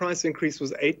 2020 price increase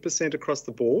was 8% across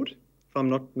the board, if I'm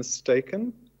not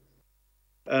mistaken.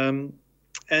 And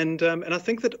I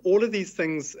think that all of these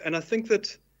things, and I think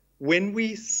that when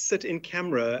we sit in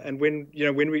camera and when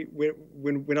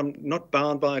I'm not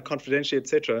bound by confidentiality,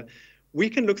 etc., we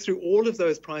can look through all of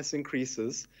those price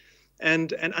increases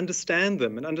and understand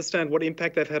them and understand what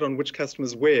impact they've had on which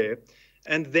customers where,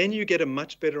 and then you get a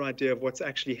much better idea of what's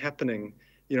actually happening,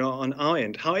 on our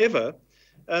end. However,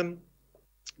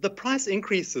 the price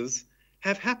increases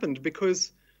have happened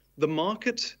because the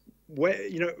market,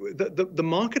 the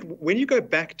market, when you go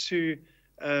back to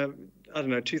I don't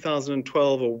know,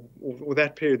 2012 or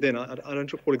that period then, I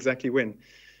don't recall exactly when,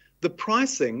 the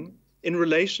pricing in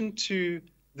relation to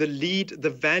the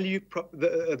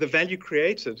value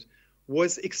created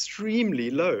was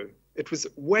extremely low. It was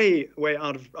way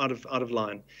out of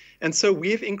line. And so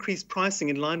we've increased pricing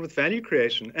in line with value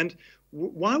creation. And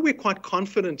why we're quite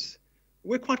confident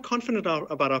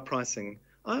about our pricing.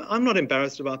 I'm not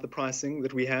embarrassed about the pricing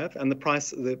that we have and the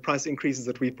price increases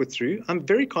that we've put through. I'm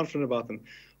very confident about them.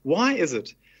 Why is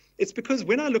it? It's because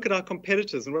when I look at our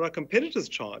competitors and what our competitors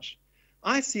charge,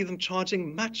 I see them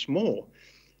charging much more.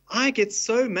 I get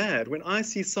so mad when I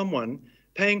see someone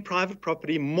paying private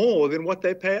property more than what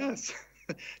they pay us.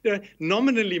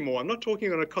 Nominally more. I'm not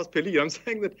talking on a cost per lead. I'm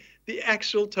saying that the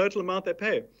actual total amount they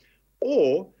pay.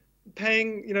 Or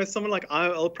paying, someone like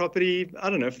IOL property, I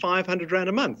don't know, 500 Rand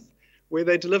a month, where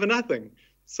they deliver nothing.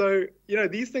 So,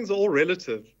 these things are all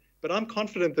relative, but I'm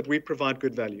confident that we provide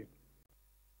good value.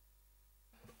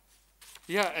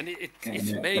 Yeah, and it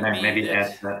may can I be maybe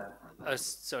that... add that?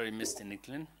 Sorry, Mr.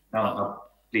 Nicklin. No,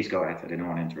 please go ahead. I didn't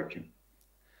want to interrupt you.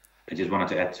 I just wanted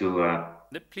to add to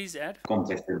please add.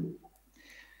 Context.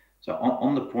 So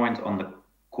on the point on the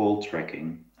call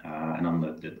tracking and on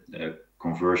the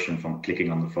conversion from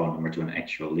clicking on the phone number to an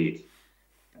actual lead,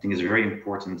 I think it's very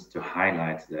important to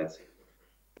highlight that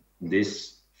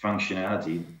this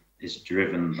functionality is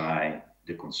driven by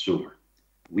the consumer.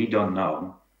 We don't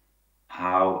know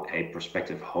how a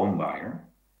prospective home buyer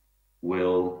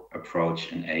will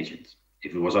approach an agent.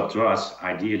 If it was up to us,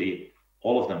 ideally,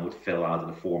 all of them would fill out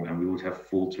the form and we would have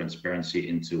full transparency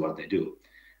into what they do.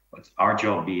 But our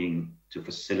job being to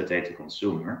facilitate the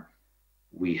consumer,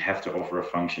 we have to offer a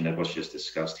function that was just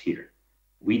discussed here.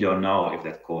 We don't know if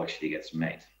that call actually gets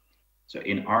made. So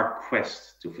in our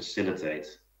quest to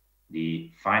facilitate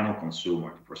the final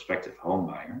consumer, the prospective home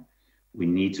buyer, we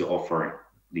need to offer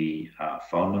the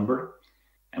phone number,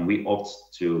 and we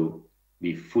opt to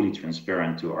be fully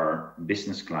transparent to our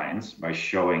business clients by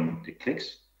showing the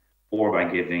clicks or by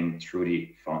giving, through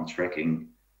the phone tracking,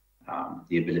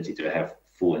 the ability to have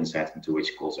full insight into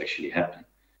which calls actually happen.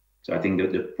 So I think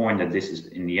that the point that this is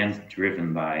in the end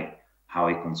driven by how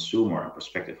a consumer, a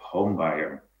prospective home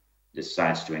buyer,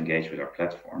 decides to engage with our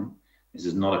platform. This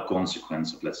is not a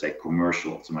consequence of, let's say,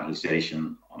 commercial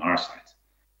optimization on our side.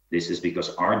 This is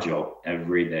because our job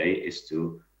every day is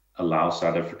to allow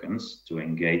South Africans to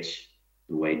engage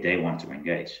the way they want to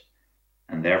engage.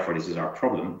 And therefore, this is our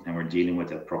problem. And we're dealing with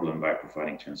that problem by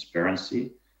providing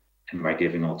transparency and by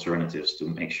giving alternatives to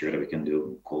make sure that we can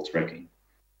do call tracking.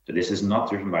 So this is not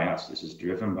driven by us. This is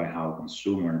driven by how a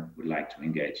consumer would like to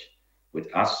engage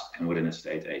with us and with an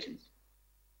estate agent.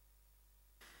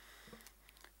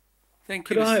 Thank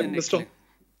you, Mr.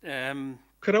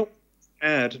 Could I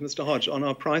add, Mr. Hodge, on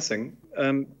our pricing,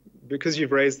 because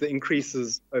you've raised the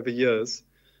increases over years,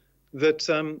 that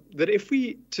if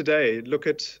we today look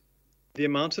at the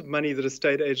amount of money that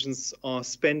estate agents are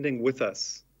spending with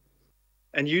us,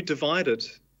 and you divide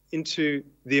it into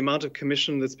the amount of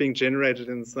commission that's being generated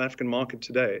in the South African market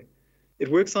today, it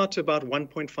works out to about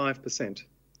 1.5%.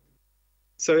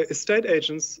 So estate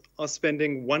agents are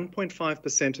spending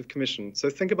 1.5% of commission. So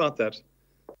think about that.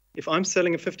 If I'm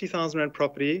selling a 50,000 Rand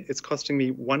property, it's costing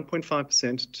me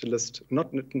 1.5% to list,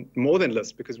 not more than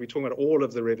list, because we're talking about all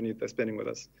of the revenue they're spending with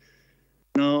us.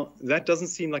 Now, that doesn't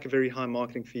seem like a very high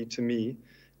marketing fee to me,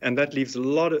 and that leaves a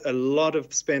lot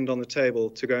of spend on the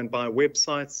table to go and buy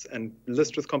websites and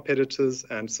list with competitors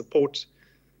and support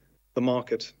the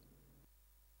market.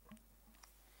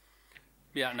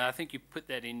 Yeah, and I think you put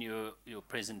that in your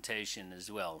presentation as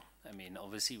well. I mean,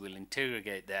 obviously we'll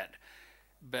interrogate that,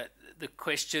 but the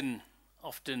question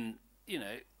often,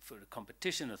 for the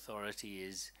competition authority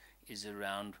is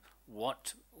around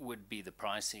what would be the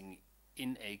pricing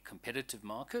in a competitive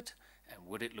market, and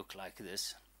would it look like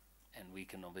this? And we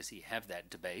can obviously have that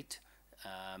debate,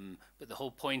 but the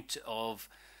whole point of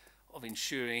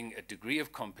ensuring a degree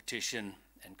of competition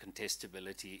and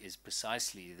contestability is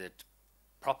precisely that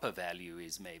proper value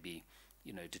is maybe,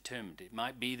 determined. It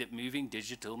might be that moving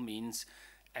digital means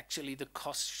actually the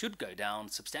cost should go down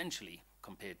substantially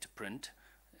compared to print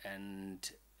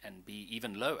and be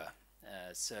even lower.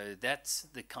 So that's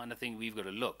the kind of thing we've got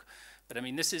to look. But I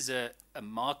mean, this is a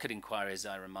market inquiry, as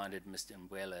I reminded Mr.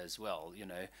 Mbwela as well.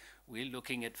 We're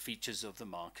looking at features of the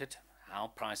market, how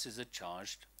prices are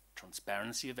charged,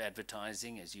 transparency of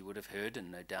advertising, as you would have heard,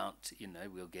 and no doubt,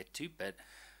 we'll get to. But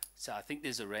so I think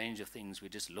there's a range of things we're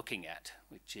just looking at,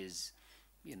 which is,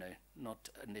 not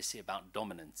necessarily about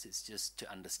dominance. It's just to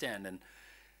understand.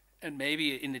 And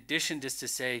maybe in addition, just to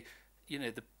say,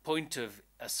 the point of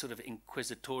a sort of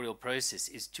inquisitorial process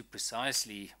is to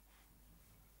precisely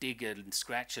dig and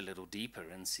scratch a little deeper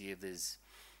and see if there's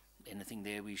anything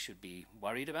there we should be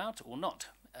worried about or not.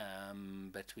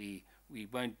 But we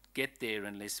won't get there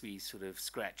unless we sort of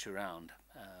scratch around.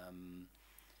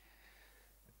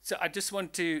 So I just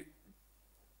want to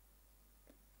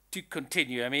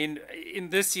continue. I mean, in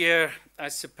this year, I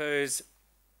suppose,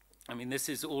 I mean, this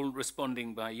is all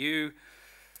responding by you.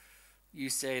 You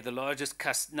say the largest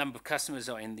number of customers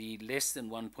are in the less than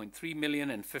 1.3 million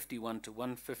and 51 to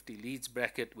 150 leads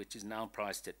bracket, which is now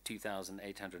priced at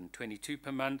 2,822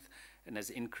 per month and has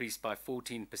increased by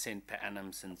 14% per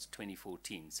annum since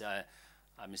 2014. So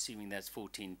I'm assuming that's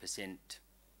 14%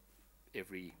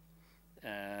 every.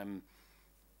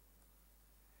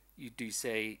 You do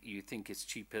say you think it's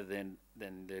cheaper than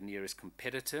the nearest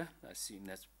competitor. I assume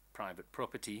that's private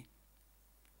property.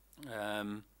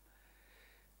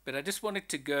 But I just wanted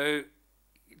to go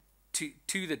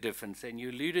to the difference, and you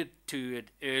alluded to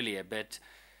it earlier, but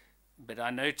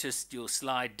I noticed your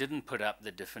slide didn't put up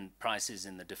the different prices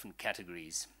in the different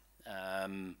categories.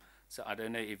 So I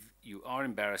don't know if you are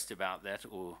embarrassed about that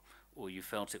or you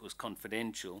felt it was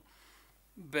confidential,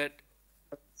 but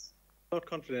it's not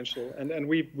confidential, and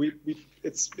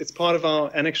it's part of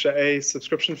our Annexure A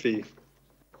subscription fee.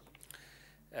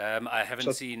 I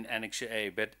haven't seen Annexure A,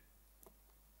 but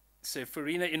so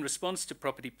Farina, in response to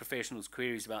property professionals'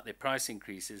 queries about their price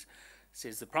increases,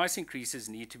 says the price increases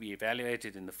need to be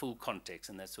evaluated in the full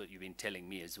context, and that's what you've been telling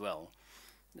me as well.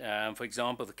 For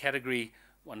example, the category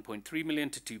 1.3 million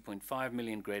to 2.5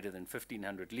 million greater than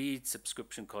 1,500 leads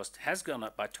subscription cost has gone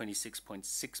up by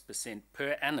 26.6%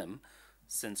 per annum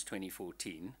since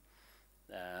 2014.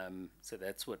 So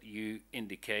that's what you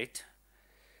indicate.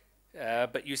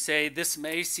 But you say this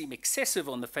may seem excessive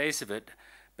on the face of it,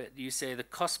 but you say the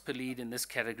cost per lead in this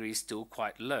category is still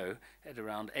quite low. At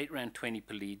around R8.20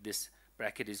 per lead, this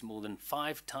bracket is more than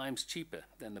 5 times cheaper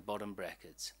than the bottom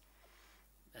brackets.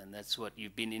 And that's what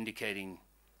you've been indicating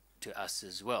to us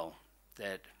as well,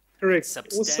 that correct. It's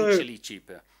substantially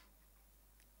cheaper.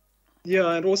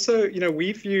 Yeah, and also, you know,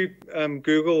 we view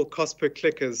Google cost per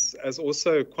click as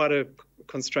also quite a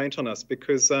constraint on us,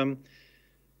 because if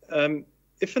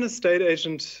an estate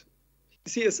agent,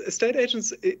 you see, estate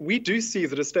agents, we do see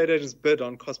that estate agents bid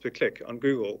on cost per click on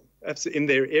Google in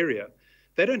their area.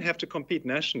 They don't have to compete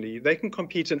nationally. They can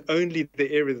compete in only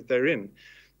the area that they're in.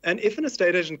 And if an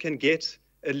estate agent can get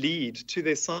a lead to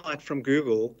their site from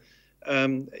Google,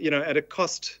 you know, at a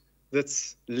cost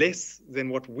that's less than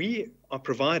what we are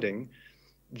providing,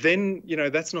 then, you know,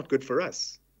 that's not good for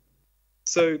us.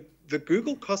 So the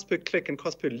Google cost per click and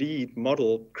cost per lead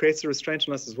model creates a restraint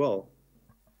on us as well.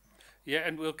 Yeah,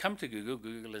 and we'll come to Google.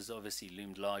 Google has obviously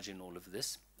loomed large in all of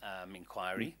this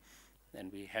inquiry,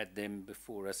 and we had them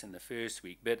before us in the first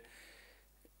week. But,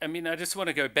 I mean, I just want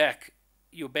to go back.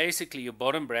 You're basically your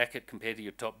bottom bracket compared to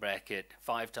your top bracket,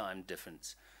 5 times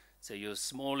difference. So your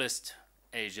smallest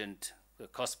agent, the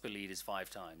cost per lead is 5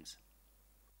 times.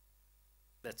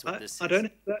 That's what this is. I don't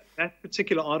have that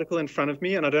particular article in front of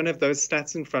me, and I don't have those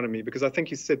stats in front of me, because I think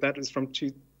you said that was from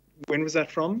when was that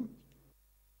from?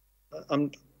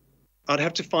 I'd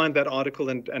have to find that article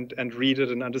and read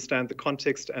it and understand the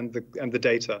context and the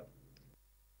data.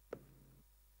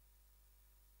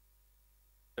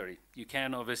 Sorry, you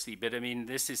can obviously, but I mean,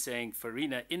 this is saying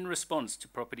Farina in response to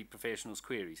property professionals'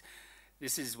 queries.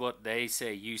 This is what they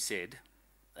say you said.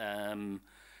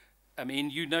 I mean,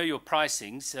 you know your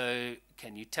pricing, so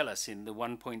can you tell us in the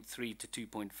 1.3 to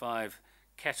 2.5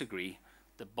 category,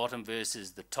 the bottom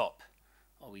versus the top?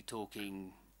 Are we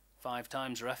talking 5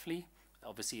 times roughly?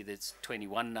 Obviously, that's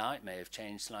 21 now. It may have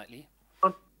changed slightly.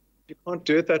 You can't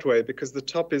do it that way, because the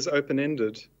top is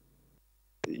open-ended.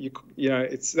 You know,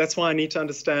 that's why I need to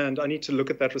understand. I need to look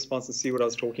at that response and see what I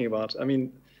was talking about. I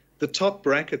mean, the top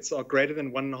brackets are greater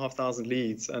than 1,500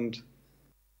 leads, and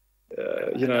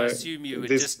you know, I assume you would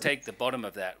just take the bottom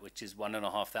of that, which is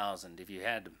 1,500. If you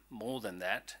had more than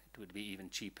that, it would be even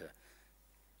cheaper.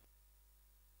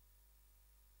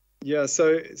 Yeah.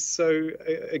 So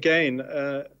again,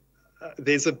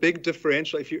 there's a big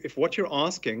differential. If what you're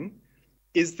asking,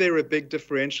 is there a big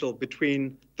differential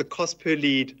between the cost per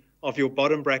lead of your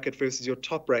bottom bracket versus your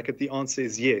top bracket? The answer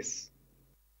is yes.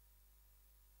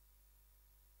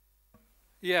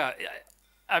 Yeah.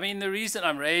 I mean, the reason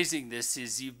I'm raising this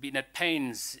is you've been at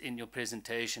pains in your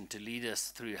presentation to lead us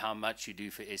through how much you do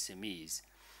for SMEs.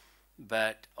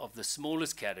 But of the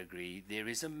smallest category, there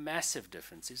is a massive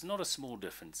difference. It's not a small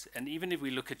difference. And even if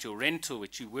we look at your rental,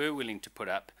 which you were willing to put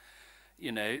up,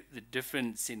 you know, the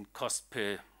difference in cost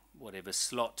per whatever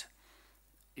slot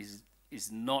is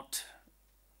not,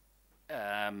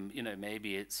 you know,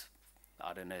 maybe it's,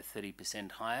 I don't know,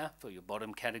 30% higher for your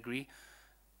bottom category.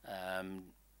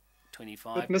 But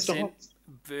Mr. 25% Hobbs,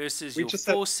 versus we your just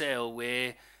for sale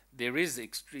where there is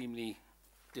extremely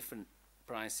different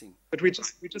pricing. but we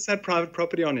just had private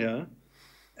property on here,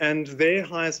 and their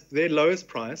lowest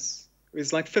price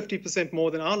is like 50%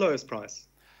 more than our lowest price.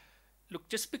 Look,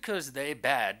 just because they're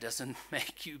bad doesn't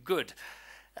make you good.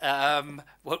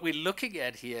 What we're looking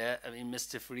at here, I mean,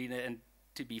 Mr. Farina, and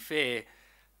to be fair,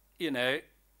 you know,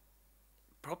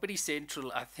 Property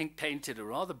Central, I think, painted a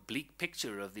rather bleak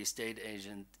picture of the estate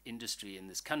agent industry in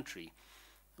this country,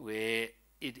 where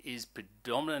it is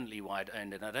predominantly white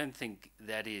owned, and I don't think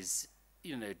that is,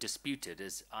 you know, disputed.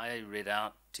 As I read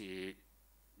out to,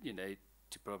 you know,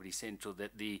 to Property Central,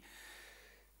 that the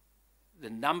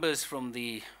numbers from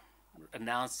the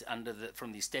announced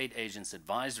from the estate agents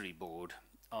advisory board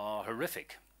are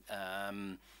horrific,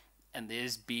 and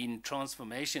there's been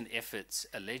transformation efforts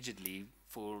allegedly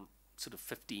for sort of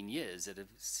 15 years that have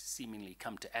seemingly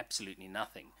come to absolutely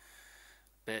nothing.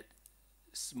 But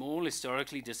small,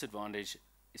 historically disadvantaged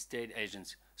estate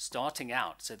agents starting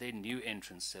out, so they're new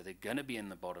entrants, so they're going to be in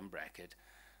the bottom bracket,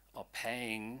 are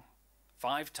paying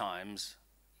 5 times.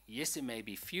 Yes, there may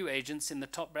be few agents in the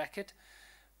top bracket,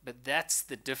 but that's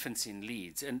the difference in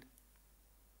leads. And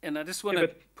I just want to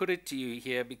put it to you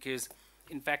here because,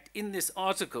 in fact, in this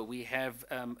article, we have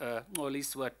Ngoli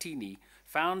Swatini,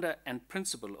 founder and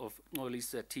principal of Ngoli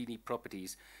Swatini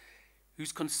Properties,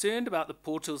 who's concerned about the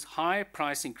portal's high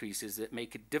price increases that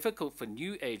make it difficult for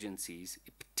new agencies,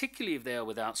 particularly if they are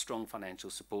without strong financial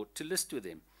support, to list with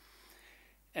them.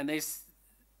 And they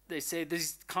say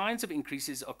these kinds of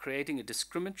increases are creating a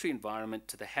discriminatory environment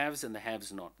to the haves and the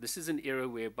haves not. This is an era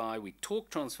whereby we talk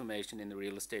transformation in the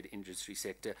real estate industry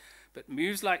sector, but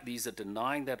moves like these are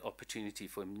denying that opportunity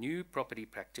for new property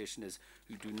practitioners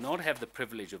who do not have the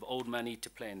privilege of old money to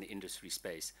play in the industry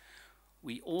space.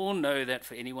 We all know that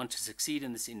for anyone to succeed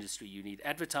in this industry, you need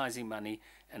advertising money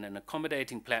and an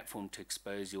accommodating platform to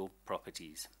expose your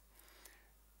properties.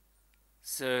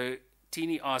 So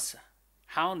Tini asks,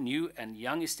 how new and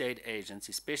young estate agents,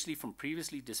 especially from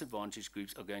previously disadvantaged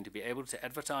groups, are going to be able to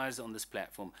advertise on this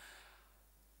platform.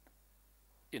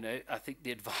 You know, I think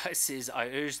the advice is I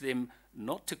urge them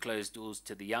not to close doors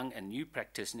to the young and new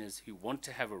practitioners who want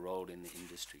to have a role in the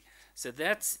industry. So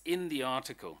that's in the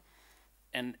article.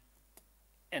 And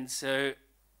so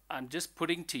I'm just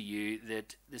putting to you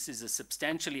that this is a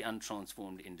substantially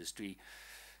untransformed industry.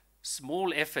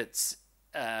 Small efforts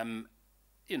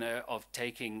you know, of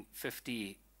taking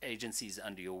 50 agencies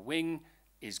under your wing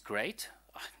is great.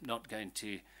 I'm not going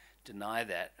to deny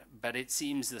that, but it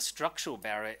seems the structural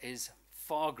barrier is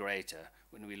far greater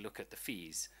when we look at the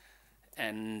fees.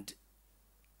 And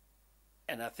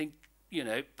I think, you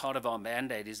know, part of our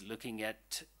mandate is looking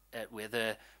at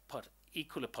whether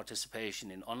equal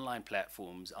participation in online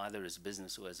platforms, either as a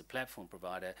business or as a platform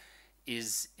provider,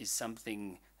 is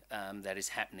something that is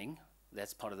happening.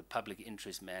 That's part of the public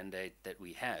interest mandate that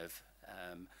we have.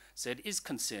 So it is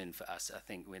concern for us, I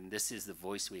think, when this is the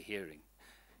voice we're hearing.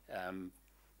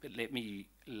 But let me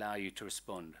allow you to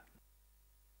respond.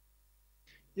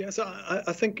 Yes,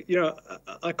 I think, you know,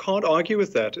 I can't argue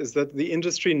with that, is that the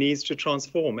industry needs to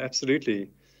transform, absolutely.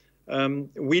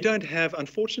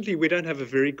 Unfortunately, we don't have a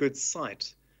very good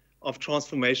sight of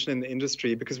transformation in the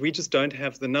industry because we just don't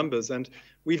have the numbers, and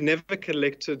we've never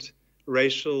collected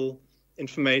racial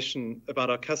information about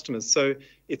our customers. So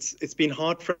it's been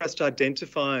hard for us to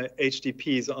identify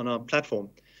HDPs on our platform.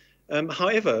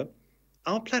 However,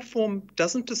 our platform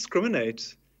doesn't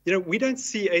discriminate. You know, we don't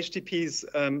see HDPs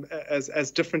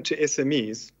as different to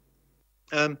SMEs.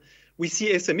 We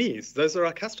see SMEs. Those are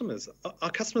our customers. Our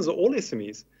customers are all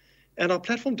SMEs. And our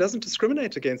platform doesn't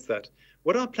discriminate against that.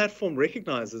 What our platform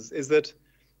recognizes is that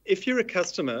if you're a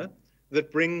customer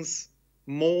that brings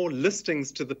more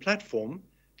listings to the platform,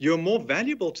 you're more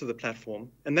valuable to the platform.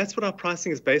 And that's what our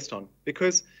pricing is based on.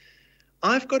 Because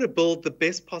I've got to build the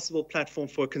best possible platform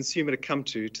for a consumer to come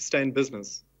to stay in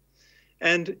business.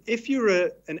 And if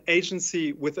you're an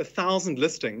agency with 1,000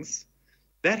 listings,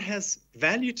 that has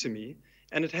value to me,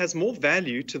 and it has more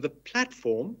value to the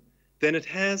platform than it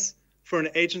has for an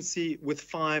agency with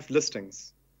 5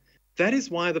 listings. That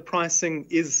is why the pricing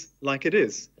is like it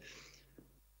is.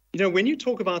 You know, when you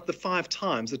talk about the 5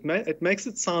 times, it makes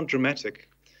it sound dramatic,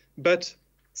 but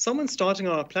someone starting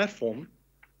on our platform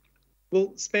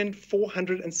will spend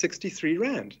 463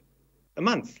 Rand a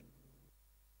month.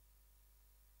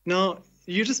 Now,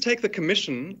 you just take the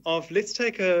commission of, let's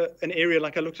take an area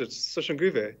like I looked at,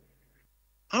 Soshanguve.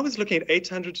 I was looking at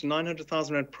 800 to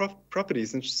 900,000 Rand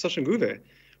properties in Soshanguve.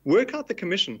 Work out the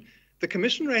commission. The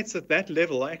commission rates at that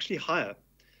level are actually higher.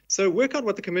 So work out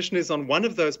what the commission is on one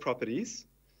of those properties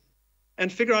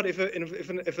and figure out if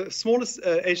a smallest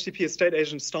HDP estate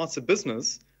agent starts a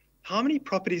business, how many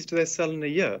properties do they sell in a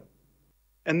year?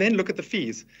 And then look at the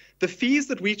fees. The fees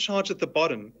that we charge at the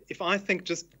bottom, if I think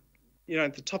just,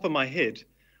 at the top of my head,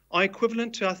 are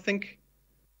equivalent to, I think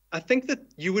that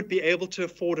you would be able to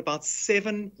afford about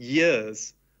 7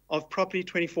 years of Property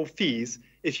 24 fees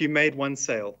if you made one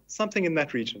sale, something in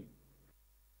that region.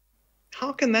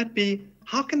 How can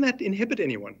that inhibit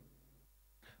anyone?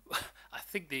 I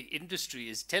think the industry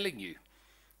is telling you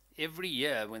every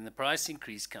year when the price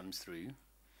increase comes through,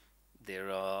 there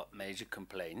are major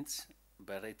complaints,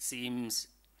 but it seems,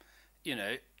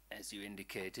 as you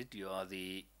indicated, you are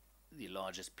the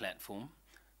largest platform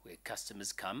where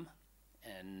customers come,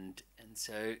 and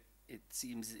so it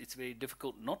seems it's very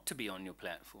difficult not to be on your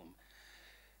platform.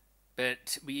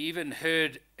 But we even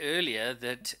heard earlier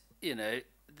that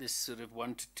this sort of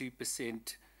 1 to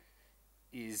 2%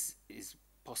 is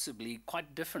possibly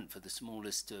quite different for the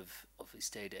smallest of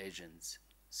estate agents.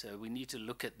 So we need to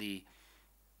look at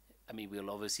we'll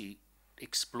obviously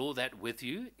explore that with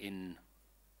you in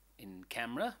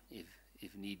camera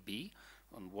if need be,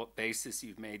 on what basis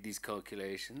you've made these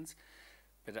calculations.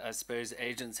 But I suppose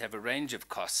agents have a range of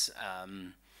costs,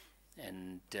 and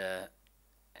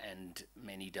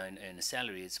many don't earn a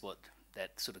salary. It's what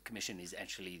that sort of commission is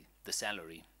actually the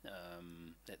salary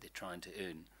that they're trying to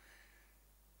earn.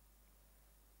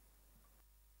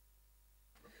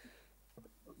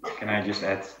 Can I just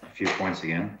add a few points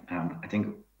again? I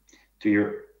think to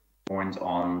your point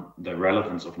on the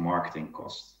relevance of marketing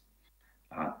costs,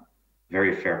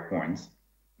 very fair point.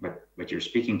 But you're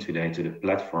speaking today to the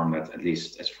platform that, at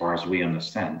least as far as we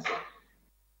understand,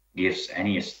 gives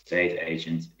any estate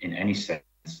agent in any sense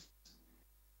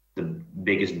the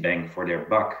biggest bang for their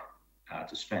buck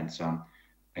to spend. So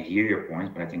I hear your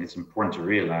point, but I think it's important to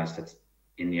realize that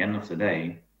in the end of the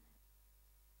day,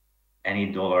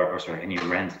 any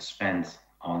rent spent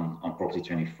on Property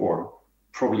 24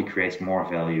 probably creates more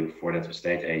value for that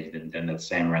estate agent than that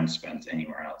same rent spent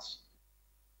anywhere else.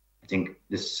 I think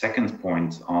the second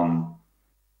point on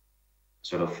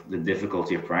sort of the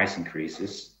difficulty of price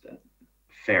increases,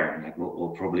 fair. Like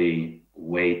we'll probably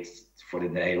wait for the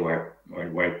day where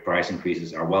price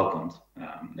increases are welcomed.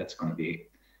 That's going to be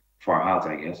far out,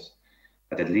 I guess.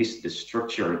 But at least the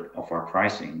structure of our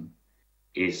pricing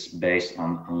is based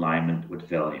on alignment with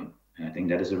value. And I think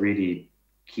that is a really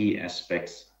key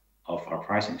aspect of our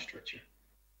pricing structure.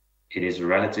 It is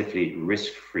relatively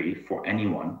risk-free for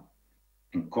anyone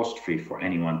and cost-free for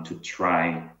anyone to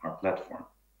try our platform.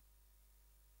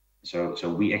 So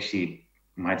we actually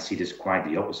might see this quite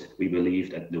the opposite. We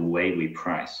believe that the way we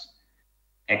price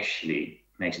actually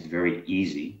makes it very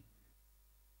easy,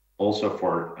 also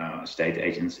for estate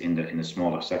agents in the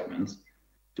smaller segment,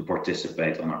 to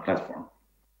participate on our platform.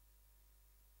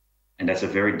 And that's a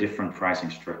very different pricing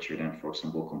structure than, for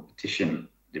example, competition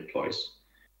deploys,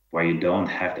 where you don't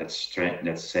have that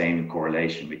same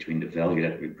correlation between the value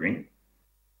that we bring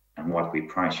and what we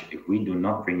price you. If we do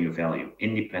not bring you value,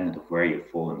 independent of where you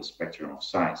fall in the spectrum of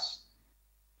size,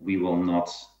 we will not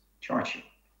charge you.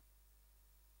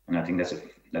 And I think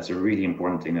that's a really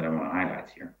important thing that I want to highlight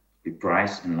here. We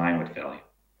price in line with value.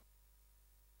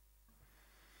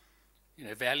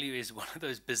 Value is one of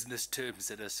those business terms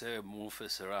that are so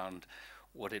amorphous around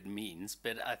what it means.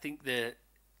 But I think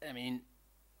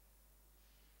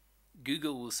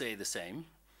Google will say the same,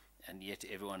 and yet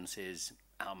everyone says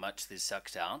how much they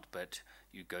sucked out, but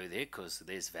you go there because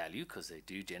there's value, because they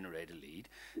do generate a lead.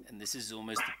 And this is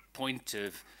almost the point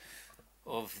of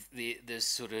this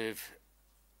sort of,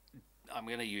 I'm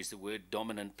going to use the word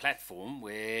dominant platform,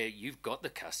 where you've got the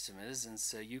customers and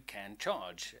so you can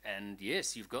charge. And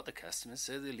yes, you've got the customers,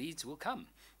 so the leads will come.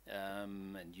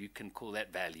 And you can call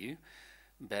that value.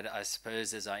 But I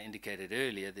suppose, as I indicated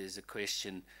earlier, there's a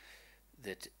question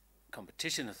that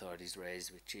competition authorities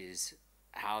raise, which is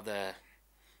how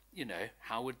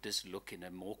would this look in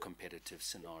a more competitive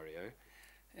scenario?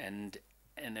 And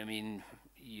I mean,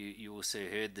 you also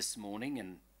heard this morning,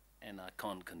 and I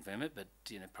can't confirm it, but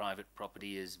private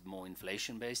property is more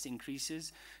inflation-based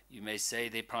increases. You may say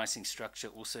their pricing structure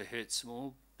also hurts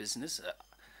small business.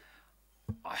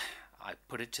 I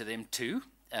put it to them too,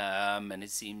 and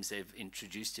it seems they've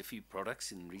introduced a few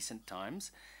products in recent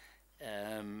times,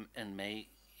 and may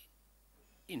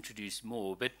introduce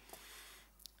more. But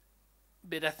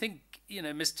I think,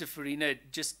 Mr. Farina,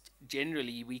 just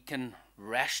generally we can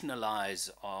rationalize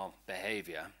our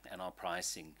behavior and our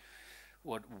pricing.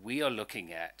 What we are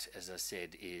looking at, as I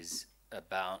said, is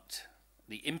about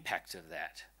the impact of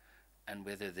that and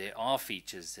whether there are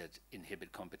features that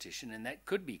inhibit competition. And that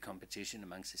could be competition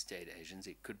amongst estate agents.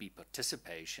 It could be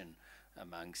participation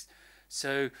amongst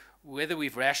So whether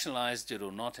we've rationalized it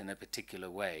or not in a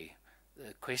particular way,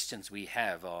 the questions we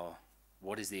have are,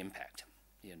 what is the impact,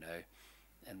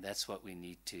 and that's what we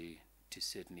need to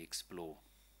certainly explore.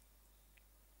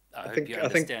 I hope you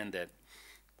understand that.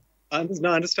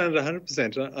 No, I understand it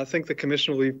 100%. I think the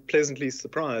Commission will be pleasantly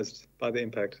surprised by the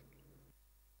impact.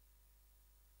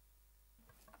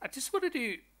 I just wanted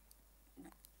to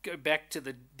go back to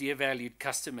the dear valued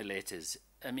customer letters.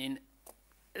 I mean,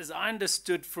 as I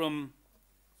understood from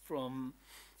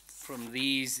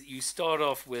these, you start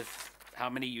off with how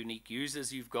many unique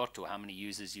users you've got, or how many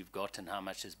users you've got, and how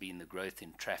much has been the growth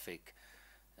in traffic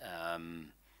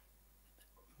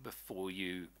before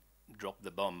you drop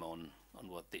the bomb on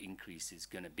what the increase is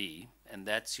going to be. And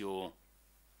that's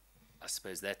I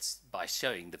suppose that's by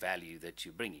showing the value that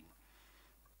you're bringing.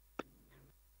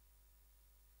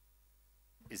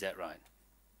 Is that right?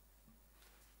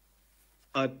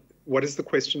 What is the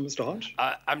question, Mr. Hodge?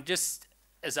 I'm just,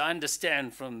 as I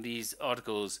understand from these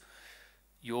articles,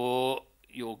 your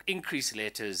increase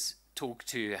letters talk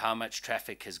to how much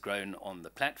traffic has grown on the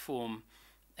platform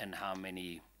and how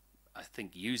many, I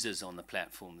think, users on the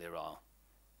platform there are,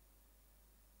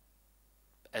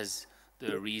 as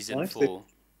the reason for...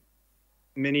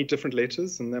 Many different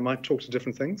letters, and they might talk to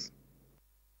different things.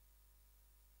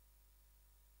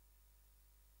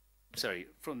 Sorry,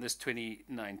 from this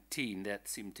 2019, that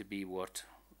seemed to be what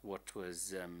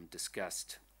was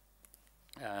discussed.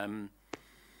 I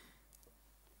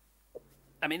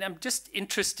mean, I'm just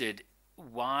interested,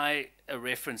 why a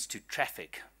reference to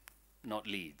traffic, not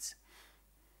leads,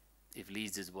 if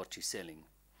leads is what you're selling?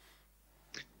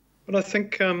 Well, I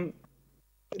think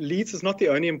leads is not the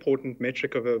only important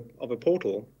metric of a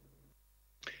portal.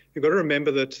 You've got to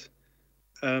remember that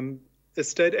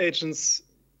estate agents,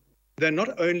 they're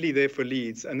not only there for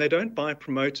leads, and they don't buy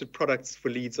promoted products for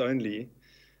leads only.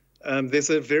 There's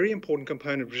a very important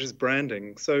component, which is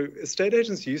branding. So estate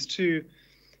agents used to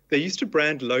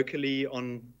brand locally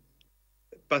on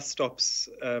bus stops.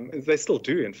 They still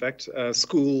do, in fact,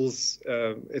 schools,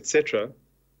 etc.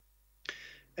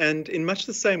 And in much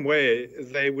the same way,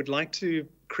 they would like to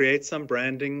create some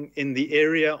branding in the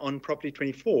area on Property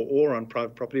 24 or on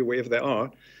private property, wherever they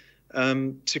are,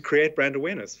 to create brand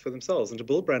awareness for themselves and to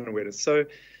build brand awareness. So,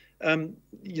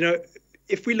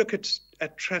 if we look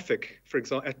at traffic, for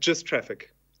example, at just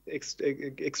traffic,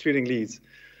 excluding leads,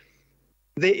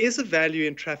 there is a value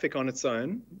in traffic on its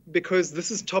own, because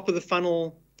this is top of the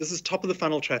funnel. This is top of the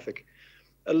funnel traffic.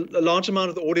 A large amount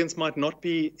of the audience might not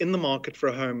be in the market for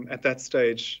a home at that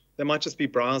stage. They might just be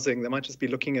browsing. They might just be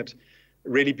looking at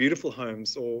really beautiful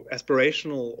homes, or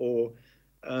aspirational, or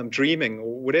dreaming,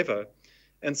 or whatever.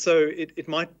 And so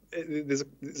there's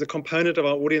a component of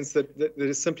our audience that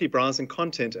is simply browsing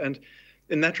content. And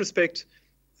in that respect,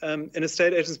 an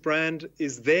estate agent's brand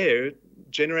is there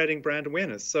generating brand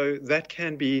awareness. So that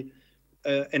can be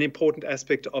an important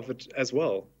aspect of it as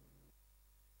well.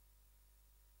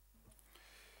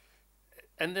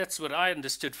 And that's what I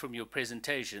understood from your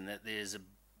presentation, that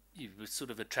you've sort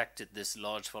of attracted this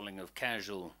large following of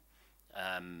casual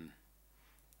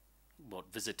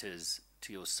visitors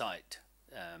to your site,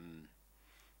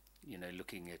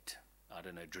 looking at, I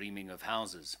don't know, dreaming of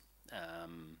houses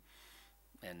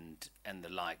and the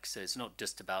like. So it's not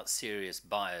just about serious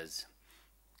buyers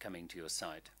coming to your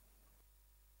site.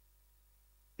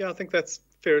 Yeah, I think that's a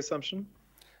fair assumption.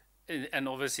 And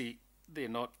obviously they're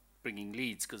not bringing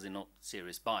leads because they're not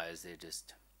serious buyers. They're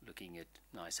just looking at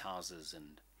nice houses,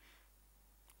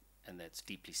 and that's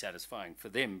deeply satisfying for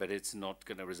them, but it's not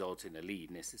going to result in a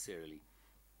lead necessarily.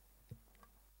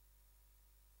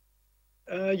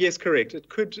 Yes, correct. It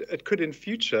could in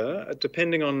future,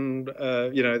 depending on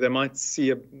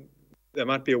they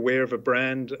might be aware of a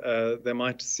brand. They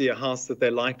might see a house that they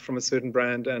liked from a certain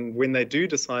brand, and when they do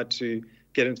decide to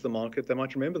get into the market, they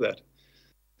might remember that.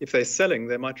 If they're selling,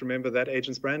 they might remember that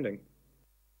agent's branding.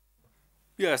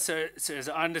 Yeah. So as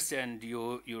I understand,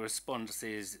 your response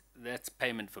is that's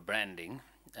payment for branding,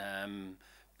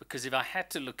 because if I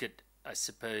had to look at, I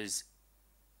suppose,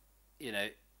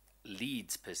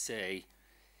 leads per se,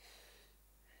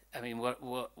 I mean,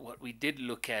 what we did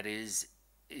look at is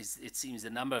it seems the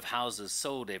number of houses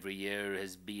sold every year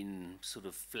has been sort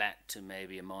of flat to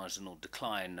maybe a marginal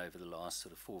decline over the last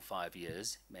sort of 4 or 5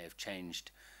 years. It may have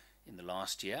changed in the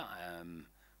last year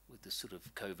with the sort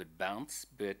of COVID bounce,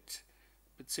 but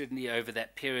certainly over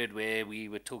that period where we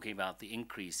were talking about the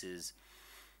increases,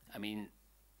 I mean,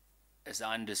 as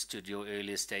I understood your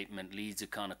earlier statement, leads are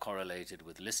kind of correlated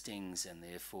with listings, and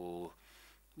therefore,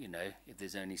 if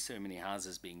there's only so many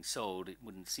houses being sold, it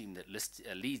wouldn't seem that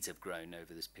leads have grown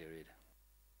over this period.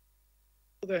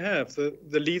 Well, they have.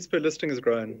 The leads per listing has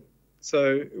grown.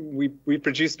 So we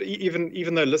produced,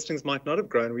 even though listings might not have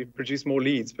grown, we've produced more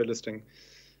leads per listing.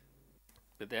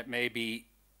 But that may be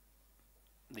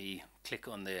the click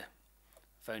on the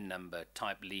phone number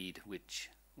type lead, which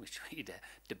we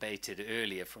debated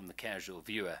earlier from the casual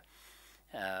viewer.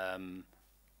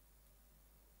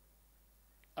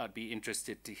 I'd be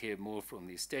interested to hear more from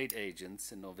the estate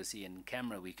agents, and obviously in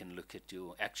camera we can look at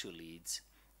your actual leads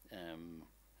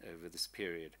over this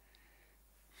period.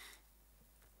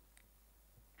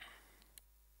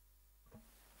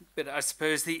 But I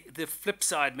suppose the flip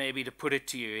side, maybe to put it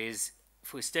to you, is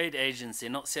for estate agents, they're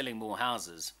not selling more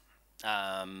houses,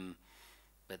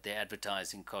 but their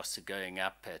advertising costs are going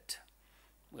up at,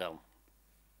 well,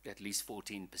 at least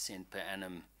 14% per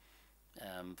annum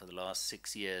for the last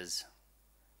 6 years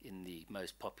in the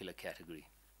most popular category.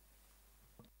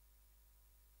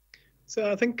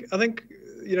 So I think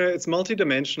it's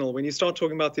multidimensional. When you start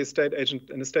talking about the estate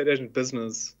agent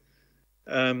business,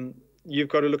 you've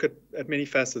got to look at many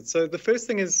facets. So the first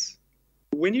thing is,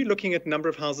 when you're looking at number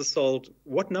of houses sold,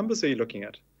 what numbers are you looking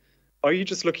at? Are you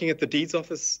just looking at the deeds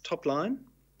office top line?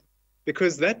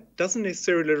 Because that doesn't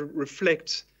necessarily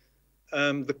reflect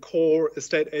the core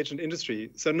estate agent industry.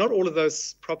 So not all of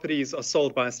those properties are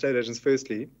sold by estate agents,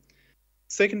 firstly.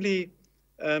 Secondly,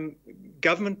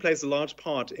 government plays a large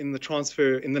part in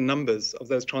the numbers of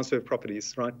those transfer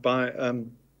properties, right? By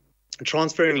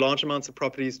transferring large amounts of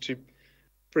properties to,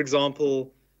 for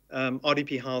example,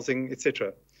 RDP housing,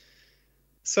 etc.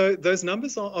 So those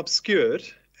numbers are obscured,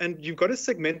 and you've got to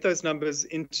segment those numbers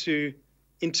into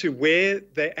where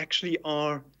they actually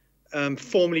are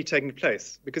formally taking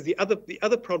place. Because the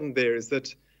other problem there is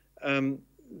that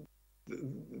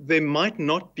there might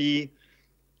not be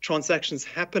transactions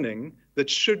happening that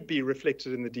should be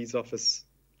reflected in the deeds office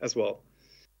as well.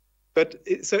 But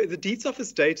so the deeds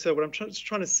office data, what I'm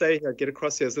trying to say here, get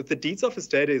across here, is that the deeds office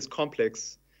data is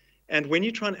complex. And when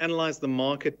you try and analyze the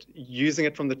market using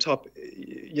it from the top,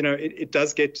 it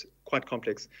does get quite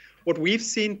complex. What we've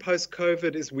seen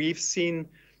post-COVID is we've seen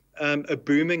a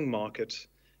booming market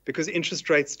because interest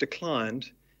rates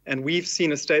declined. And we've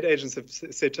seen estate agents have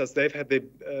said to us they've had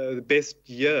the best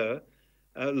year.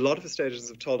 A lot of estate agents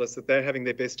have told us that they're having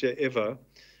their best year ever.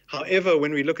 However,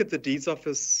 when we look at the deeds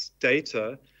office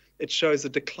data, it shows a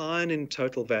decline in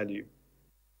total value.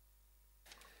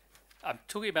 I'm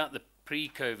talking about the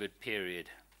pre-COVID period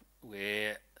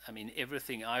where, I mean,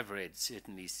 everything I've read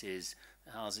certainly says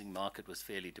the housing market was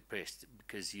fairly depressed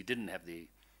because you didn't have the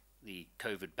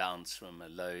COVID bounce from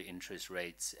low interest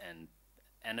rates and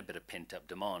a bit of pent-up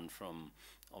demand from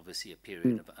obviously a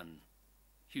period of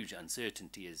huge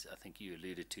uncertainty, as I think you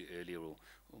alluded to earlier, or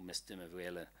Mr.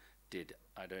 Mavela did,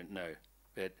 I don't know.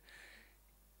 But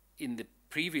in the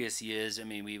previous years, I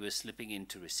mean, we were slipping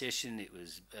into recession. It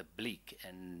was bleak,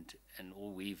 and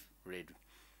all we've read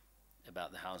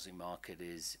about the housing market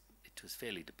is it was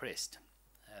fairly depressed.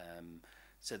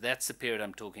 So that's the period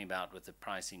I'm talking about with the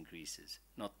price increases,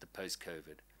 not the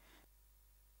post-COVID.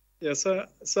 Yeah, so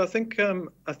I think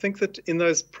that in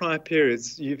those prior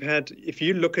periods you've had, if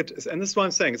you look at, and this is what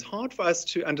I'm saying, it's hard for us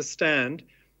to understand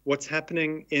what's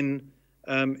happening in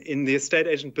the estate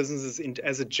agent businesses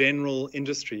as a general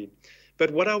industry.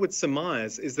 But what I would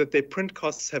surmise is that their print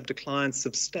costs have declined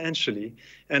substantially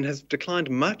and has declined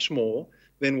much more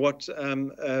than what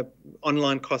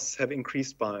online costs have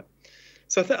increased by.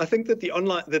 So I think that the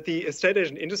estate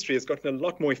agent industry has gotten a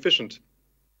lot more efficient.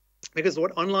 Because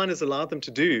what online has allowed them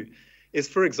to do is,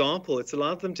 for example, it's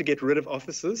allowed them to get rid of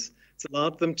offices. It's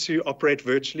allowed them to operate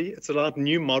virtually. It's allowed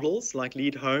new models like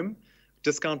lead home,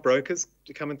 discount brokers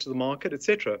to come into the market,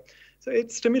 etc. So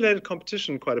it stimulated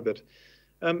competition quite a bit.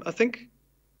 I think,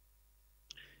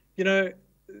 the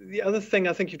other thing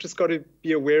I think you've just got to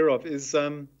be aware of is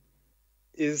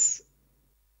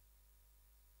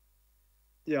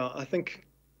I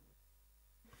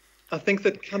think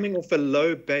that coming off a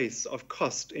low base of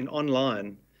cost in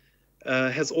online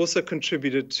has also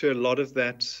contributed to a lot of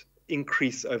that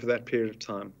increase over that period of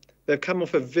time. They've come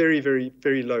off a very, very,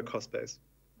 very low cost base.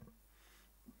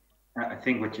 I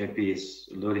think what JP is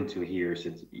alluding to here is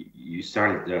that you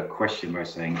started the question by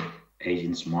saying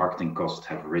agents' marketing costs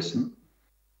have risen.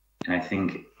 And I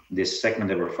think this segment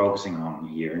that we're focusing on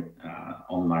here,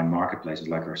 online marketplaces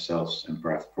like ourselves and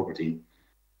private property,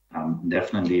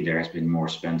 definitely there has been more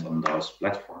spent on those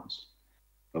platforms.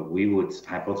 But we would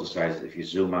hypothesize that if you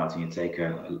zoom out and you take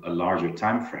a larger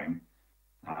time frame,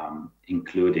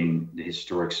 including the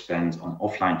historic spend on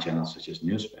offline channels such as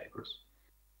newspapers,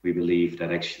 we believe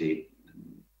that actually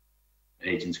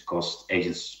agents'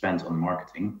 spent on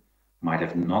marketing might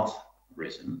have not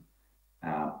risen,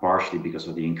 partially because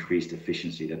of the increased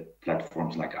efficiency that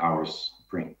platforms like ours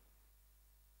bring.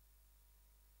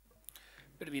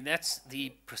 But I mean, that's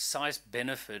the precise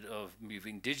benefit of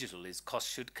moving digital is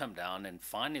costs should come down and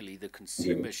finally the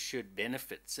consumer should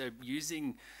benefit. So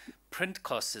using print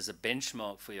costs as a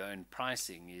benchmark for your own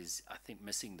pricing is, I think,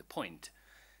 missing the point,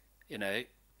 you know,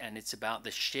 and it's about the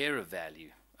share of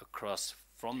value across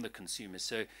from the consumer.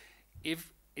 So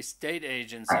if estate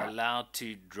agents are allowed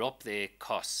to drop their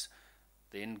costs,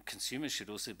 then consumers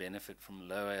should also benefit from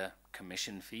lower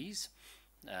commission fees.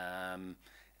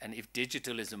 And if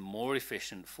digital is a more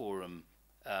efficient form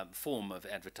of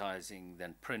advertising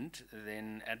than print,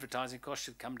 then advertising costs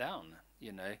should come down.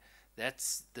 You know,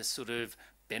 that's the sort of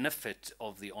benefit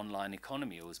of the online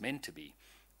economy, or was meant to be.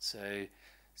 So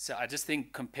I just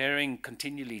think comparing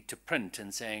continually to print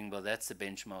and saying, well, that's the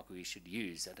benchmark we should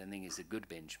use, I don't think is a good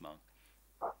benchmark.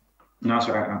 No,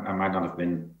 so I might not have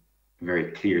been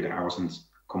very clear that I wasn't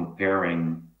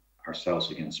comparing ourselves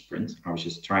against print. I was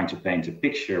just trying to paint a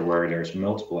picture where there's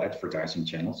multiple advertising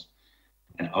channels.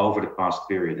 And over the past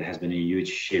period, there has been a huge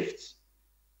shift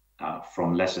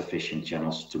from less efficient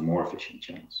channels to more efficient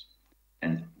channels.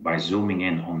 And by zooming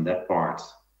in on that part,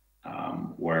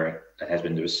 where that has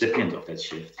been the recipient of that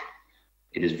shift,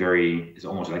 it's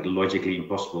almost like logically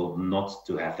impossible not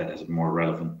to have that as a more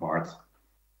relevant part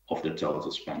of the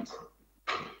total spend.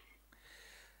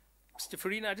 Mr.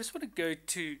 Farina, I just want to go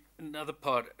to another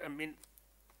part. I mean,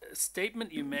 a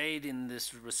statement you made in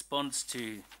this response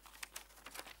to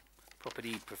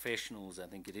Property Professionals, I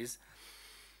think it is,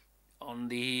 on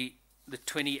the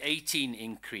 2018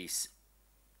 increase.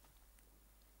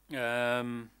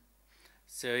 So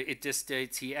it just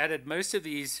states he added most of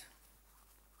these.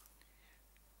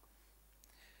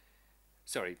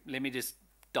 Sorry, let me just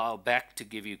dial back to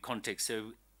give you context.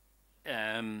 So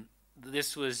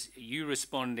this was you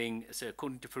responding. So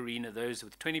according to Farina, those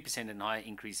with 20% and higher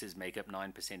increases make up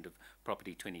 9% of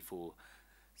Property 24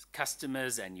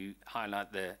 customers, and you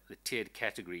highlight the tiered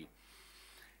category.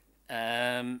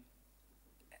 And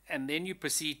then you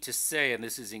proceed to say, and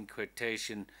this is in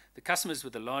quotation, the customers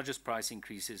with the largest price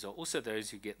increases are also those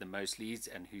who get the most leads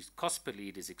and whose cost per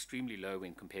lead is extremely low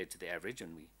when compared to the average,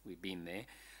 and we've been there.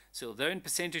 So although in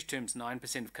percentage terms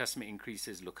 9% of customer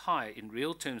increases look high, in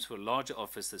real terms for a larger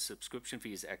office the subscription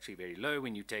fee is actually very low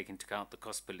when you take into account the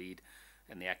cost per lead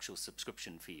and the actual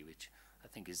subscription fee, which I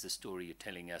think is the story you're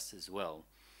telling us as well.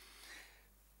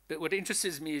 But what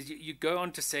interests me is you go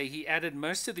on to say he added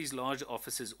most of these larger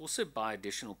offices also buy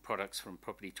additional products from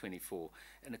Property 24.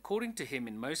 And according to him,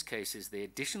 in most cases, the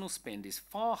additional spend is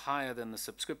far higher than the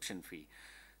subscription fee.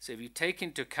 So if you take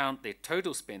into account their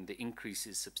total spend, the increase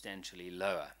is substantially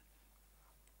lower.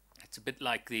 It's a bit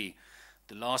like the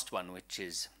last one, which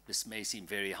is, this may seem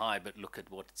very high, but look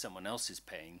at what someone else is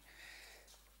paying.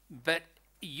 But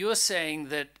you're saying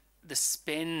that the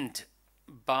spend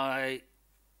by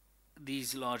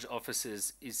these large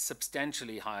offices is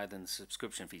substantially higher than the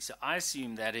subscription fee. So I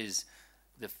assume that is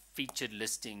the featured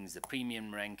listings, the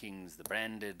premium rankings, the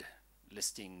branded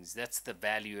listings. That's the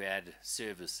value add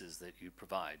services that you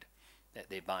provide, that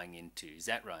they're buying into. Is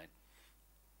that right?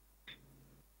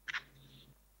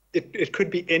 It could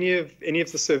be any of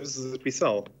the services that we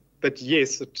sell, but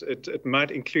yes, it might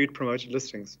include promoted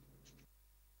listings.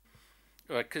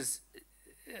 Right, because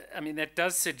I mean that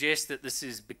does suggest that this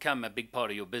has become a big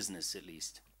part of your business, at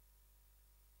least.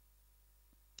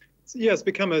 So, yeah, it's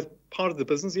become a part of the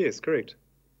business. Yes, correct.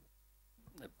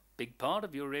 A big part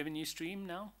of your revenue stream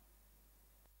now.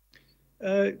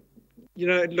 You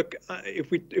know, look,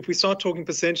 if we start talking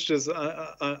percentages,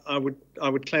 I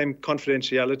would claim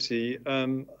confidentiality.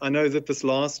 I know that the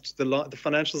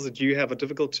financials that you have are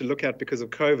difficult to look at because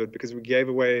of COVID, because we gave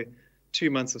away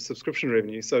 2 months of subscription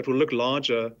revenue, so it will look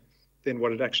larger than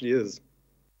what it actually is.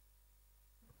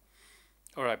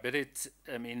 All right, but it's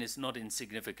not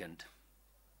insignificant.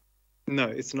 No,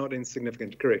 it's not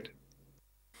insignificant. Correct.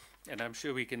 And I'm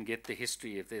sure we can get the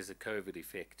history if there's a COVID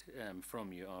effect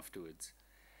from you afterwards.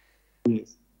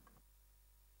 Yes.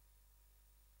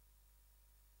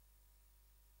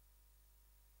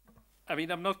 I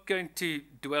mean, I'm not going to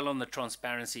dwell on the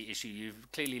transparency issue.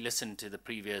 You've clearly listened to the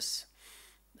previous,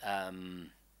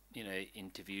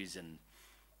 interviews,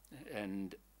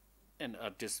 and I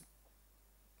just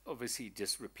obviously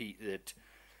just repeat that.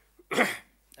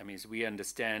 I mean, as we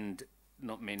understand,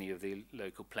 not many of the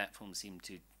local platforms seem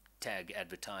to tag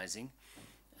advertising.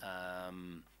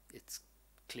 It's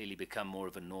clearly become more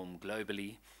of a norm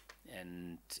globally,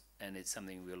 and it's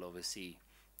something we'll obviously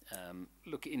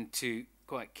look into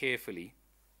quite carefully.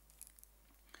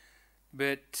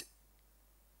 But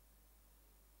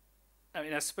I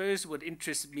mean, I suppose what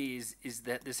interests me is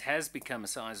that this has become a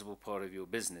sizable part of your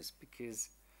business, because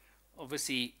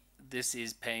obviously this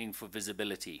is paying for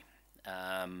visibility,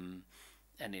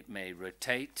 and it may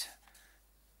rotate,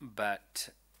 but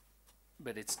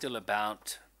it's still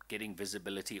about getting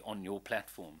visibility on your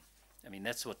platform. I mean,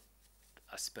 that's what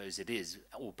I suppose it is,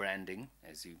 or branding,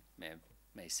 as you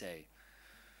may say.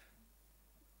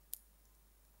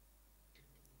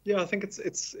 Yeah, I think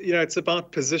it's you know, it's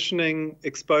about positioning,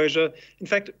 exposure. In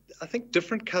fact, I think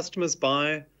different customers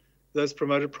buy those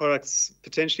promoted products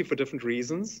potentially for different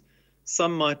reasons.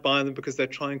 Some might buy them because they're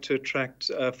trying to attract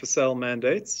for sale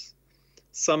mandates.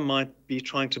 Some might be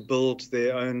trying to build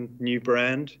their own new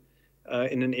brand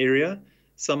in an area.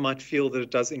 Some might feel that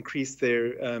it does increase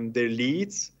their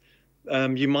leads.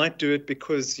 You might do it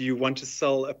because you want to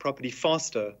sell a property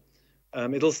faster.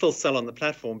 It'll still sell on the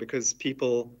platform because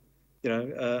people, you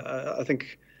know, I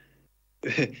think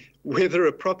whether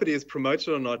a property is promoted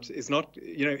or not is not,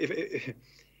 you know, if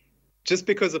just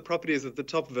because a property is at the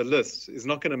top of a list is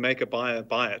not going to make a buyer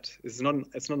buy it. It's not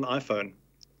an iPhone.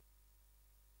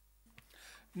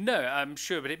 No, I'm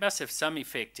sure, but it must have some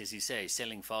effect, as you say,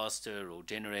 selling faster or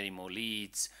generating more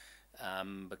leads,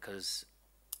 because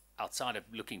outside of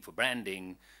looking for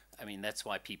branding, I mean, that's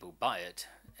why people buy it.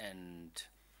 And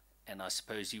I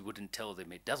suppose you wouldn't tell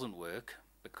them it doesn't work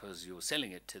because you're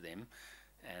selling it to them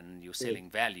and you're selling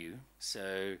value.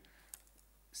 So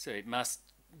it must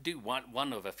do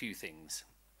one of a few things.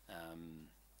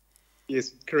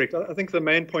 Yes, correct. I think the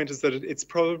main point is that it's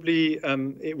probably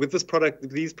with this product,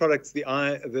 these products, the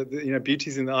you know,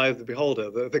 beauty's in the eye of the beholder.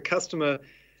 The customer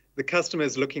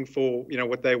is looking for, you know,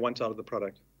 what they want out of the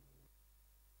product.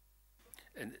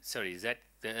 And sorry, is that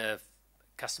the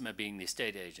customer being the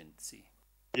estate agency?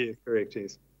 Yeah, correct.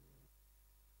 Yes.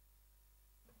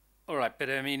 All right, but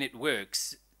I mean, it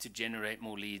works to generate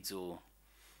more leads or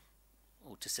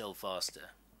to sell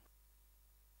faster.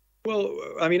 Well,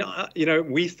 I mean, you know,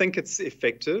 we think it's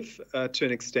effective to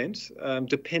an extent,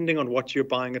 depending on what you're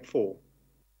buying it for.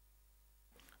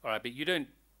 All right, but you don't,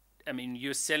 I mean,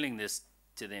 you're selling this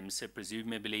to them, so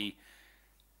presumably,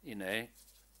 you know,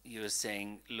 you're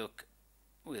saying, look,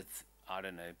 with, I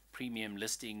don't know, premium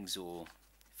listings or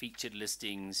featured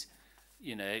listings,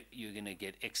 you know, you're going to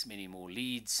get X many more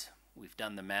leads. We've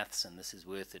done the maths and this is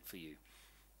worth it for you.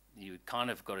 You kind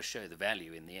of got to show the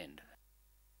value in the end.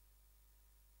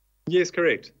 Yes,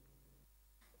 correct.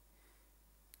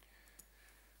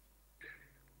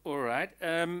 All right.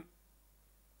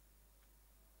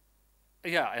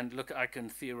 Yeah, and look, I can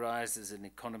theorize as an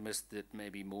economist that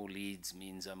maybe more leads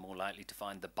means I'm more likely to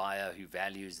find the buyer who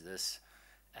values this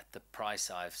at the price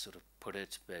I've sort of put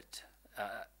it. But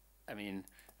I mean,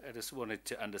 I just wanted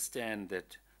to understand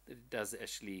that it does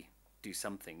actually do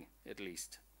something, at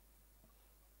least.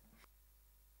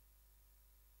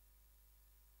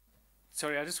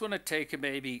 Sorry, I just want to take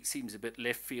maybe seems a bit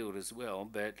left field as well,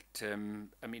 but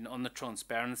I mean, on the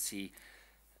transparency,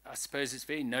 I suppose it's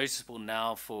very noticeable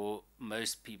now for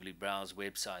most people who browse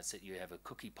websites that you have a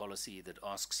cookie policy that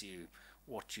asks you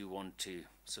what you want to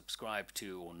subscribe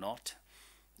to or not.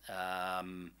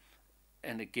 And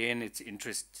again, it's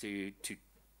interesting to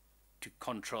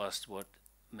contrast what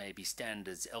may be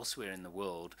standards elsewhere in the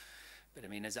world. But I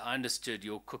mean, as I understood,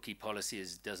 your cookie policy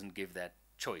doesn't give that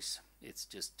choice. It's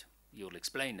just you'll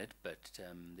explain it, but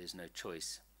there's no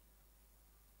choice.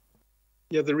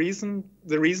 Yeah, the reason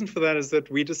for that is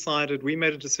that we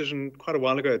made a decision quite a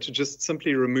while ago to just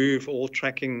simply remove all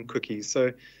tracking cookies.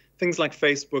 So things like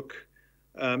Facebook,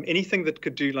 anything that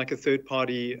could do like a third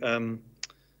party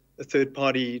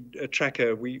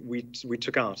tracker, we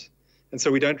took out. And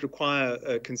so we don't require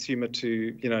a consumer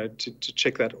to, you know, to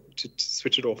check that, to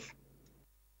switch it off.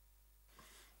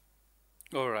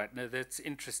 All right, no, that's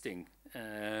interesting.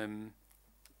 I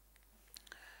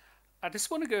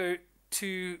just want to go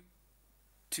to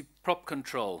prop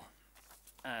control,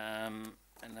 and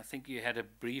I think you had a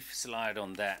brief slide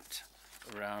on that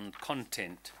around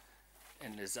content.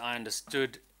 And as I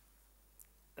understood,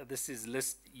 this is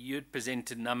you'd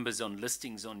presented numbers on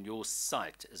listings on your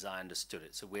site, as I understood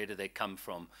it. So where do they come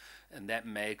from? And that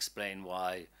may explain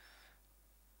why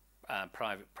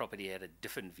private property had a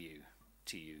different view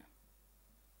to you.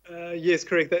 Yes,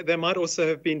 correct. They might also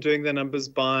have been doing their numbers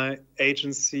by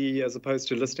agency as opposed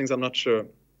to listings. I'm not sure.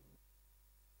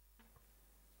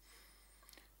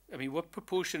 I mean, what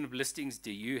proportion of listings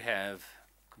do you have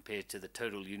compared to the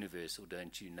total universe, or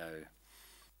don't you know?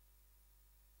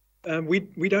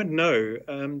 We don't know.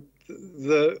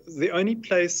 The only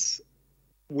place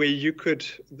where you could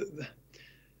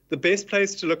the best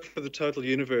place to look for the total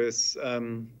universe,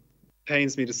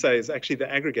 pains me to say, is actually the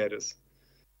aggregators.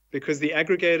 Because the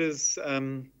aggregators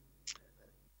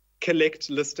collect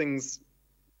listings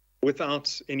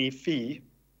without any fee.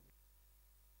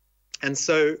 And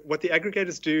so what the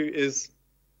aggregators do is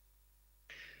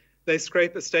They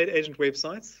scrape estate agent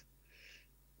websites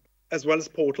as well as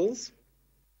portals.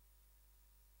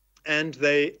 And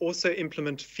they also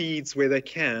implement feeds where they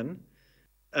can.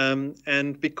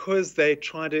 And because they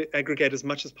try to aggregate as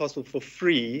much as possible for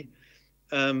free,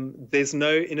 there's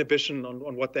no inhibition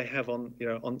on what they have on,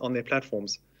 on their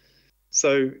platforms.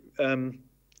 So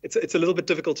it's a little bit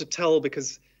difficult to tell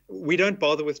because we don't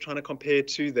bother with trying to compare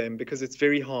to them because it's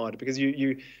very hard, because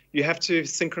you have to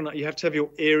synchronize, you have to have your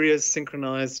areas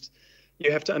synchronized,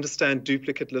 you have to understand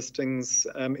duplicate listings.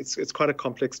 It's quite a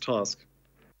complex task.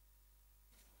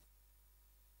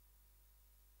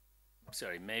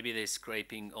 Sorry, maybe they're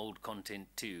scraping old content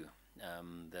too,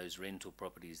 those rental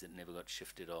properties that never got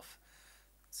shifted off.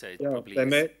 So it probably they is.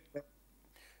 may.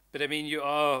 But I mean, you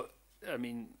are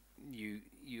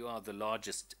the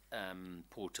largest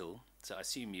portal, so I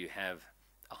assume you have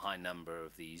a high number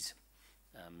of these,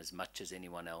 as much as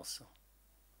anyone else.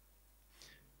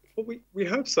 Well, we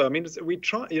hope so. I mean, we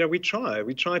try.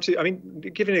 We try to. I mean, to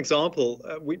give you an example,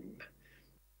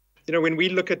 when we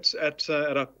look at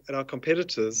our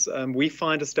competitors, we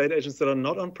find estate agents that are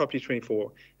not on Property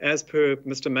 24, as per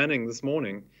Mr. Manning this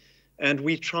morning, and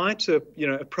we try to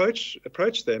approach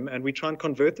them, and we try and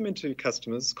convert them into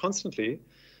customers constantly.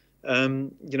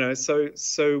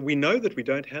 So we know that we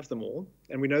don't have them all,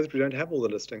 and we know that we don't have all the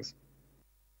listings.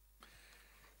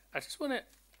 I just want to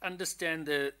understand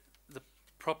the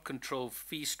prop control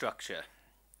fee structure.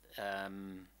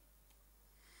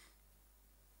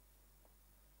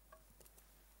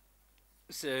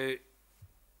 So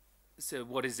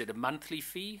what is it, a monthly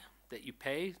fee that you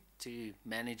pay to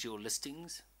manage your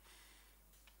listings?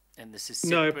 And this is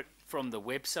separate from the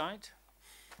website?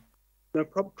 No,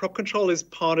 prop control is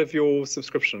part of your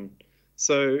subscription.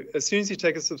 So as soon as you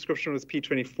take a subscription with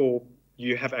P24,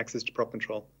 you have access to prop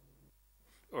control.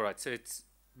 All right, so it's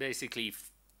basically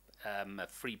a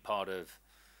free part of...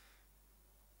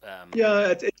 Yeah,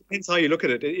 it depends how you look at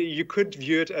it. You could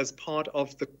view it as part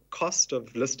of the cost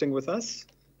of listing with us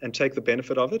and take the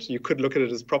benefit of it. You could look at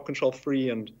it as prop control free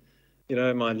and,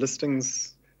 my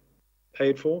listings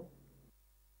paid for.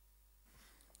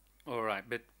 All right,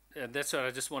 but that's what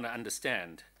I just want to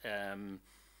understand. And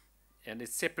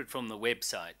it's separate from the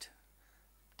website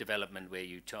development where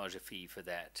you charge a fee for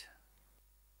that.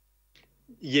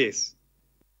 Yes.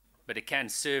 But it can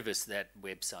service that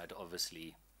website,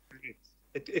 obviously.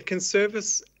 It can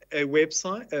service a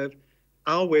website,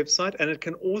 our website, and it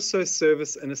can also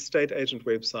service an estate agent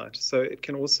website. So it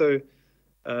can also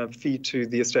feed to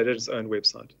the estate agent's own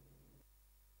website.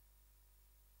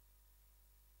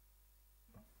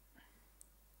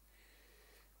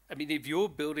 I mean, if you're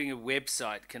building a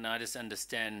website, can I just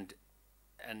understand,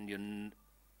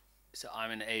 so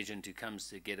I'm an agent who comes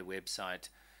to get a website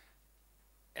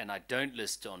and I don't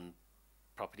list on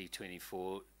Property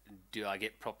 24, do I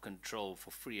get prop control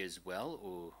for free as well,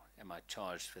 or am I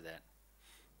charged for that?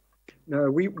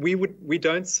 No, we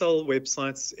don't sell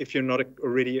websites if you're not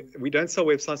already. We don't sell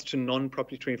websites to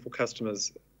non-Property 24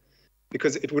 customers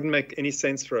because it wouldn't make any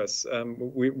sense for us.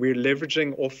 We're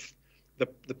leveraging off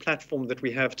the platform that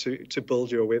we have to build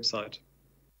your website.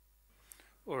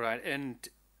 All right, and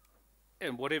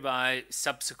what if I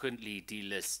subsequently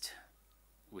delist?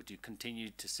 Would you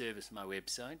continue to service my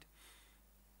website?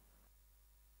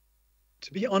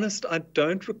 To be honest, I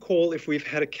don't recall if we've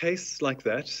had a case like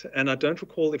that, and I don't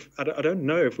recall I don't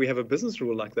know if we have a business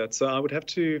rule like that. So I would have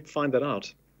to find that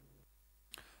out.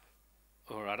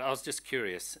 All right, I was just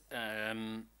curious. I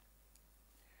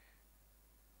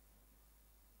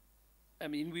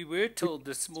mean, we were told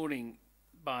this morning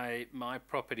by my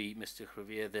property, Mr.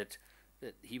 Javier, that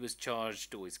he was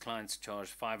charged, or his clients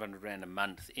charged, 500 Rand a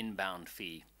month inbound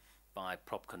fee by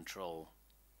prop control.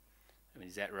 I mean,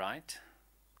 is that right?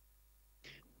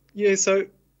 Yeah, so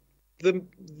the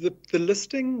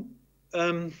listing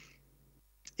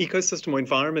ecosystem or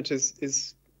environment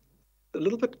is a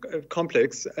little bit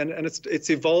complex, and it's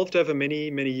evolved over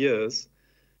many years.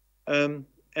 Mr.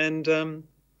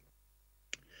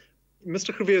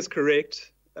 Javier is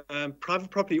correct. Private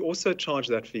property also charge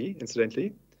that fee,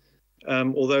 incidentally,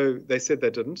 although they said they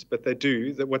didn't, but they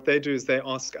do. That what they do is they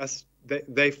ask us,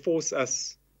 they force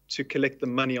us to collect the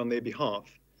money on their behalf.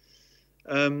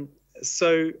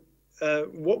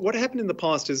 What happened in the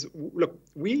past is, look,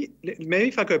 maybe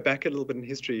if I go back a little bit in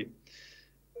history,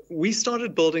 we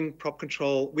started building prop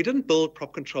control. We didn't build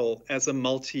prop control as a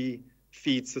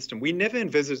multi-feed system. We never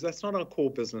envisaged, that's not our core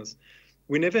business.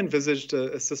 We never envisaged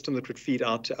a system that would feed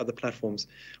out to other platforms.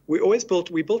 We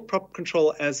built prop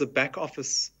control as a back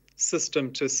office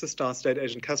system to assist our estate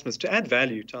agent customers, to add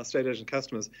value to our estate agent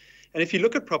customers. And if you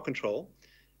look at prop control,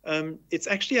 it's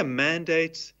actually a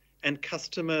mandate and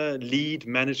customer lead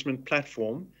management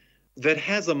platform that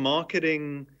has a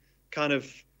marketing kind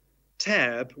of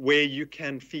tab where you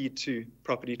can feed to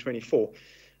Property 24.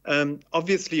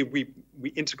 Obviously, we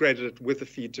integrated it with a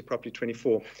feed to Property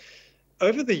 24.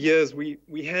 Over the years, we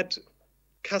had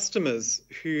customers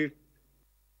who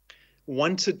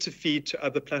wanted to feed to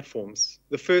other platforms.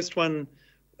 The first one,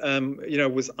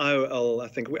 was IOL. I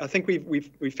think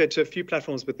we've fed to a few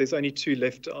platforms, but there's only 2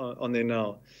 left on there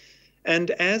now.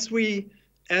 And as we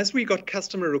got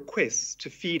customer requests to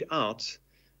feed out,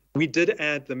 we did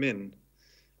add them in.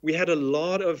 We had a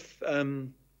lot of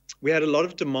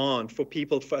demand for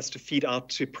us to feed out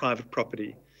to private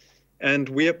property, and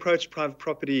we approached private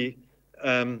property.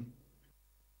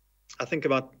 I think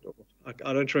I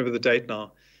don't remember the date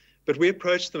now, but we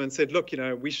approached them and said, look,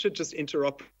 we should just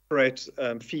interoperate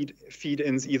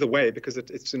feed-ins either way because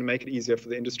it's going to make it easier for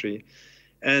the industry,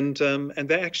 and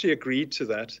they actually agreed to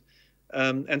that,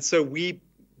 and so we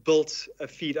built a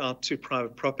feed out to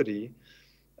private property,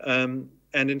 and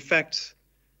in fact,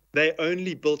 they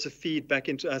only built a feed back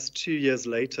into us 2 years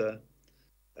later,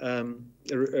 a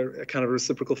kind of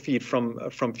reciprocal feed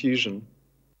from Fusion.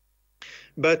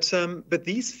 But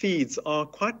these feeds are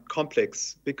quite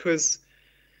complex because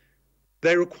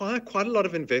they require quite a lot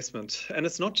of investment, and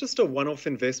it's not just a one-off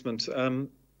investment.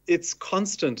 It's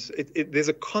constant. There's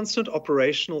a constant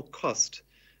operational cost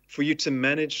for you to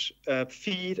manage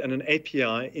feed and an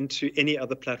API into any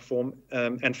other platform,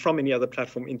 and from any other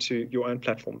platform into your own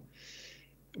platform.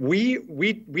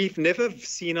 We've never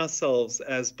seen ourselves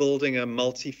as building a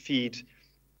multi-feed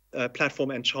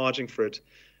platform and charging for it.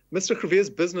 Mr. Crevier's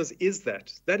business is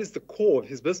that. That is the core of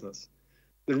his business.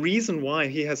 The reason why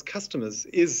he has customers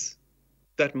is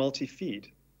that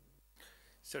multi-feed.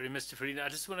 Sorry, Mr. Farina, I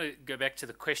just want to go back to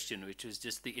the question, which was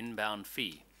just the inbound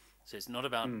fee. So it's not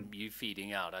about you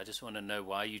feeding out. I just want to know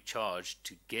why you charge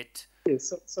to get.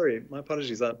 Yes, sorry, my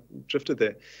apologies. I drifted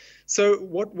there. So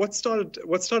what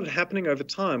started happening over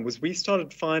time was we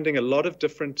started finding a lot of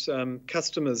different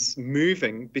customers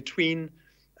moving between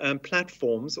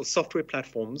platforms or software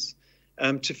platforms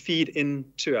to feed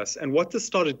into us. And what this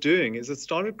started doing is it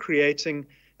started creating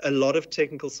a lot of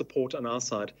technical support on our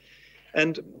side.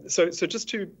 And so just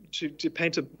to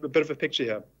paint a bit of a picture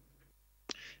here.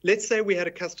 Let's say we had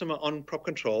a customer on prop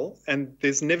control and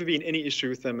there's never been any issue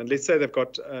with them. And let's say they've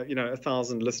got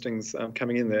 1,000 listings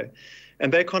coming in there.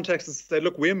 And they contact us and say,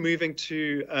 look, we're moving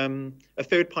to a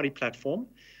third-party platform.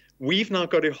 We've now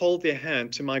got to hold their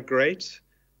hand to migrate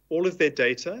all of their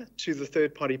data to the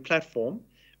third-party platform.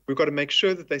 We've got to make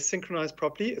sure that they synchronize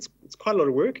properly. It's quite a lot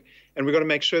of work. And we've got to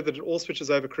make sure that it all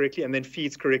switches over correctly and then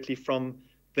feeds correctly from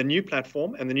the new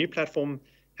platform. And the new platform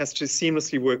has to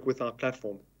seamlessly work with our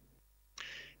platform.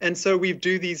 And so we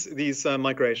do these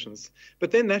migrations.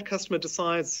 But then that customer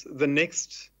decides the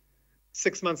next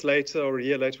 6 months later or a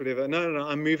year later, whatever, no,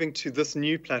 I'm moving to this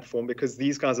new platform because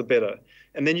these guys are better.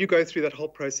 And then you go through that whole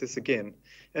process again.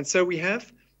 And so we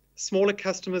have smaller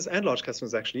customers and large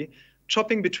customers actually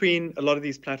chopping between a lot of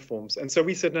these platforms. And so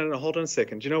we said, no, hold on a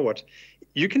second. You know what?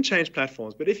 You can change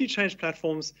platforms, but if you change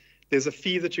platforms, there's a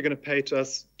fee that you're going to pay to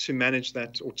us to manage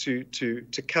that or to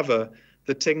cover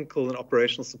the technical and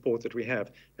operational support that we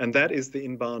have. And that is the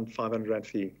inbound 500 Rand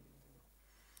fee.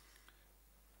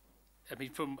 I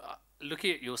mean, from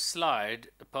looking at your slide,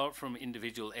 apart from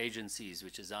individual agencies,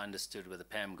 which as I understood were the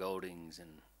Pam Goldings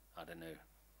and, I don't know,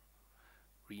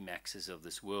 Remaxes of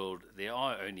this world, there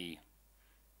are only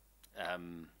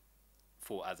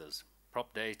 4 others.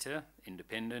 Prop Data,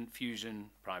 Independent,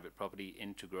 Fusion, Private Property,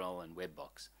 Integral, and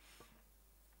Webbox.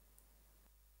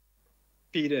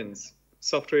 Feed-ins.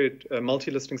 Software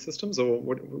multi-listing systems, or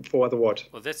what, for other what?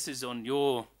 Well, this is on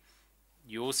your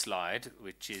slide,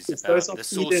 which is about the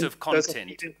source of content.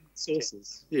 Feed-in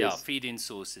sources. Yes. Yeah, feed-in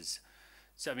sources.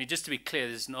 So I mean, just to be clear,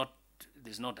 there's not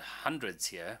hundreds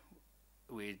here.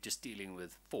 We're just dealing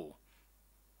with 4.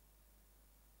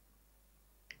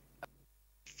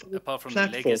 Apart from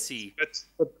platforms, the legacy. But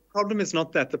the problem is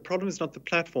not that. The problem is not the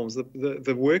platforms.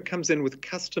 The work comes in with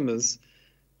customers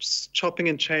chopping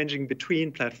and changing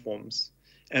between platforms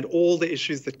and all the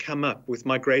issues that come up with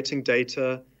migrating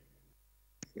data,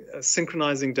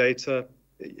 synchronizing data.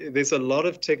 There's a lot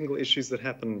of technical issues that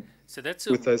happen. So that's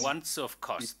a once-off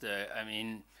cost. I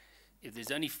mean, if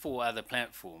there's only 4 other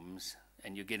platforms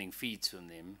and you're getting feeds from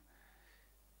them,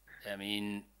 I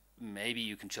mean, maybe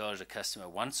you can charge a customer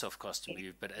once-off cost to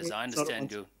move, but as I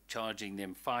understand, you're charging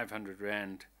them 500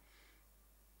 Rand.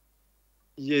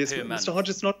 Yes, per month. Mr. Hodge,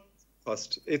 it's not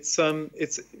cost.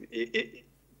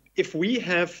 If we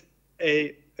have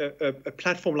a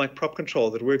platform like Prop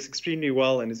Control that works extremely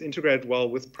well and is integrated well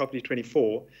with Property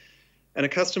 24, and a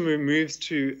customer moves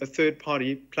to a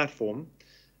third-party platform,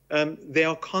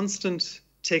 there's constant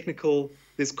technical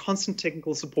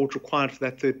support required for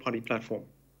that third-party platform.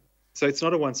 So it's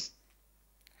not a once.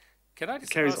 Can I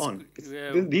just It carries ask, on.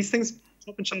 These things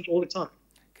chop and change all the time.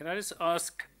 Can I just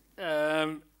ask,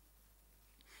 do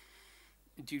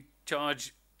you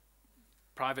charge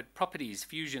private properties,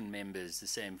 Fusion members, the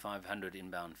same 500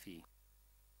 inbound fee?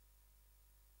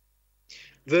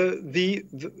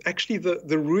 Actually,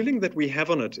 the ruling that we have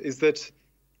on it is that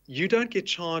you don't get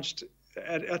charged.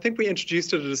 I think we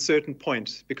introduced it at a certain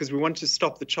point because we wanted to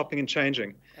stop the chopping and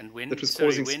changing. And when? That was Sorry,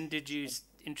 causing. When did you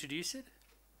introduce it?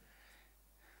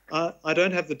 I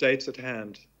don't have the dates at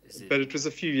hand, but it was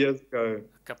a few years ago.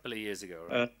 A couple of years ago,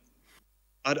 right?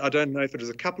 I don't know if it was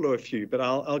a couple or a few, but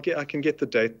I can get the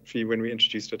date for you when we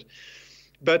introduced it.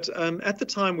 But at the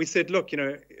time we said, look,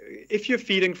 if you're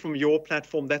feeding from your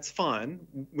platform, that's fine.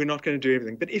 We're not going to do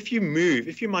everything. But if you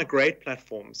migrate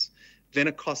platforms, then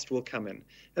a cost will come in.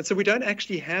 And so we don't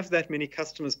actually have that many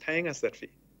customers paying us that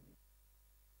fee.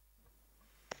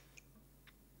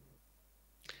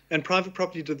 And private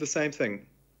property did the same thing.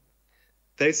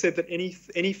 They said that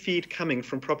any feed coming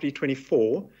from Property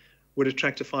 24 would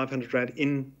attract a 500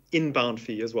 Rand inbound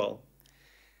fee as well.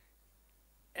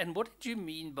 And what did you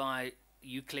mean by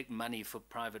you collect money for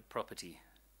private property?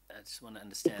 I just want to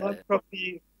understand private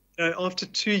property, after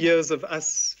 2 years of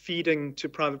us feeding to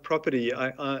private property,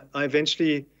 I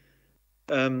eventually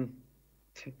I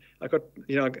got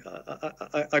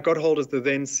hold of the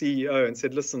then CEO and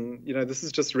said, listen, this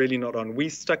is just really not on. We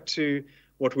stuck to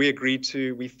what we agreed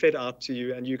to. We fed out to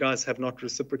you, and you guys have not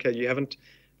reciprocated.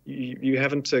 You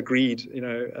haven't agreed,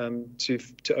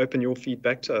 to open your feed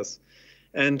back to us.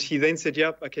 And he then said,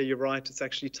 yep, okay, you're right. It's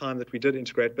actually time that we did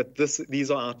integrate, but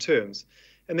these are our terms.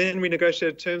 And then we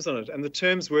negotiated terms on it. And the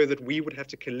terms were that we would have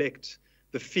to collect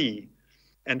the fee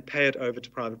and pay it over to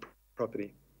private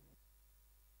property.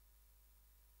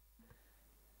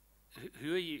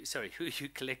 Who are you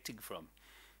collecting from?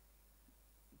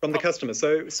 From the customer.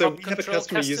 So we have a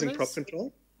customer using Prop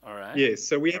Control. All right. Yes.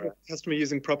 So we have a customer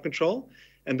using Prop Control,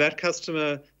 and that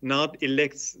customer now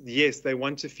elects, yes, they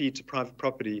want to feed to private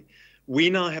property. We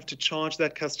now have to charge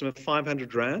that customer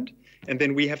 500 Rand, and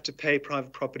then we have to pay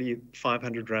private property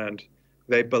 500 Rand.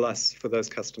 They bill us for those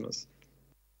customers.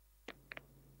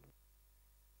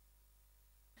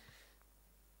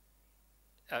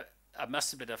 I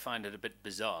must admit, I find it a bit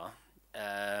bizarre,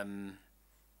 and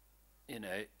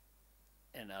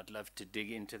I'd love to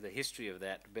dig into the history of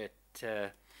that, but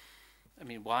I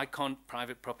mean, why can't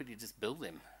private property just bill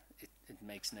them? It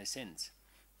makes no sense.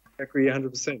 I agree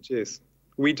 100%, yes.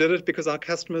 We did it because our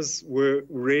customers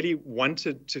really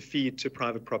wanted to feed to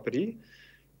private property.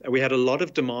 We had a lot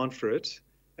of demand for it,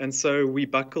 and so we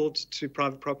buckled to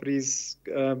private property's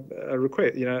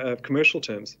request, commercial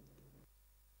terms.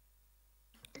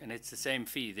 And it's the same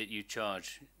fee that you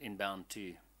charge inbound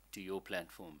to your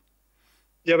platform.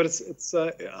 Yeah, but it's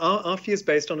our fee is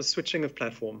based on a switching of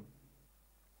platform.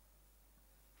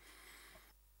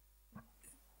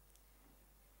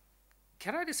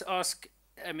 Can I just ask,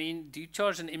 I mean, do you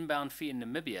charge an inbound fee in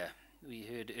Namibia? We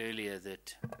heard earlier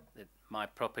that My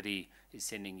Property is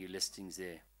sending you listings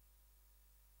there.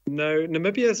 No,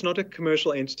 Namibia is not a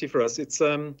commercial entity for us. It's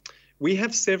we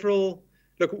have several.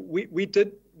 Look, we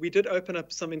did open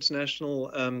up some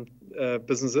international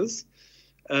businesses.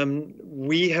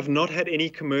 We have not had any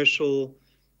commercial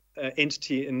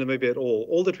entity in Namibia at all.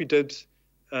 All that we did,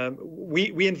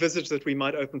 we envisaged that we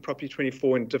might open Property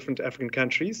 24 in different African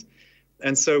countries.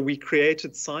 And so we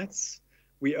created sites.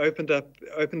 We opened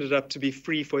it up to be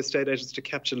free for estate agents to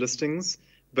capture listings,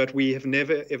 but we have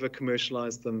never, ever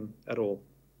commercialized them at all.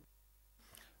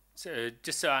 So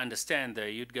just so I understand, though,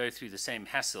 you'd go through the same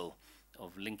hassle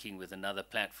of linking with another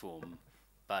platform,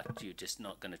 but you're just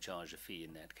not going to charge a fee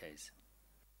in that case.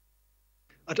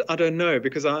 I don't know,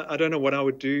 because I don't know what I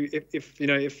would do if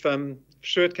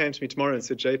Stuart came to me tomorrow and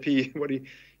said, JP, what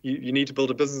you need to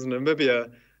build a business in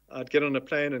Namibia. I'd get on a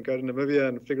plane and go to Namibia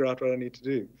and figure out what I need to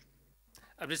do.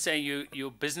 I'm just saying your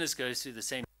business goes through the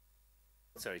same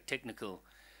technical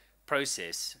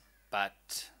process, but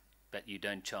you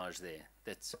don't charge there.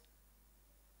 That's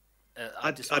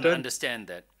I just want to understand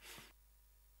that.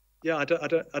 Yeah, I don't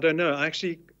know. I don't know. I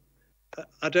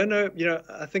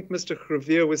think Mr.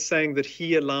 Javier was saying that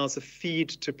he allows a feed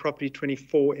to Property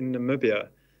 24 in Namibia,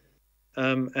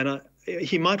 and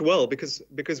he might well because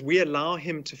we allow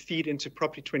him to feed into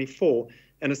Property 24,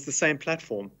 and it's the same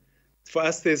platform. For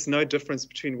us, there's no difference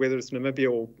between whether it's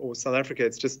Namibia or South Africa.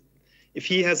 It's just if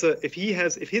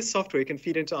his software can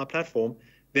feed into our platform,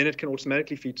 then it can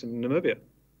automatically feed to Namibia.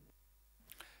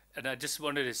 And I just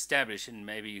wanted to establish, and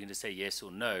maybe you can just say yes or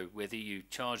no, whether you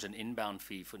charge an inbound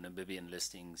fee for Namibian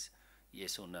listings,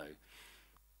 yes or no.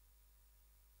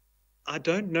 I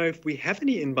don't know if we have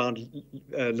any inbound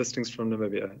listings from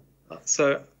Namibia.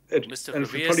 So Mr.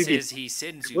 Javier says he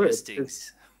sends you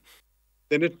listings.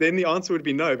 Then the answer would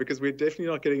be no, because we're definitely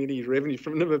not getting any revenue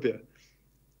from Namibia.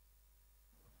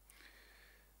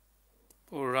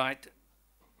 All right.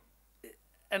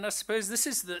 And I suppose this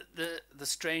is the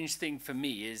strange thing for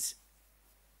me is,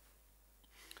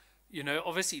 you know,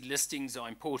 obviously listings are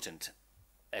important.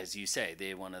 As you say,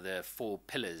 they're one of the 4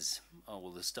 pillars,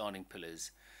 or the starting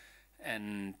pillars.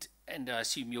 And I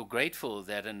assume you're grateful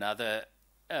that another,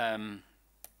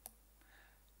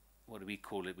 what do we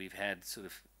call it? We've had sort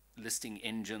of listing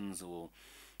engines or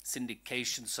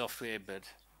syndication software, but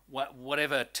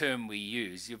whatever term we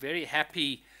use, you're very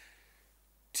happy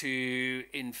to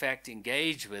in fact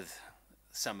engage with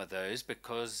some of those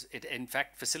because it in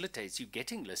fact facilitates you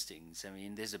getting listings. I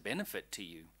mean, there's a benefit to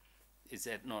you. Is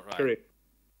that not right? Correct.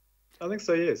 I think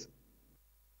so, yes.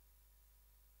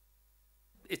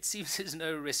 It seems there's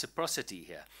no reciprocity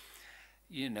here,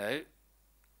 you know,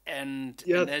 and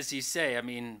as you say, I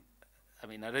mean, I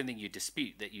don't think you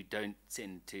dispute that you don't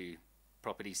send to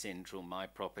Property Central, My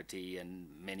Property, and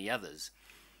many others.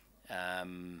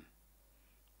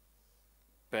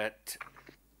 But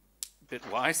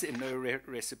why is there no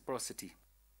reciprocity?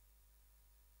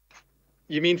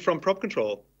 You mean from Prop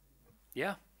Control?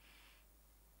 Yeah.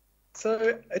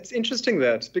 So it's interesting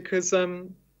that because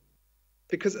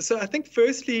so I think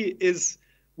firstly is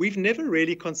we've never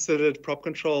really considered Prop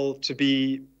Control to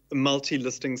be a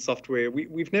multi-listing software.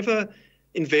 We've never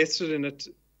invested in it,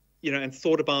 you know, and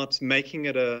thought about making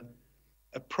it a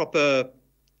proper,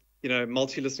 you know,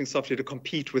 multi-listing software to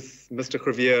compete with Mr.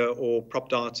 Javier or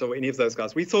PropData or any of those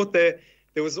guys. We thought there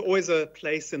was always a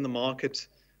place in the market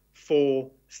for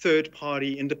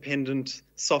third-party independent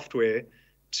software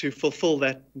to fulfill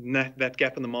that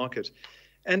gap in the market.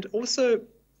 And also,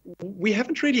 we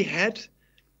haven't really had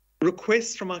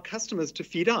requests from our customers to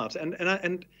feed out.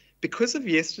 And because of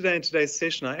yesterday and today's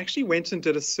session, I actually went and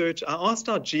did a search. I asked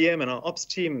our GM and our ops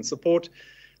team and support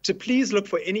to please look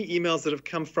for any emails that have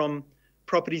come from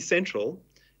Property Central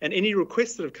and any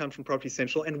requests that have come from Property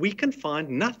Central, and we can find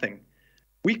nothing.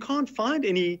 We can't find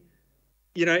any,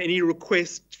 you know, any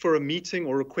request for a meeting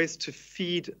or request to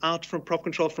feed out from Prop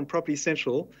Control from Property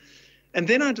Central. And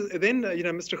then you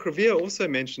know, Mr. Javier also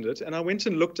mentioned it, and I went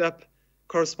and looked up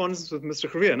correspondence with Mr.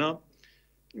 Javier. Now,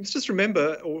 let's just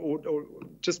remember, or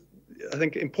just I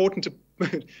think important to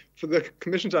for the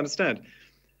commission to understand,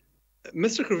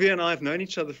 Mr. Javier and I have known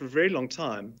each other for a very long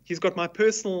time. He's got my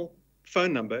personal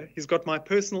phone number. He's got my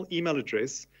personal email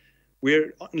address.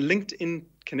 We're on LinkedIn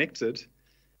connected.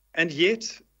 And yet,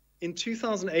 in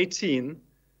 2018,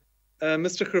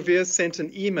 Mr. Javier sent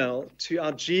an email to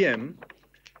our GM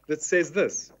that says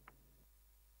this: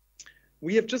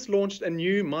 we have just launched a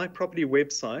new My Property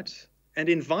website and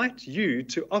invite you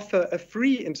to offer a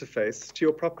free interface to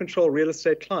your Prop Control real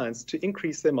estate clients to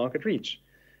increase their market reach.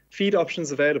 Feed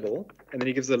options available, and then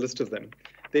he gives a list of them.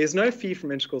 There is no fee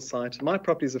from Integral site. My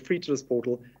Property is a free-to-list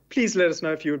portal. Please let us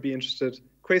know if you would be interested.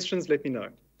 Questions, let me know.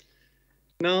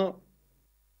 Now,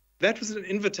 that was an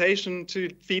invitation to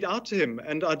feed out to him.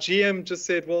 And our GM just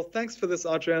said, well, thanks for this,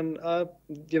 Adrian.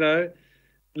 You know,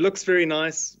 looks very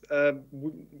nice.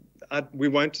 We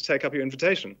won't take up your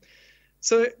invitation.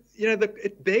 So, you know,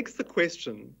 it begs the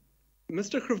question.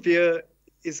 Mr. Javier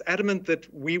is adamant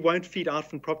that we won't feed out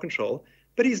from Prop Control,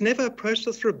 but he's never approached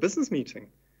us for a business meeting.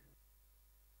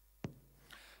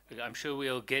 I'm sure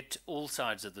we'll get all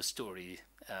sides of the story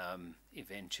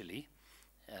eventually.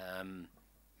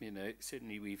 You know,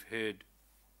 certainly we've heard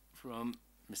from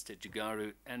Mr.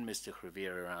 Jigaru and Mr.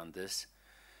 Javier around this.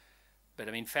 But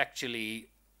I mean, factually,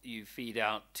 you feed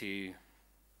out to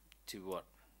what,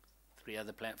 3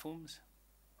 other platforms?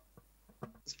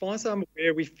 As far as I'm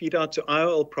aware, we feed out to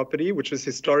IOL Property, which is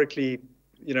historically,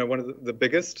 you know, one of the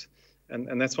biggest,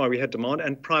 and that's why we had demand,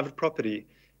 and Private Property.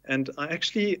 And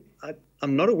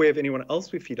I'm not aware of anyone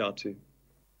else we feed out to.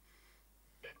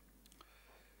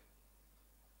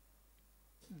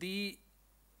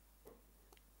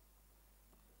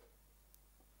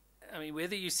 I mean,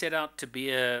 whether you set out to be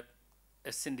a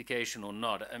syndication or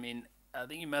not, I mean, I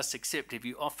think you must accept if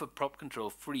you offer Prop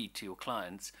Control free to your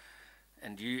clients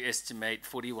and you estimate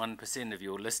 41% of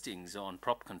your listings on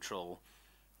Prop Control,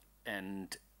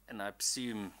 and I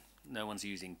presume no one's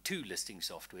using 2 listing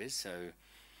softwares, so...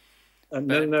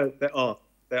 No, they are.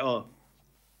 All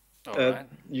right.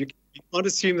 You can't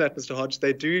assume that, Mr. Hodge.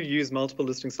 They do use multiple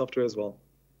listing software as well.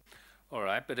 All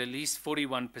right, but at least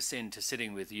 41% are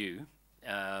sitting with you.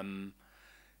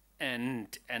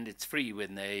 and it's free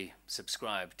when they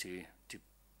subscribe to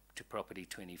Property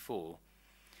 24.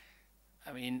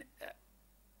 I mean,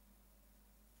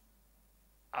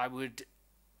 I would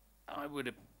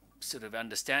sort of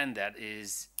understand that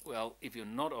is, well, if you're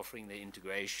not offering the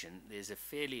integration, there's a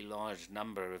fairly large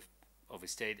number of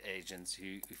estate agents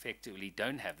who effectively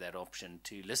don't have that option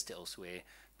to list elsewhere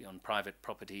beyond private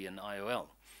property and IOL,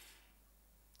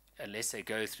 unless they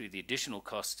go through the additional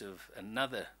cost of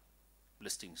another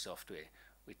listing software,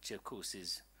 which of course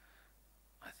is,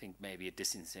 I think, maybe a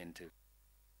disincentive.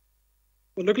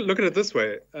 Well, look at it this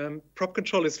way. Prop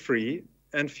Control is free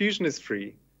and Fusion is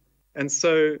free. And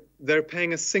so they're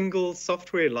paying a single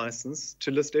software license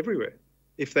to list everywhere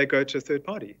if they go to a third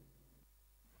party.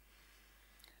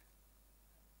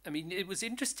 I mean, it was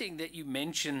interesting that you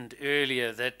mentioned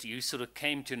earlier that you sort of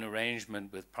came to an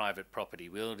arrangement with private property.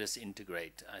 We'll just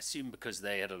integrate. I assume because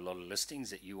they had a lot of listings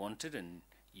that you wanted and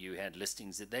you had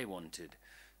listings that they wanted.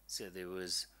 So there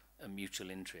was a mutual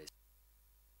interest.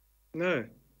 No,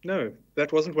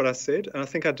 that wasn't what I said. And I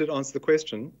think I did answer the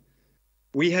question.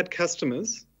 We had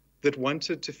customers that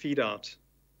wanted to feed out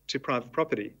to private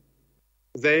property.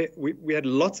 We had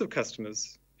lots of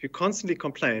customers who constantly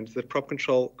complained that Prop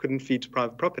Control couldn't feed to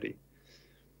private property.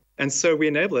 And so we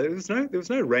enabled it. There was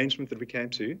no arrangement that we came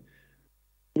to.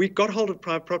 We got hold of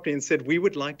private property and said, we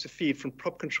would like to feed from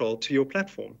Prop Control to your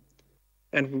platform.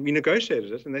 And we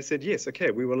negotiated it, and they said, yes,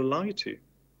 okay, we will allow you to.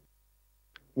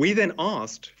 We then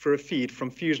asked for a feed from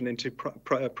Fusion into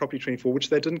Property 24, which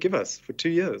they didn't give us for 2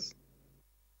 years.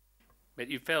 But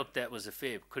you felt that was a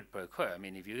fair quid pro quo. I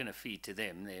mean, if you're going to feed to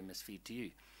them, they must feed to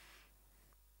you.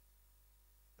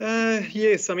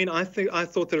 Yes, I mean, I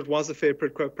thought that it was a fair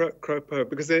quid pro quo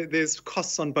because there's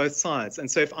costs on both sides. And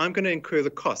so if I'm going to incur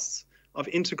the costs of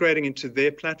integrating into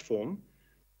their platform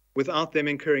without them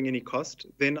incurring any cost,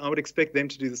 then I would expect them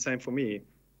to do the same for me.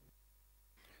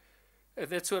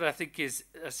 That's what I think is,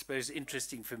 I suppose,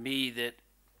 interesting for me, that,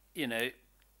 you know,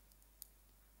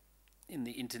 in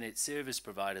the internet service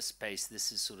provider space, this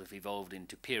has sort of evolved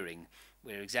into peering,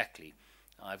 where exactly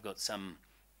I've got some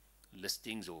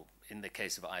listings, or in the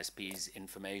case of ISPs,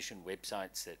 information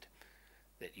websites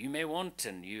that you may want,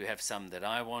 and you have some that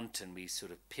I want, and we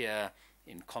sort of peer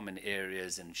in common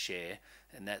areas and share,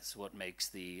 and that's what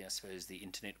makes I suppose, the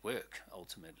internet work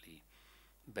ultimately.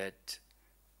 But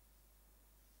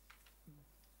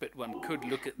one could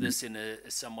look at this in a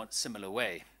somewhat similar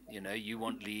way. You know, you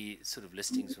want sort of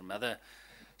listings from other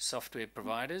software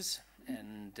providers,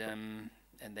 and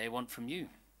they want from you.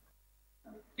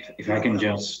 If I can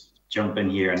just jump in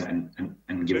here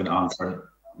and give an answer,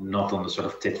 not on the sort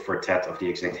of tit for tat of the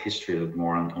exact history, but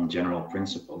more on general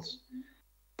principles.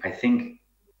 I think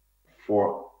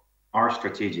for our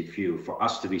strategic view, for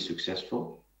us to be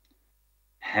successful,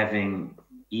 having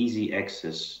easy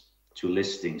access to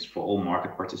listings for all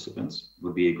market participants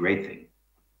would be a great thing.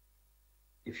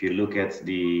 If you look at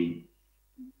the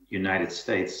United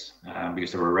States,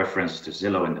 because there were references to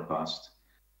Zillow in the past,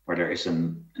 where there is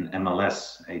an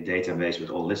MLS, a database with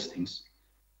all listings,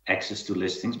 access to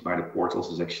listings by the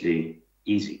portals is actually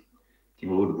easy. We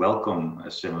would welcome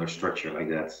a similar structure like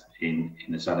that in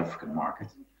the South African market.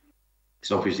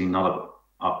 It's obviously not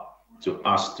up to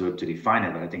us to define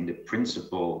it, but I think the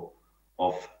principle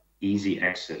of easy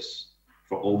access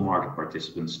for all market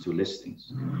participants to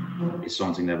listings is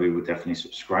something that we would definitely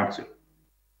subscribe to.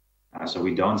 So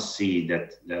we don't see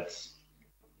that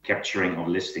capturing of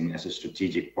listing as a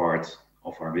strategic part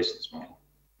of our business model.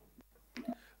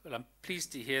 Well, I'm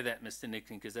pleased to hear that, Mr.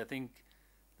 Nickling, because I think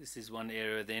this is one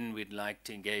area then we'd like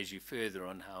to engage you further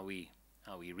on how we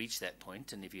reach that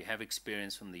point, and if you have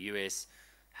experience from the US,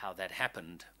 how that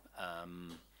happened,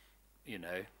 you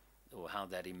know, or how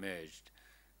that emerged.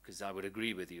 Because I would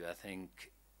agree with you. I think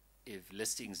if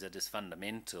listings are just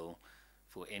fundamental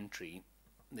for entry,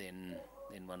 then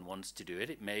one wants to do it.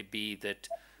 It may be that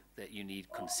you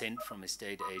need consent from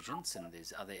estate agents, and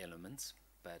there's other elements,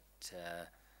 but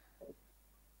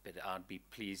I'd be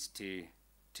pleased to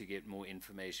get more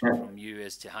information from you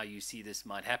as to how you see this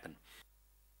might happen.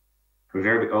 We're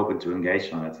very open to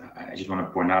engage on it. I just want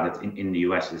to point out that in the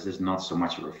US, this is not so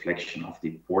much a reflection of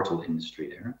the portal industry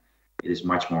there. It is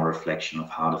much more a reflection of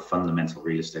how the fundamental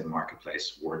real estate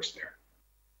marketplace works there.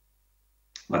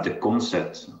 But the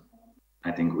concept,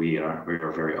 I think we are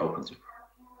very open to.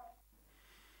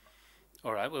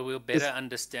 All right. Well, we'll better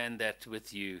understand that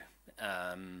with you,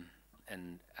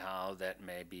 and how that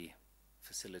may be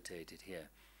facilitated here.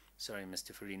 Sorry,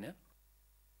 Mr. Farina.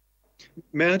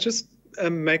 May I just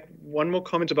make one more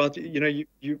comment about, you know,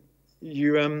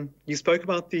 you spoke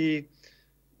about the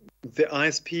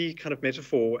ISP kind of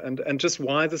metaphor, and just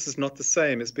why this is not the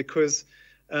same is because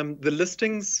The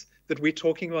listings that we're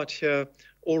talking about here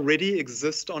already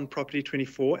exist on Property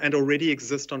 24 and already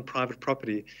exist on private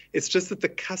property. It's just that the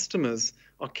customers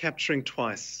are capturing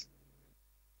twice.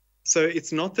 So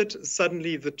it's not that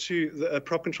suddenly the two,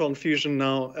 Prop Control and Fusion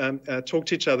now talk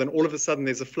to each other and all of a sudden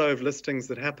there's a flow of listings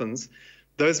that happens.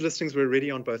 Those listings were already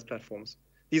on both platforms.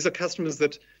 These are customers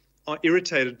that are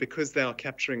irritated because they are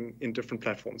capturing in different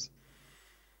platforms.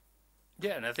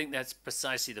 Yeah, and I think that's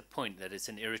precisely the point, that it's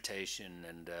an irritation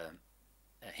and a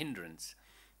hindrance.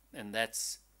 And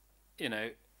that's,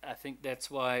 I think that's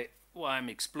why I'm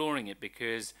exploring it,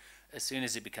 because as soon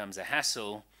as it becomes a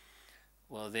hassle,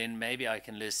 well, then maybe I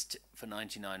can list for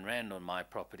 99 Rand on my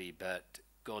property, but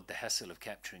God, the hassle of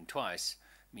capturing twice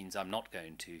means I'm not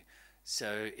going to.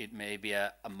 So it may be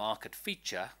a market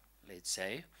feature, let's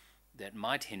say, that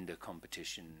might hinder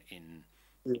competition in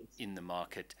the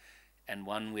market, and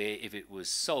one where if it was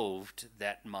solved,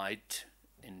 that might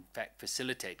in fact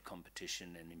facilitate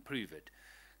competition and improve it.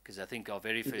 Because I think our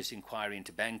very first inquiry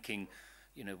into banking,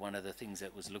 one of the things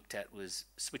that was looked at was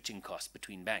switching costs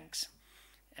between banks.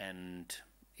 And,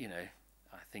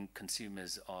 I think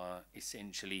consumers are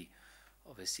essentially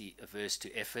obviously averse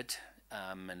to effort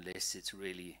unless it's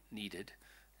really needed.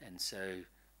 And so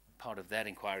part of that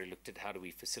inquiry looked at how do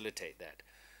we facilitate that.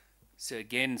 So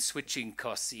again, switching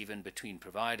costs even between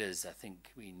providers, I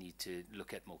think we need to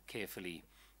look at more carefully,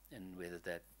 and whether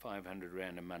that 500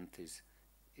 Rand a month is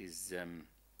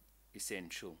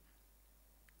essential.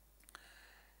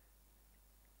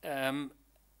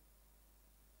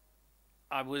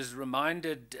 I was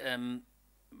reminded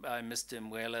by Mr.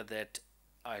 Mwela that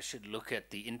I should look at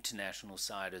the international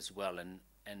side as well,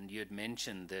 and you had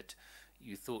mentioned that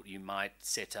you thought you might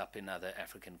set up in other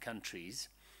African countries.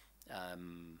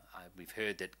 We've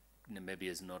heard that Namibia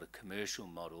is not a commercial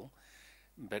model,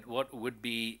 but what would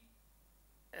be,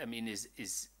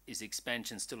 is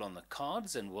expansion still on the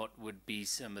cards, and what would be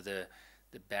some of the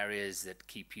barriers that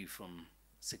keep you from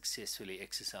successfully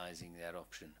exercising that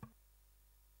option?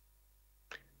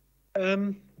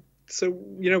 So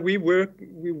we were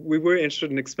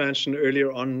interested in expansion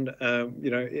earlier on.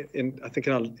 I think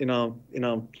in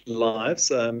our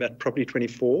lives at Property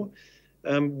 24.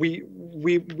 We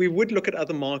would look at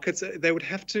other markets. They would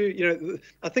have to.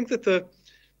 I think that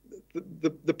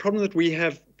the problem that we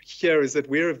have here is that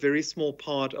we're a very small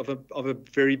part of a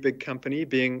very big company,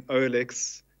 being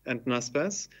OLX and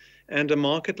Naspers, and a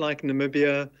market like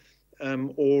Namibia.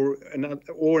 Or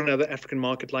another African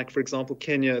market, like, for example,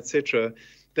 Kenya, etc.,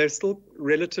 they're still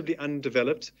relatively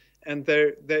undeveloped, and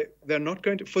they're not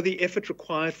going to, for the effort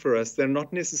required for us, they're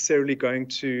not necessarily going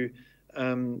to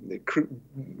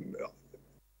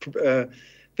they're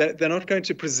not going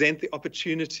to present the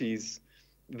opportunities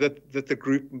that the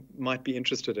group might be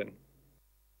interested in.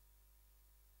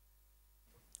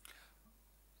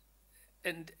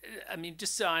 And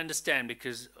just so I understand,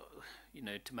 because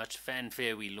to much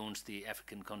fanfare, we launched the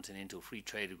African Continental Free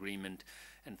Trade Agreement,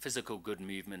 and physical good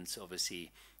movements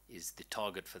obviously is the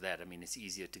target for that. It's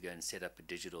easier to go and set up a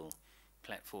digital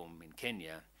platform in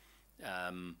Kenya.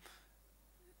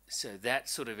 So that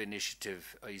sort of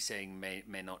initiative, are you saying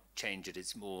may not change it?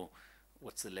 It's more,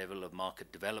 what's the level of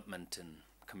market development and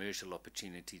commercial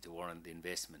opportunity to warrant the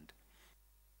investment?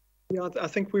 Yeah, I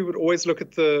think we would always look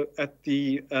at the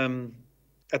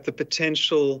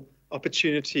potential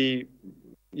opportunity,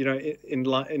 in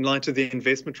light of the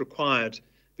investment required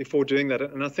before doing that.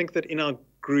 And I think that in our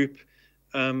group,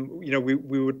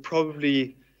 we would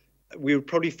probably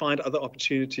find other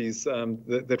opportunities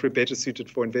that were better suited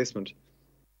for investment.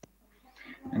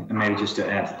 And maybe just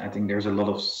to add, I think there's a lot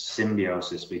of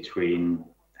symbiosis between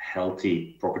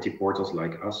healthy property portals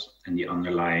like us and the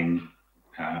underlying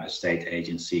estate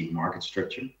agency market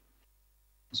structure.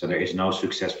 So there is no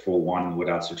success for one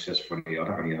without success for the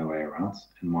other, or the other way around.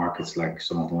 And markets like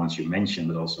some of the ones you mentioned,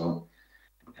 but also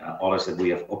others that we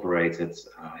have operated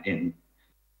in,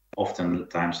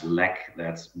 oftentimes lack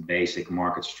that basic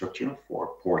market structure for a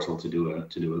portal to do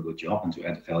a good job and to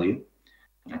add value.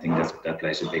 And I think that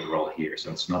plays a big role here.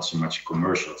 So it's not so much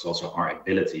commercial; it's also our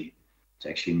ability to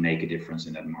actually make a difference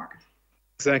in that market.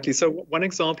 Exactly. So one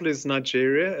example is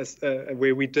Nigeria,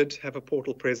 where we did have a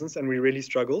portal presence and we really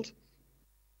struggled.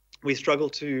 We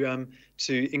struggled to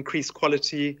increase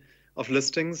quality of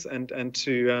listings and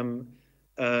to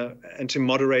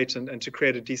moderate and to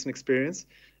create a decent experience.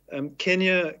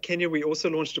 Kenya, we also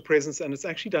launched a presence, and it's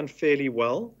actually done fairly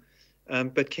well.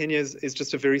 But Kenya is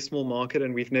just a very small market,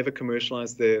 and we've never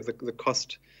commercialized there. The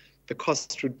cost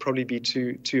would probably be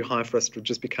too high for us to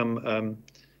just become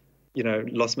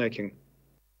loss making.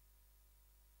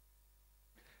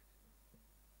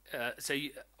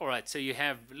 All right. So you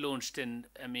have launched, and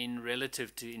I mean,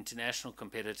 relative to international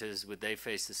competitors, would they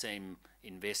face the same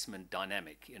investment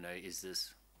dynamic? Is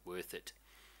this worth it,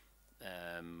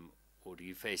 or do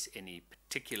you face any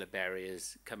particular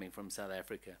barriers coming from South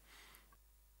Africa?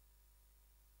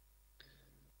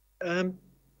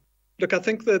 Look, I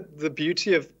think that the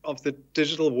beauty of the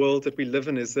digital world that we live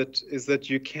in is that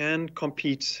you can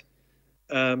compete,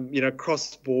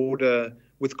 cross border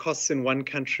with costs in one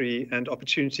country and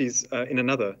opportunities in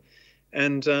another.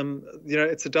 And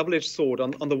it's a double-edged sword.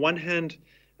 On the one hand,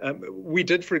 we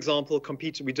did, for example,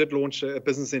 compete. We did launch a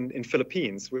business in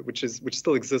Philippines, which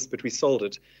still exists, but we sold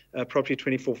it, Property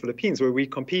 24 Philippines, where we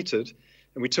competed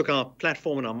and we took our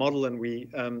platform and our model and we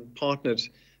partnered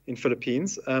in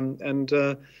Philippines. And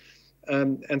so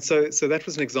that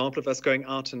was an example of us going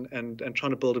out and trying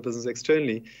to build a business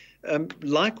externally.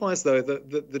 Likewise, though,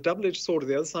 the double-edged sword, or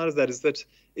the other side of that, is that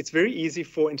it's very easy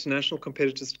for international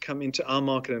competitors to come into our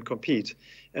market and compete.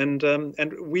 And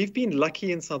we've been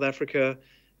lucky in South Africa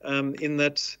in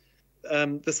that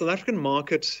the South African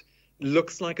market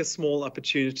looks like a small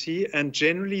opportunity, and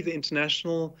generally the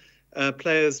international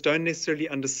players don't necessarily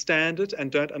understand it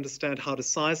and don't understand how to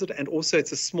size it. And also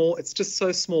it's just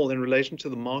so small in relation to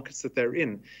the markets that they're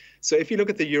in. So if you look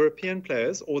at the European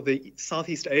players or the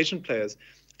Southeast Asian players,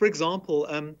 for example,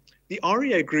 the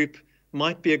REA group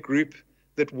might be a group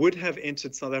that would have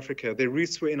entered South Africa. Their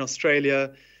roots were in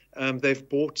Australia. They've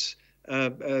bought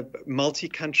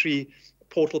multi-country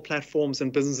portal platforms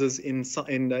and businesses in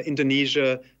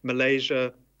Indonesia,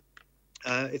 Malaysia,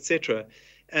 etc.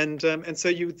 And so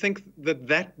you would think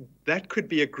that could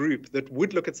be a group that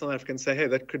would look at South Africa and say, hey,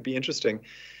 that could be interesting.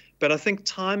 But I think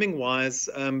timing-wise,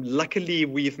 luckily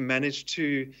we've managed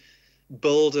to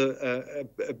build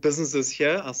businesses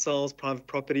here ourselves, private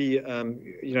property,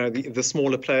 the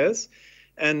smaller players,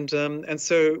 and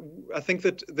so I think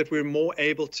that we're more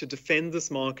able to defend this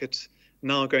market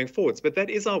now going forwards. But that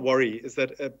is our worry: is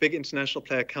that a big international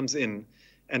player comes in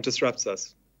and disrupts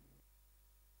us.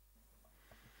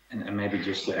 And maybe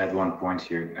just to add one point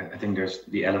here, I think there's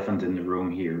the elephant in the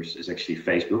room here is actually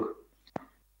Facebook,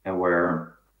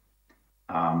 where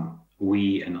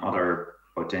we and other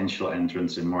potential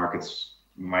entrants in markets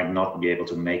might not be able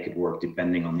to make it work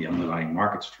depending on the underlying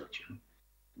market structure.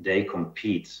 They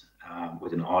compete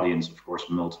with an audience, of course,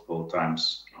 multiple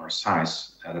times our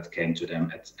size that came to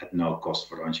them at no cost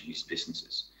for launching these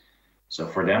businesses. So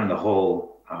for them, the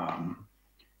whole,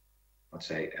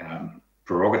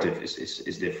 prerogative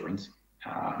is different.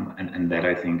 And that,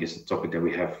 I think, is a topic that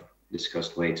we have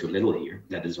discussed way too little here.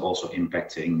 That is also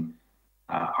impacting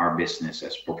our business,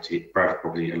 as private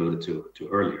property alluded to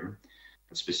earlier.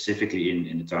 But specifically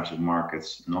in the types of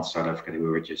markets, not South Africa, that we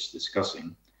were just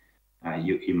discussing,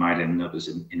 you might end up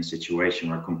in a situation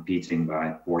where competing by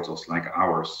portals like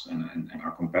ours and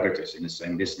our competitors in the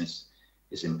same business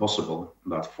is impossible.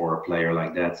 But for a player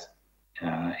like that,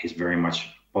 is very much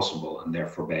possible, and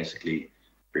therefore basically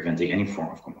preventing any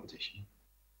form of competition.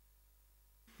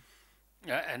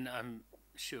 And I'm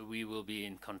sure we will be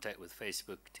in contact with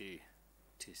Facebook to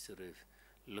sort of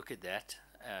look at that,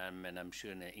 and I'm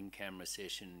sure in an in-camera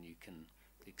session you can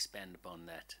expand upon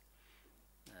that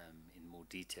in more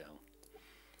detail.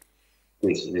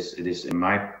 It is, in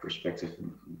my perspective,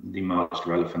 the most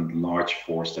relevant large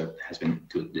force that has been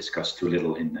discussed too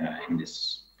little in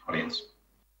this audience.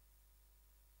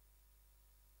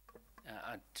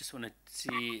 I just want to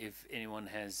see if anyone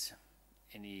has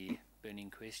any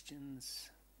burning questions.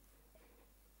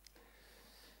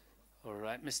 All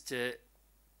right, Mr.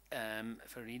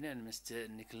 Farina and Mr.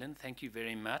 Nicolin, thank you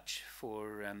very much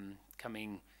for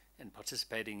coming and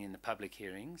participating in the public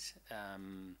hearings.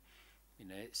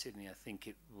 Certainly I think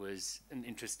it was an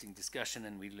interesting discussion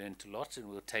and we learned a lot, and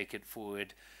we'll take it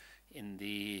forward in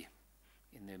the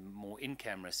more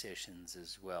in-camera sessions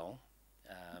as well.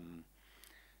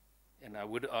 And I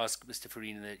would ask Mr.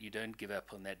 Farina that you don't give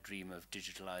up on that dream of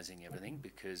digitalizing everything,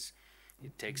 because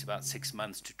it takes about 6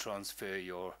 months to transfer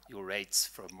your rates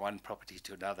from one property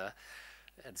to another,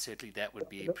 and certainly that would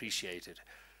be appreciated.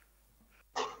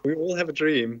 We all have a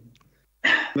dream.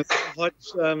 Mr.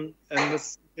 Hodge,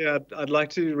 I'd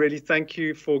like to really thank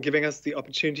you for giving us the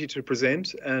opportunity to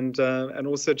present, and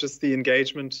also just the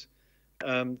engagement,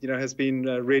 has been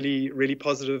really, really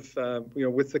positive,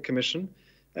 with the Commission.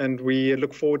 And we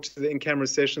look forward to the in-camera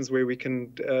sessions where we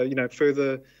can,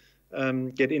 further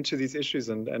get into these issues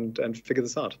and figure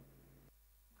this out.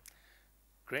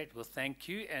 Great. Well, thank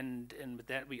you. And with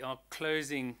that, we are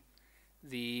closing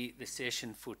the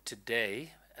session for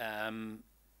today.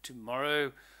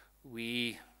 Tomorrow,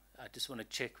 I just want to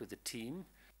check with the team.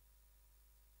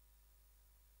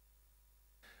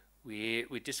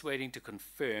 We're just waiting to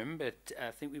confirm, but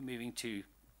I think we're moving to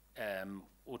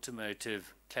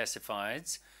automotive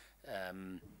classifieds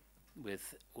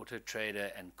with Auto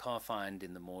Trader and CarFind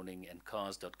in the morning and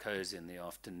Cars.co's in the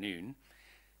afternoon.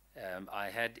 I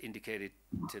had indicated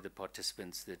to the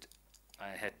participants that I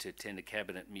had to attend a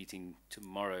cabinet meeting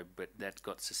tomorrow, but that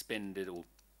got suspended or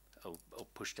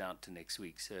pushed out to next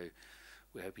week. So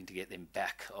we're hoping to get them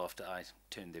back after I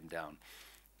turned them down.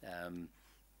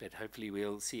 But hopefully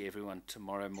we'll see everyone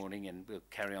tomorrow morning and we'll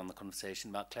carry on the conversation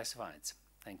about classifieds.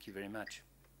 Thank you very much.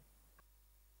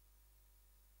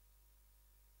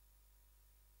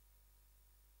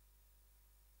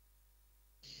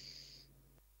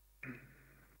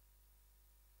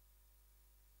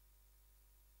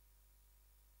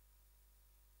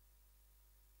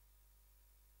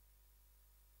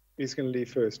 Who's going to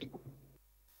leave first?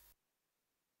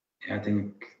 I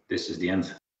think this is the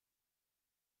end.